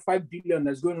share in that 5 billion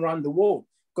that's going around the world,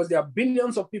 because there are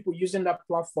billions of people using that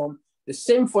platform. The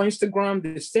same for Instagram,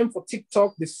 the same for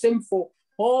TikTok, the same for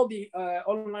all the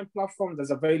online platforms that's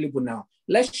available now.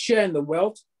 Let's share in the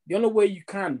wealth the only way you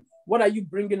can. What are you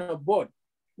bringing on board?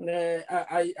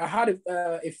 I had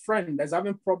a friend that's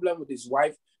having a problem with his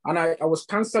wife, and I was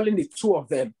counseling the 2 of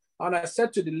them. And I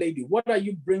said to the lady, what are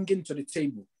you bringing to the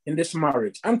table in this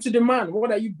marriage? And to the man,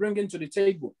 what are you bringing to the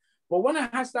table? But when I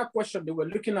asked that question, they were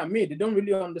looking at me. They don't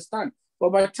really understand.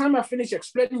 But by the time I finished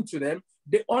explaining to them,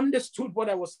 they understood what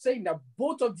I was saying, that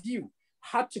both of you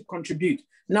had to contribute.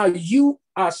 Now, you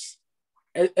as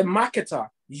a marketer,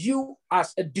 you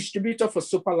as a distributor for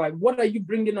Superlife, what are you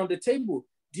bringing on the table?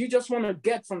 Do you just want to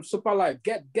get from Superlife,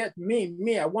 get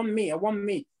me, I want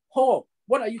me. Oh,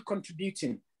 what are you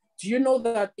contributing? Do you know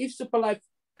that if Superlife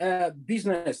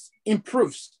business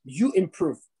improves, you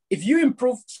improve? If you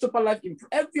improve, Superlife improve.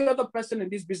 Every other person in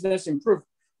this business improve.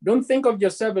 Don't think of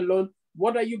yourself alone.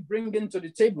 What are you bringing to the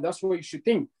table? That's what you should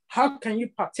think. How can you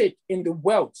partake in the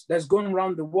wealth that's going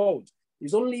around the world?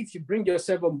 It's only if you bring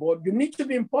yourself on board. You need to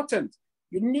be important.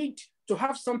 You need to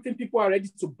have something people are ready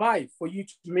to buy for you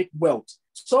to make wealth.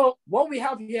 So what we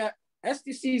have here,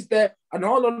 STC is there and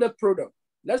all other product.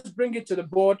 Let's bring it to the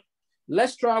board.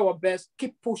 Let's try our best.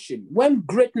 Keep pushing. When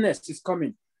greatness is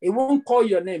coming, it won't call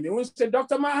your name. It won't say,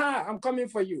 Dr. Maha, I'm coming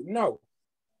for you. No,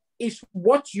 it's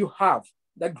what you have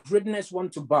that greatness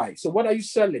want to buy. So what are you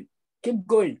selling? Keep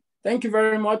going. Thank you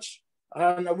very much.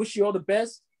 And I wish you all the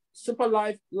best.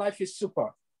 Superlife, life is super.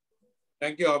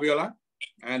 Thank you, Abiola.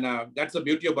 And that's the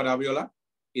beauty about Abiola.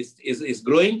 It's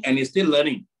growing and it's still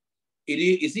learning.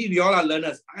 You see, we all are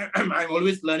learners. I'm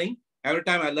always learning. Every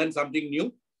time I learn something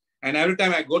new. And every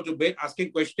time I go to bed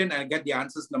asking questions, I get the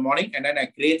answers in the morning, and then I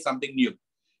create something new.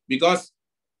 Because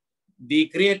the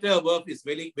creator above is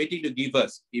really waiting to give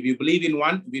us. If you believe in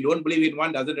one, if you don't believe in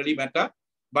one, doesn't really matter.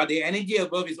 But the energy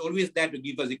above is always there to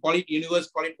give us. You call it universe,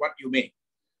 call it what you may.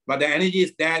 But the energy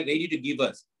is there, ready to give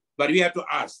us. But we have to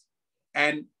ask.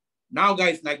 And now,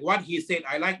 guys, like what he said,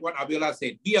 I like what Abiola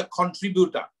said, be a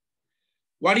contributor.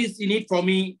 What is in it for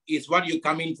me is what you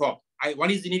come in for.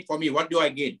 What is in it for me? What do I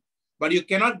gain? But you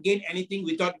cannot gain anything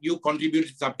without you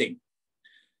contributing something.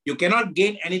 You cannot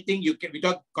gain anything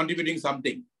without contributing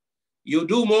something. You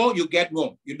do more, you get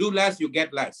more. You do less, you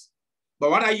get less.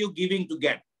 But what are you giving to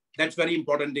get? That's very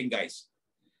important thing, guys.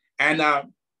 And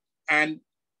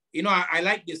you know, I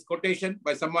like this quotation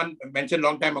by someone mentioned a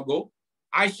long time ago.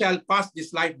 I shall pass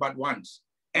this life but once.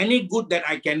 Any good that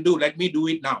I can do, let me do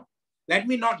it now. Let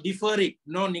me not defer it,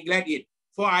 nor neglect it,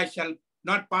 for I shall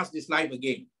not pass this life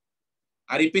again.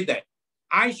 I repeat that.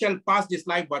 I shall pass this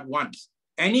life but once.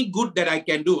 Any good that I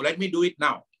can do, let me do it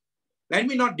now. Let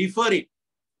me not defer it,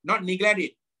 not neglect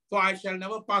it, for I shall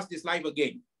never pass this life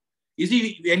again. You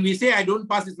see, when we say I don't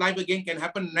pass this life again, can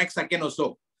happen next second or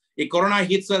so. If Corona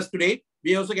hits us today,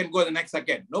 we also can go the next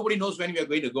second. Nobody knows when we are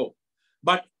going to go.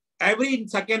 But every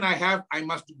second I have, I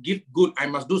must give good. I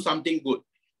must do something good.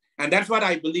 And that's what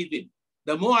I believe in.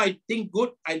 The more I think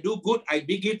good, I do good, I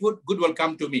be good, good will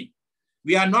come to me.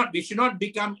 We should not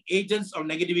become agents of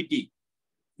negativity.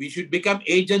 We should become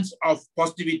agents of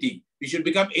positivity. We should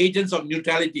become agents of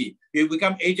neutrality. We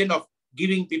become agents of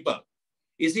giving people.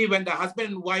 You see, when the husband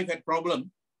and wife had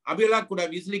problem, Abdullah could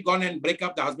have easily gone and break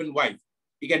up the husband and wife.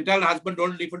 He can tell the husband,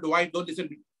 don't listen to the wife, don't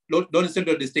listen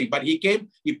to this thing. But he came,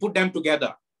 he put them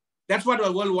together. That's what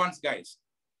the world wants, guys.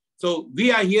 So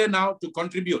we are here now to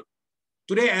contribute.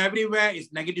 Today, everywhere is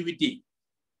negativity,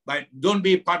 but don't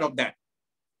be a part of that.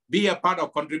 Be a part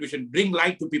of contribution. Bring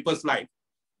light to people's life.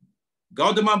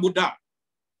 Gautama Buddha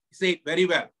said very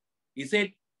well. He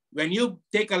said, when you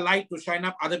take a light to shine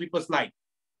up other people's life,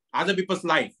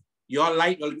 your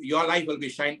life will be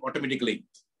shined automatically.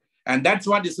 And that's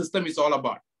what the system is all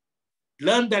about.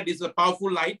 Learn that it's a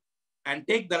powerful light and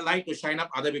take the light to shine up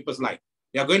other people's life.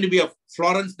 You're going to be a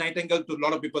Florence Nightingale to a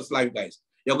lot of people's life, guys.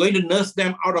 You're going to nurse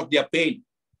them out of their pain,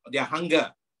 their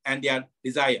hunger, and their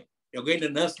desire. You're going to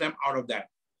nurse them out of that.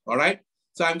 All right?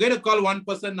 So I'm going to call one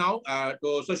person now to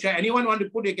also share. Anyone want to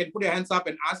put, you can put your hands up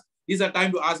and ask. This is a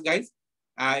time to ask, guys.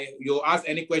 You ask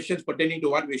any questions pertaining to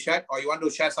what we shared, or you want to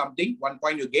share something, one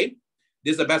point you gain.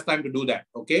 This is the best time to do that,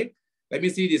 okay? Let me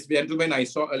see this gentleman I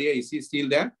saw earlier. Is he still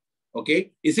there?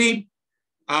 Okay. You see,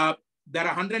 there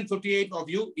are 158 of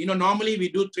you. You know, normally we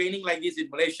do training like this in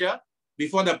Malaysia.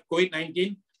 Before the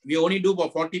COVID-19, we only do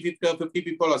about 50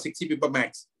 people or 60 people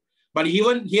max. But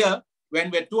even here,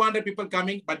 when we're 200 people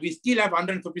coming, but we still have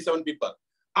 157 people.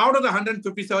 Out of the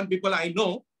 157 people, I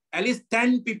know at least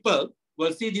 10 people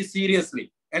will see this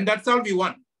seriously. And that's all we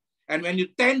want. And when you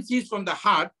 10 sees from the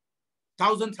heart,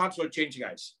 thousands hearts will change,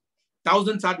 guys.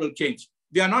 Thousands hearts will change.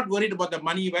 We are not worried about the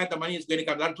money, where the money is going to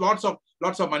come. There's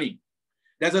lots of money.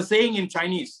 There's a saying in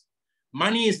Chinese,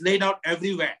 money is laid out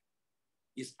everywhere.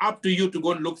 It's up to you to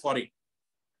go and look for it.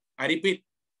 I repeat,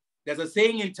 there's a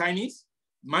saying in Chinese,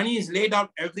 money is laid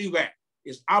out everywhere.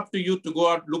 It's up to you to go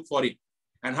out and look for it.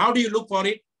 And how do you look for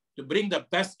it? To bring the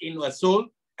best in a soul,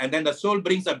 and then the soul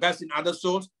brings the best in other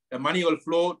souls. The money will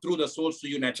flow through the souls to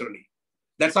you naturally.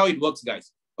 That's how it works,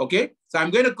 guys. Okay? So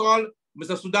I'm going to call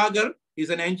Mr. Sudagar. He's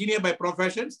an engineer by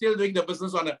profession, still doing the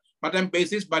business on a part-time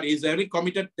basis, but he's a very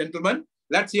committed gentleman.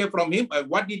 Let's hear from him.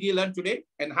 What did he learn today,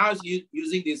 and how is he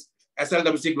using this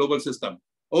SLWC global system?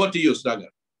 Over to you, Sudagar.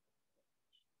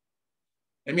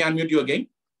 Let me unmute you again.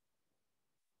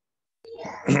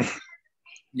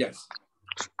 Yes.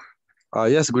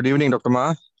 Yes, good evening, Dr.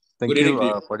 Maha. Thank Good evening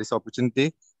you for this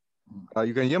opportunity.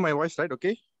 You can hear my voice, right?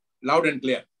 Okay. Loud and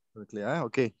clear. Clear,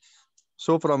 okay.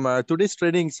 So from today's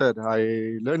training, sir,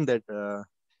 I learned that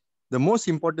the most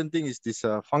important thing is this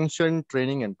function,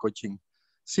 training, and coaching.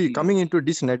 See, coming into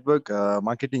this network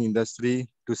marketing industry,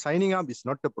 to signing up is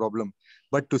not the problem,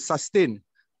 but to sustain,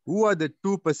 who are the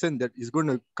 2% that is going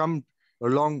to come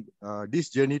along this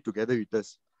journey together with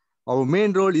us? Our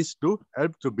main role is to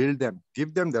help to build them,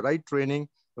 give them the right training,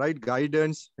 right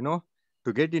guidance, you know,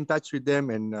 to get in touch with them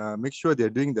and make sure they're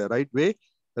doing the right way.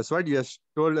 That's what you have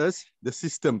told us, the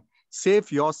system.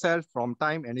 Save yourself from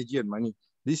time, energy, and money.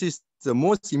 This is the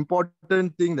most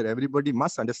important thing that everybody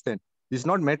must understand. It's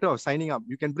not a matter of signing up.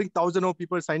 You can bring thousands of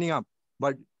people signing up,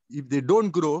 but if they don't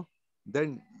grow,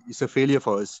 then it's a failure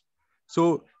for us.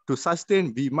 So to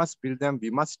sustain, we must build them, we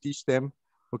must teach them.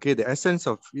 Okay, the essence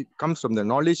of it comes from the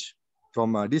knowledge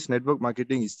from this network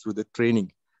marketing is through the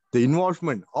training, the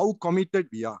involvement, how committed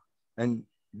we are. And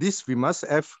this we must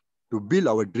have to build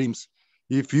our dreams.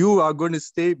 If you are going to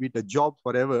stay with a job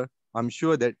forever, I'm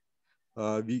sure that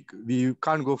we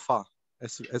can't go far.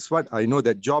 As what I know,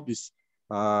 that job is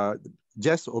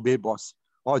just obey boss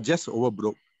or just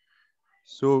overbroke.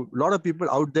 So a lot of people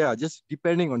out there are just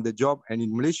depending on the job. And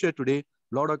in Malaysia today,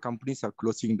 a lot of companies are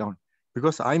closing down.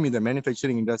 Because I'm in the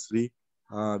manufacturing industry,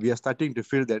 we are starting to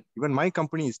feel that even my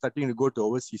company is starting to go to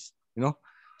overseas, you know.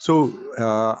 So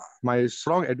my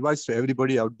strong advice to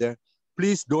everybody out there,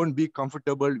 please don't be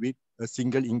comfortable with a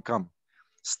single income.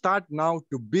 Start now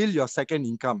to build your second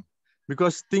income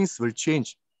because things will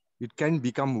change. It can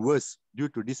become worse due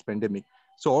to this pandemic.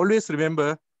 So always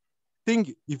remember,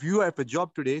 think if you have a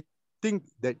job today, think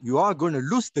that you are going to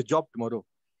lose the job tomorrow.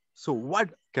 So what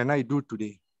can I do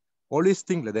today? Always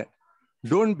think like that.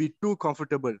 Don't be too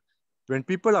comfortable. When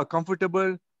people are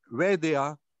comfortable where they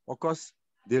are, of course,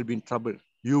 they'll be in trouble.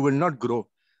 You will not grow.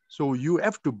 So you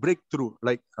have to break through,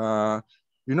 like,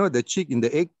 the chick in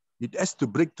the egg, it has to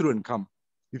break through and come.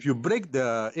 If you break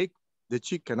the egg, the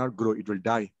chick cannot grow, it will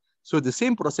die. So the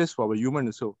same process for our human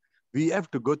also. We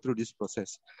have to go through this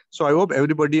process. So I hope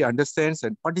everybody understands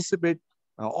and participate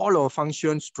all our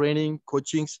functions, training,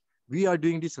 coachings. We are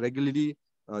doing this regularly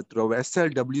through our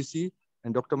SLWC,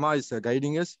 and Dr. Ma is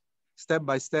guiding us step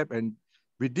by step. And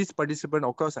with this participant,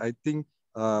 of course, I think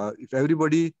if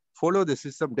everybody follow the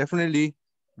system, definitely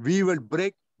we will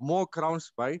break more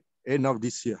crowns by end of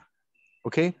this year.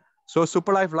 Okay. So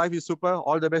Superlife, life is super.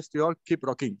 All the best to you all. Keep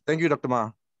rocking. Thank you, Dr.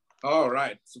 Ma. All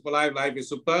right. Superlife, life is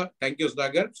super. Thank you,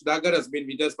 Sudagar. Sudagar has been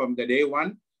with us from the day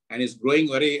one and is growing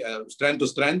very strength to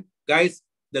strength. Guys,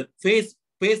 the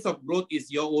pace of growth is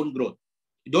your own growth.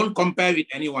 Don't compare with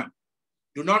anyone.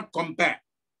 Do not compare.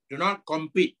 Do not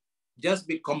compete. Just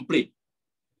be complete.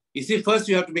 You see, first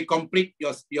you have to be complete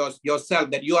yourself,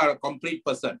 that you are a complete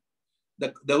person.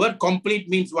 The word complete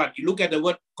means what? You look at the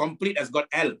word complete has got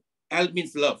L. L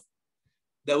means love.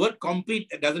 The word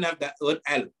complete doesn't have the word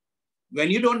L. When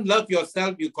you don't love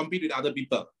yourself, you compete with other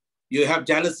people. You have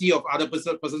jealousy of other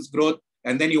person's growth,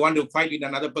 and then you want to fight with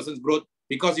another person's growth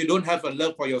because you don't have a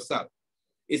love for yourself.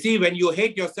 You see, when you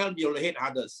hate yourself, you'll hate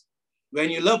others. When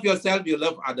you love yourself, you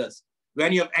love others.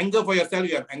 When you have anger for yourself,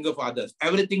 you have anger for others.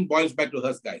 Everything boils back to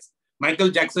us, guys. Michael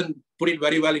Jackson put it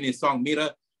very well in his song, Mirror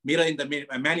in the Mirror,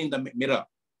 a man in the mirror.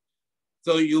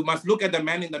 So you must look at the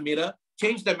man in the mirror,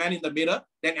 change the man in the mirror,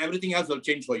 then everything else will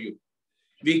change for you.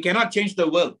 We cannot change the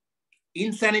world.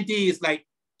 Insanity is like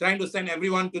trying to send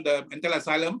everyone to the mental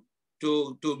asylum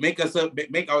to make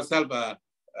ourselves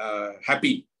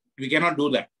happy. We cannot do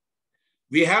that.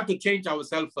 We have to change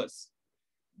ourselves first.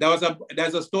 There's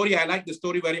a story, I like the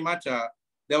story very much.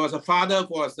 There was a father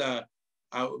who was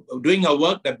doing her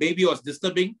work. The baby was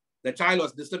disturbing. The child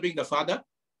was disturbing the father.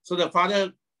 So the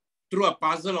father threw a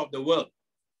puzzle of the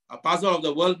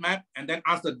world map, and then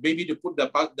asked the baby to put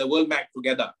the world map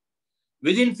together.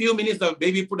 Within few minutes, the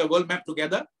baby put a world map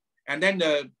together, and then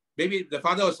the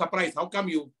father was surprised. How come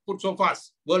you put so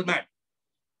fast, world map?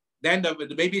 Then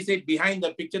the baby said, behind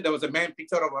the picture, there was a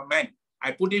picture of a man.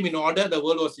 I put him in order, the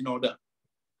world was in order.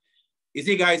 You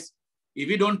see, guys, if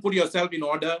you don't put yourself in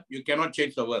order, you cannot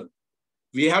change the world.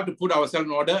 We have to put ourselves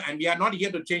in order, and we are not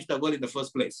here to change the world in the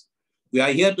first place. We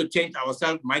are here to change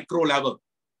ourselves micro level.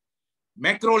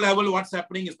 Macro level, what's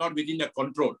happening is not within the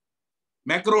control.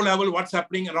 Macro level, what's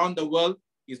happening around the world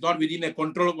is not within a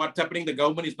control. What's happening, the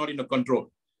government is not in a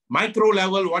control. Micro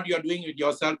level, what you're doing with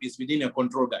yourself is within a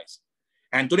control, guys.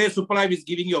 And today, Superlife is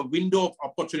giving you a window of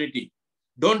opportunity.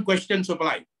 Don't question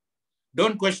Superlife.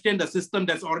 Don't question the system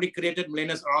that's already created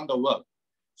millionaires around the world.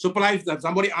 Superlife,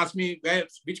 somebody asked me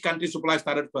which country Superlife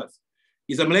started first.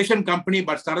 It's a Malaysian company,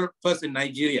 but started first in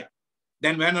Nigeria.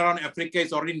 Then went around Africa.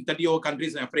 It's already in 30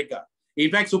 countries in Africa.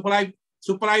 In fact,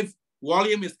 Superlife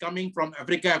volume is coming from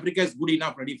Africa. Africa is good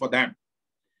enough ready for them,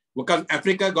 because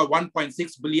Africa got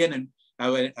 1.6 billion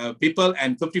people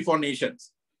and 54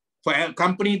 nations. For a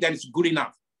company that is good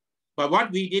enough. But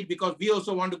what we did, because we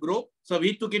also want to grow, so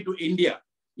we took it to India.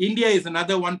 India is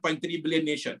another 1.3 billion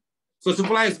nation. So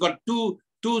Superlife has got two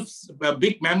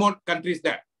big mammoth countries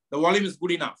there. The volume is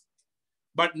good enough.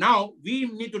 But now we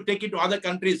need to take it to other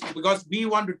countries because we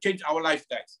want to change our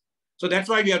lifestyles. So that's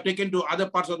why we have taken to other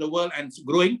parts of the world and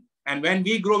growing. And when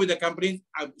we grow with the companies,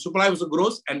 Superlife also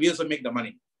grows and we also make the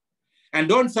money. And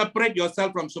don't separate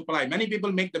yourself from Superlife. Many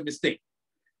people make the mistake.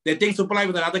 They think Superlife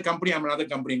is another company, I'm another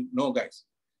company. No, guys.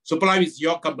 Superlife is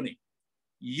your company.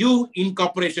 You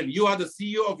incorporation. You are the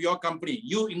CEO of your company.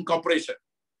 You incorporation.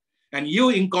 And you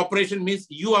incorporation means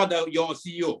you are your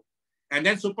CEO. And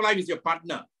then Superlife is your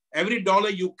partner. Every dollar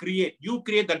you create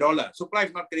the dollar. Superlife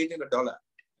is not creating the dollar.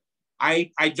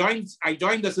 I joined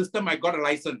the system. I got a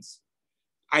license.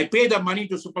 I pay the money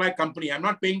to Superlife company. I'm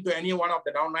not paying to any one of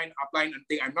the downline, upline, and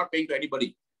thing. I'm not paying to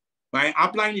anybody. My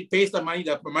upline, it pays the money.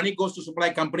 The money goes to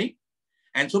Superlife company,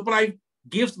 and Superlife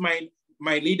gives my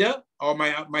leader or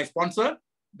my sponsor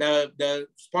the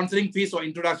sponsoring fees or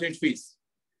introduction fees.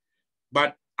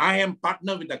 But I am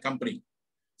partner with the company.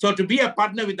 So to be a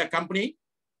partner with the company,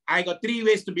 I got 3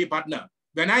 ways to be a partner.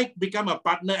 When I become a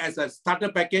partner as a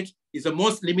starter package, is the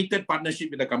most limited partnership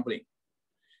with the company.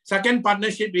 Second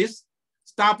partnership is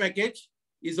star package,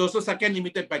 is also second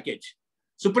limited package.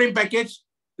 Supreme package,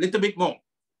 little bit more.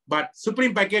 But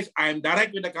Supreme package, I am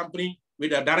direct with the company,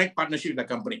 with a direct partnership with the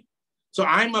company. So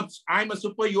I'm a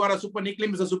super, you are a super, Nick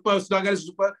Lim is a super, Slugger is a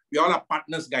super, we all are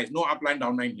partners, guys. No upline,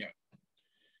 downline here.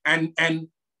 And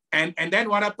then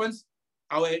what happens?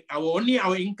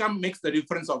 Our income makes the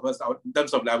difference of us in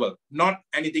terms of level, not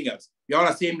anything else. We all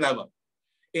are same level.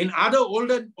 In other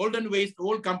olden ways,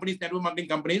 old companies, network marketing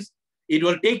companies, it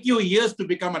will take you years to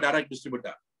become a direct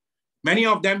distributor. Many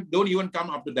of them don't even come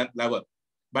up to that level.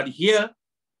 But here,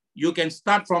 you can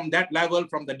start from that level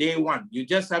from the day one. You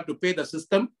just have to pay the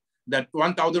system that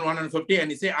 1,150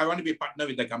 and you say, I want to be a partner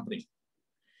with the company.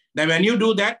 Then when you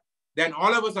do that, then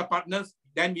all of us are partners.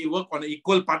 Then we work on an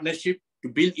equal partnership to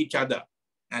build each other.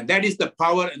 And that is the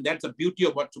power and that's the beauty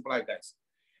of what Superlife does.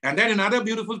 And then another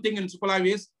beautiful thing in Superlife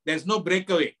is there's no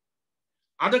breakaway.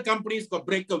 Other companies got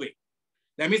breakaway.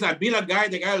 That means I build a guy,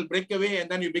 the guy will break away and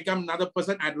then you become another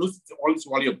person and lose all its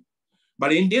volume.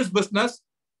 But in this business,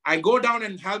 I go down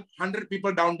and help 100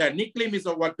 people down there. Nick Lim is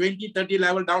over 20, 30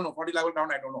 level down or 40 level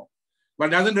down, I don't know. But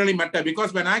it doesn't really matter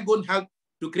because when I go and help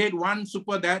to create one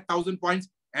super there, 1,000 points,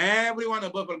 everyone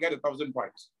above will get 1,000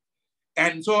 points.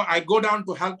 And so I go down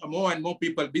to help more and more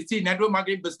people. We see network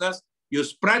marketing business, you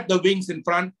spread the wings in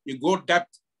front, you go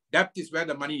depth. Depth is where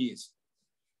the money is.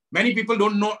 Many people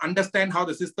don't understand how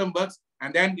the system works,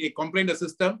 and then they complain the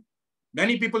system.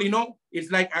 Many people,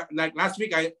 it's like last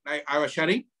week I was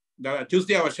sharing,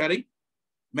 Tuesday I was sharing.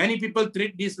 Many people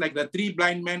treat this like the three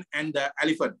blind men and the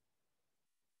elephant.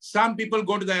 Some people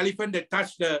go to the elephant, they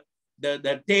touch the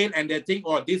tail and they think,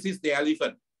 oh, this is the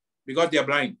elephant because they are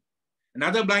blind.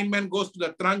 Another blind man goes to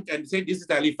the trunk and say, this is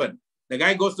the elephant. The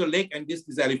guy goes to the lake and this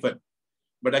is the elephant.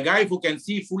 But a guy who can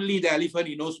see fully the elephant,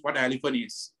 he knows what the elephant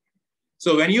is.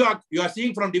 So when you are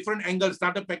seeing from different angles,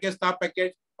 startup package, star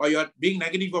package, or you are being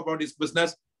negative about this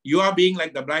business, you are being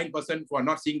like the blind person who are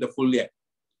not seeing the full yet.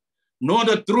 Know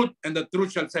the truth and the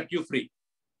truth shall set you free.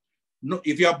 No,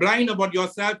 if you are blind about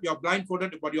yourself, you are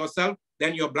blindfolded about yourself,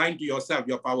 then you're blind to yourself,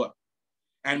 your power.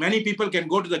 And many people can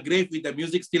go to the grave with the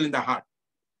music still in the heart.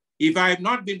 If I have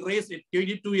not been raised at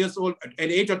 22 years old, at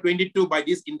the age of 22 by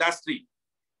this industry,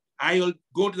 I will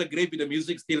go to the grave with the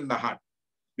music still in the heart.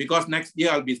 Because next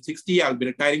year I'll be 60, I'll be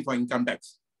retiring for income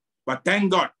tax. But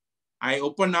thank God, I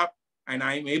open up and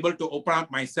I'm able to open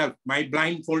up myself, my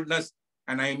blindfoldness,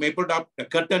 and I'm able to up the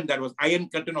curtain that was iron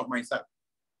curtain of myself.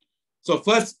 So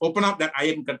first, open up that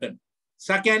iron curtain.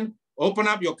 Second, open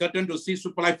up your curtain to see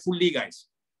Superlife fully, guys.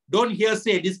 Don't hear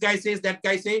say, this guy says, that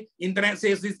guy say, internet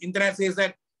says this, internet says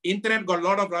that. Internet got a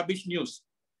lot of rubbish news.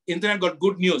 Internet got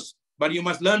good news, but you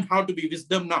must learn how to be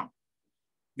wisdom now.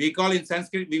 We call in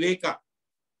Sanskrit Viveka.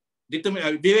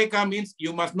 Viveka means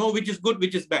you must know which is good,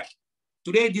 which is bad.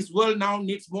 Today, this world now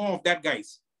needs more of that,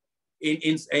 guys.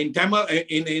 In Tamil,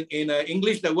 in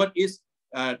English, the word is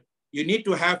you need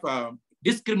to have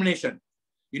discrimination.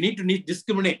 You need to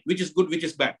discriminate which is good, which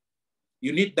is bad.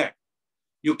 You need that.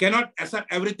 You cannot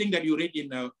accept everything that you read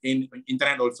in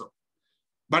internet also.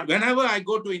 But whenever I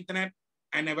go to internet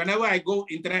and whenever I go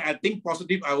internet, I think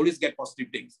positive, I always get positive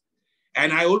things.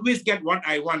 And I always get what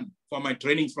I want for my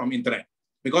trainings from internet.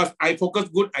 Because I focus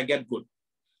good, I get good.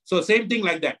 So same thing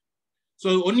like that.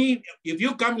 So only if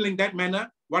you come in that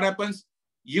manner, what happens?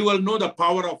 You will know the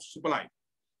power of Superlife.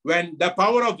 When the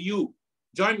power of you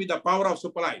join with the power of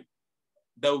Superlife,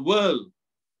 the world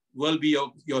will be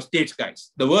your stage,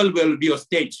 guys. The world will be your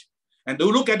stage. And to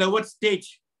look at the word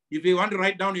stage, if you want to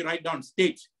write down, you write down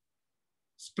stage.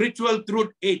 Spiritual truth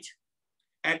age.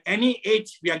 At any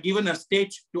age, we are given a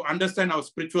stage to understand our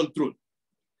spiritual truth.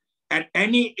 At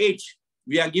any age,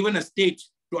 we are given a stage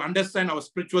to understand our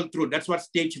spiritual truth. That's what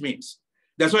stage means.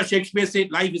 That's why Shakespeare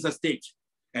said life is a stage.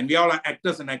 And we all are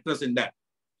actors and actors in that.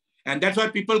 And that's why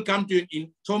people come to,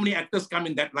 so many actors come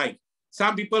in that life.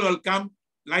 Some people will come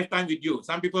lifetime with you.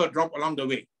 Some people will drop along the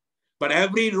way. But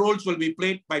every roles will be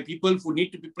played by people who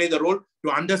need to play the role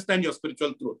to understand your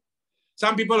spiritual truth.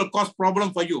 Some people will cause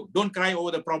problem for you. Don't cry over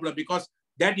the problem because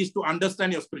that is to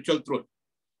understand your spiritual truth.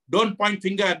 Don't point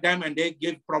finger at them and they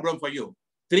give problem for you.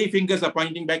 3 fingers are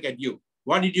pointing back at you.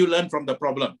 What did you learn from the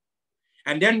problem?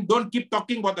 And then don't keep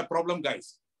talking about the problem,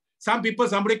 guys. Some people,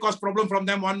 somebody caused problem from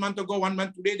them 1 month ago, 1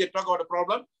 month today, they talk about the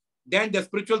problem. Then the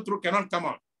spiritual truth cannot come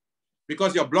out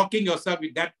because you're blocking yourself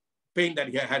with that pain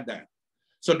that you had there.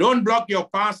 So don't block your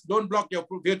past, don't block your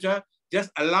future. Just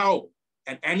allow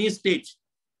at any stage.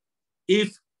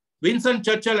 If Winston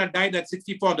Churchill had died at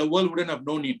 64, the world wouldn't have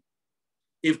known him.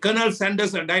 If Colonel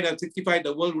Sanders had died at 65,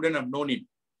 the world wouldn't have known him.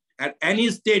 At any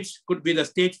stage could be the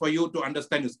stage for you to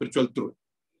understand the spiritual truth.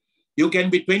 You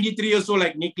can be 23 years old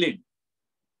like Nick Lim.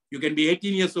 You can be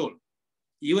 18 years old.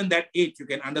 Even that age, you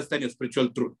can understand your spiritual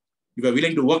truth. You are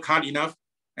willing to work hard enough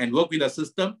and work with the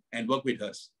system and work with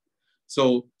us.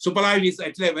 So Superlife is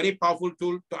actually a very powerful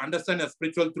tool to understand the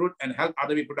spiritual truth and help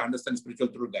other people to understand spiritual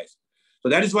truth, guys. So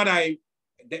that is what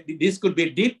this could be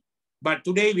deep, but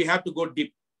today we have to go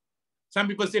deep. Some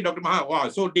people say, Dr. Maha, wow,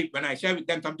 so deep. When I share with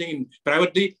them something in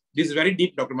privately, this is very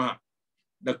deep, Dr. Maha.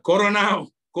 The corona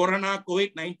Corona,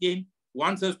 COVID-19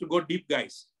 wants us to go deep,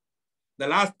 guys. The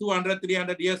last 200,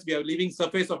 300 years, we are living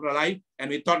surface of our life, and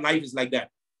we thought life is like that.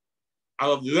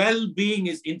 Our well-being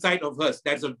is inside of us.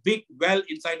 There's a big well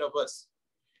inside of us.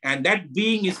 And that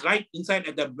being is right inside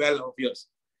at the well of yours.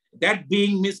 That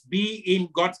being means be in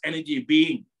God's energy,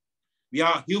 being. We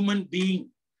are human being.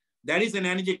 There is an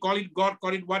energy, call it God,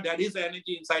 call it what, there is an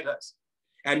energy inside us.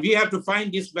 And we have to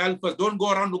find this well first. Don't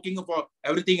go around looking for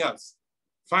everything else.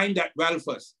 Find that well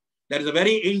first. There is a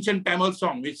very ancient Tamil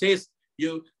song which says,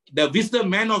 the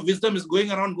man of wisdom is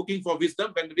going around looking for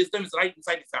wisdom when the wisdom is right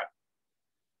inside his heart.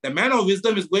 The man of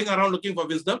wisdom is going around looking for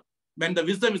wisdom when the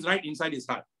wisdom is right inside his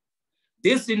heart.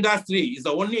 This industry is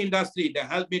the only industry that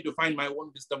helped me to find my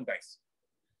own wisdom, guys.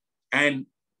 And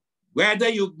whether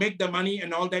you make the money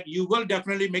and all that, you will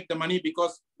definitely make the money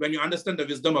because when you understand the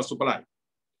wisdom of Superlife.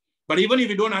 But even if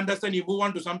you don't understand, you move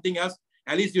on to something else,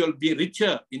 at least you'll be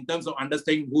richer in terms of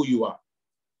understanding who you are.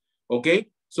 Okay?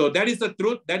 So that is the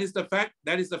truth. That is the fact.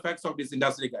 That is the facts of this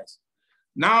industry, guys.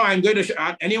 Now I'm going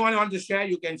to, anyone want to share,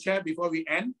 you can share before we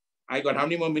end. I got how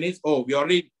many more minutes? Oh, we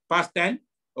already past 10.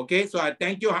 Okay, so I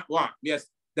thank you. Wow, yes,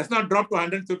 that's not dropped to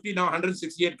 150, now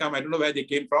 168 come. I don't know where they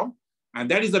came from. And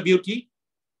that is the beauty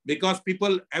because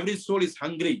people, every soul is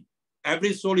hungry.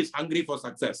 Every soul is hungry for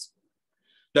success.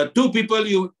 The two people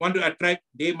you want to attract,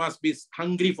 they must be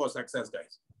hungry for success,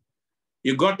 guys.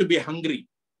 You got to be hungry.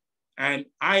 And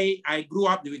I grew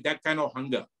up with that kind of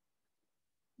hunger.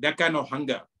 That kind of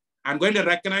hunger. I'm going to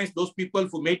recognize those people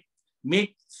who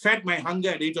fed my hunger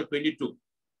at the age of 22.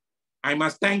 I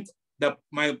must thank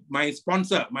my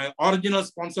sponsor, my original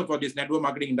sponsor for this network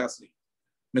marketing industry,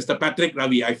 Mr. Patrick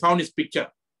Ravi. I found his picture.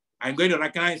 I'm going to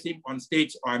recognize him on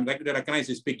stage, or I'm going to recognize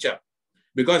his picture.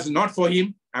 Because not for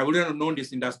him, I wouldn't have known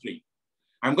this industry.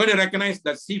 I'm going to recognize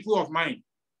that Sifu of mine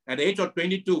at the age of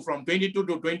 22, from 22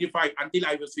 to 25, until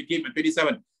I was with him at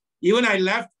 27. Even I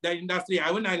left the industry,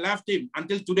 when I left him,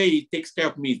 until today, he takes care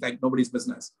of me. It's like nobody's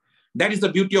business. That is the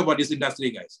beauty about this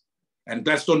industry, guys. And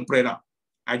Gladstone Prera.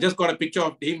 I just got a picture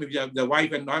of him with the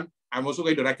wife and none. I'm also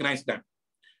going to recognize them.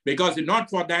 Because if not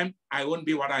for them, I wouldn't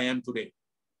be what I am today.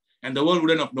 And the world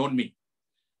wouldn't have known me.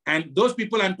 And those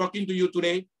people I'm talking to you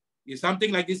today, if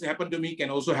something like this happened to me, can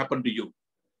also happen to you.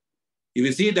 If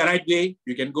you see it the right way,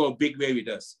 you can go a big way with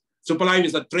us. Superlife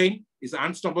is a train. It's an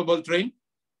unstoppable train.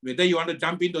 Whether you want to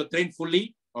jump into a train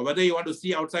fully or whether you want to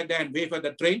see outside there and wave at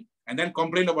the train and then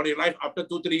complain about your life after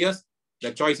 2-3 years,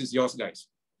 the choice is yours, guys.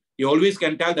 You always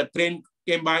can tell the train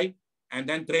came by and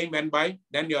then train went by.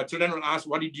 Then your children will ask,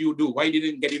 what did you do? Why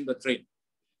didn't you get in the train?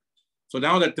 So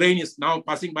now the train is now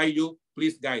passing by you.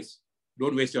 Please, guys,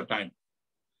 don't waste your time.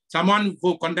 Someone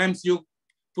who condemns you,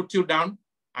 puts you down.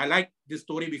 I like this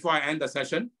story before I end the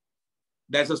session.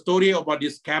 There's a story about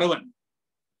this caravan.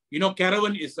 You know,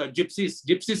 caravan is gypsies.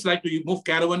 Gypsies like to move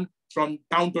caravan from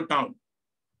town to town.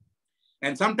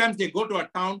 And sometimes they go to a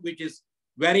town which is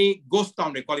very ghost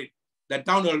town, they call it. The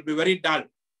town will be very dull.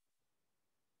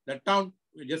 The town,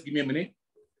 just give me a minute.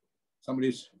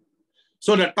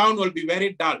 So the town will be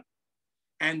very dull.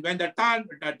 And when the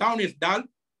town is dull,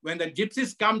 when the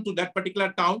gypsies come to that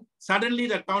particular town, suddenly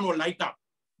the town will light up.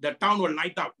 The town will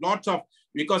light up.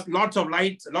 Because lots of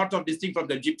lights, lots of distinct from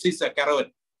the gypsies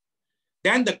caravan.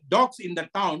 Then the dogs in the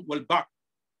town will bark.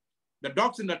 The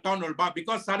dogs in the town will bark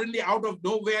because suddenly out of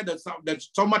nowhere, there's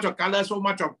so much of color, so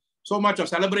much of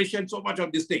celebration, so much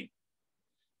of this thing.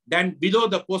 Then below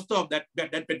the poster of that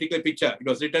particular picture, it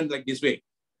was written like this way.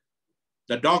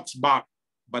 The dogs barked,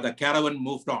 but the caravan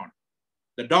moved on.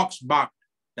 The dogs barked,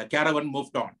 the caravan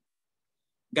moved on.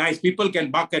 Guys, people can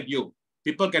bark at you.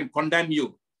 People can condemn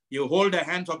you. You hold the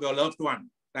hands of your loved one,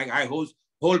 like I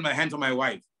hold my hands of my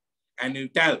wife, and you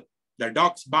tell, the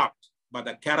dogs barked, but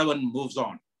the caravan moves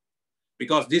on.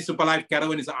 Because this Superlife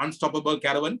caravan is an unstoppable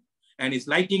caravan, and it's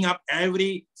lighting up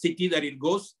every city that it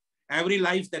goes. Every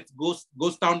life that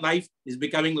goes down life is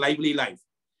becoming lively life.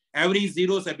 Every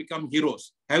zeros have become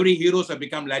heroes. Every heroes have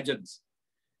become legends.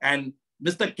 And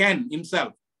Mr. Ken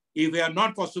himself, if we are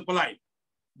not for Superlife,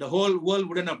 the whole world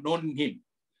wouldn't have known him.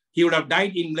 He would have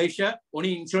died in Malaysia.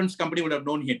 Only insurance company would have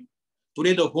known him.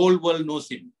 Today, the whole world knows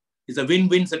him. It's a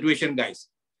win-win situation, guys.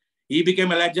 He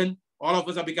became a legend. All of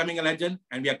us are becoming a legend.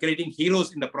 And we are creating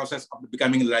heroes in the process of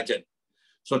becoming a legend.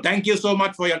 So thank you so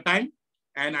much for your time.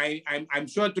 And I'm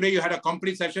sure today you had a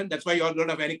complete session. That's why you all don't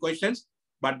have any questions.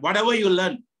 But whatever you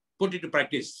learn, put it to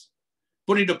practice.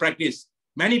 Put it to practice.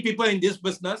 Many people in this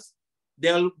business,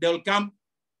 they'll come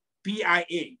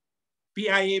PIA.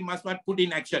 PIA must not put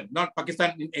in action, not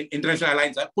Pakistan International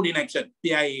Alliance, put in action,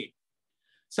 PIA.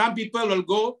 Some people will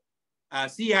go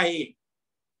CIA.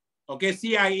 Okay,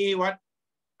 CIA what?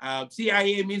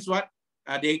 CIA means what?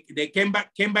 they came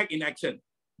back in action.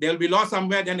 They'll be lost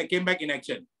somewhere, then they came back in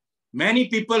action. Many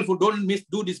people who don't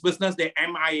do this business, they're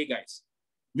MIA guys,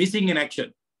 missing in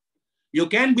action. You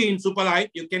can be in Superlife,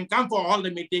 you can come for all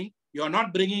the meeting, you are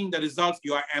not bringing the results,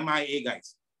 you are MIA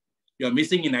guys. You're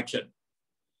missing in action.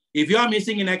 If you are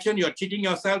missing in action, you're cheating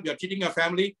yourself, you're cheating your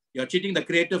family, you're cheating the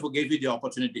creator who gave you the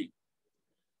opportunity.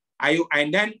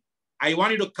 And then I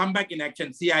want you to come back in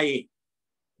action, CIA.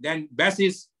 Then best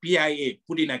is PIA,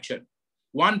 put in action.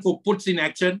 One who puts in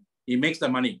action, he makes the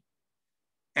money.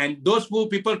 And those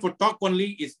people who talk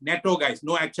only is netto guys,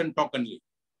 no action, talk only.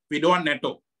 We don't want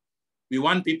netto. We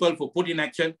want people who put in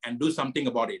action and do something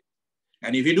about it.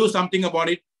 And if you do something about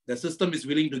it, the system is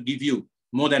willing to give you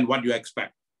more than what you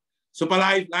expect.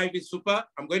 Superlife, life is super.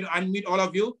 I'm going to unmute all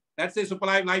of you. Let's say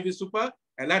Superlife, life is super.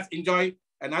 And let's enjoy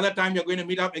another time you're going to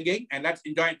meet up again. And let's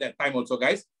enjoy that time also,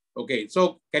 guys. Okay,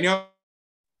 so can you...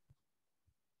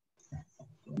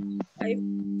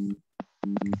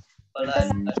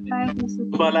 Life is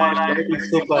super. Life is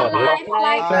super.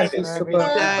 Life is super.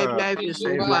 Life is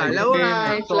super.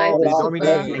 Life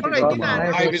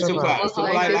Life is super.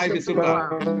 Superlife, life is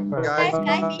super.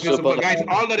 Guys, super. Guys,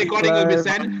 all the recording will be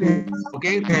sent.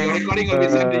 Okay, the recording will be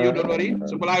sent to you. Don't worry.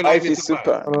 Superlife, life is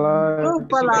super.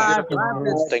 Superlife.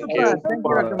 Thank you.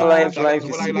 Life Life is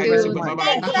is Superlife, super. life is super.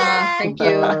 Bye-bye. Thank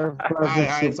you.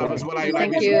 Hi, Superlife,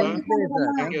 life is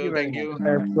super. Thank you, thank you.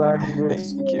 Thank you.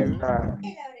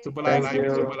 Superlife, life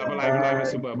is super. Life is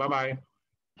super. Bye-bye.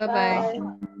 Bye-bye.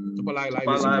 Superlife, life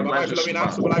is super. Bye-bye, Philomena.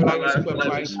 Superlife, life is super.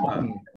 Bye-bye.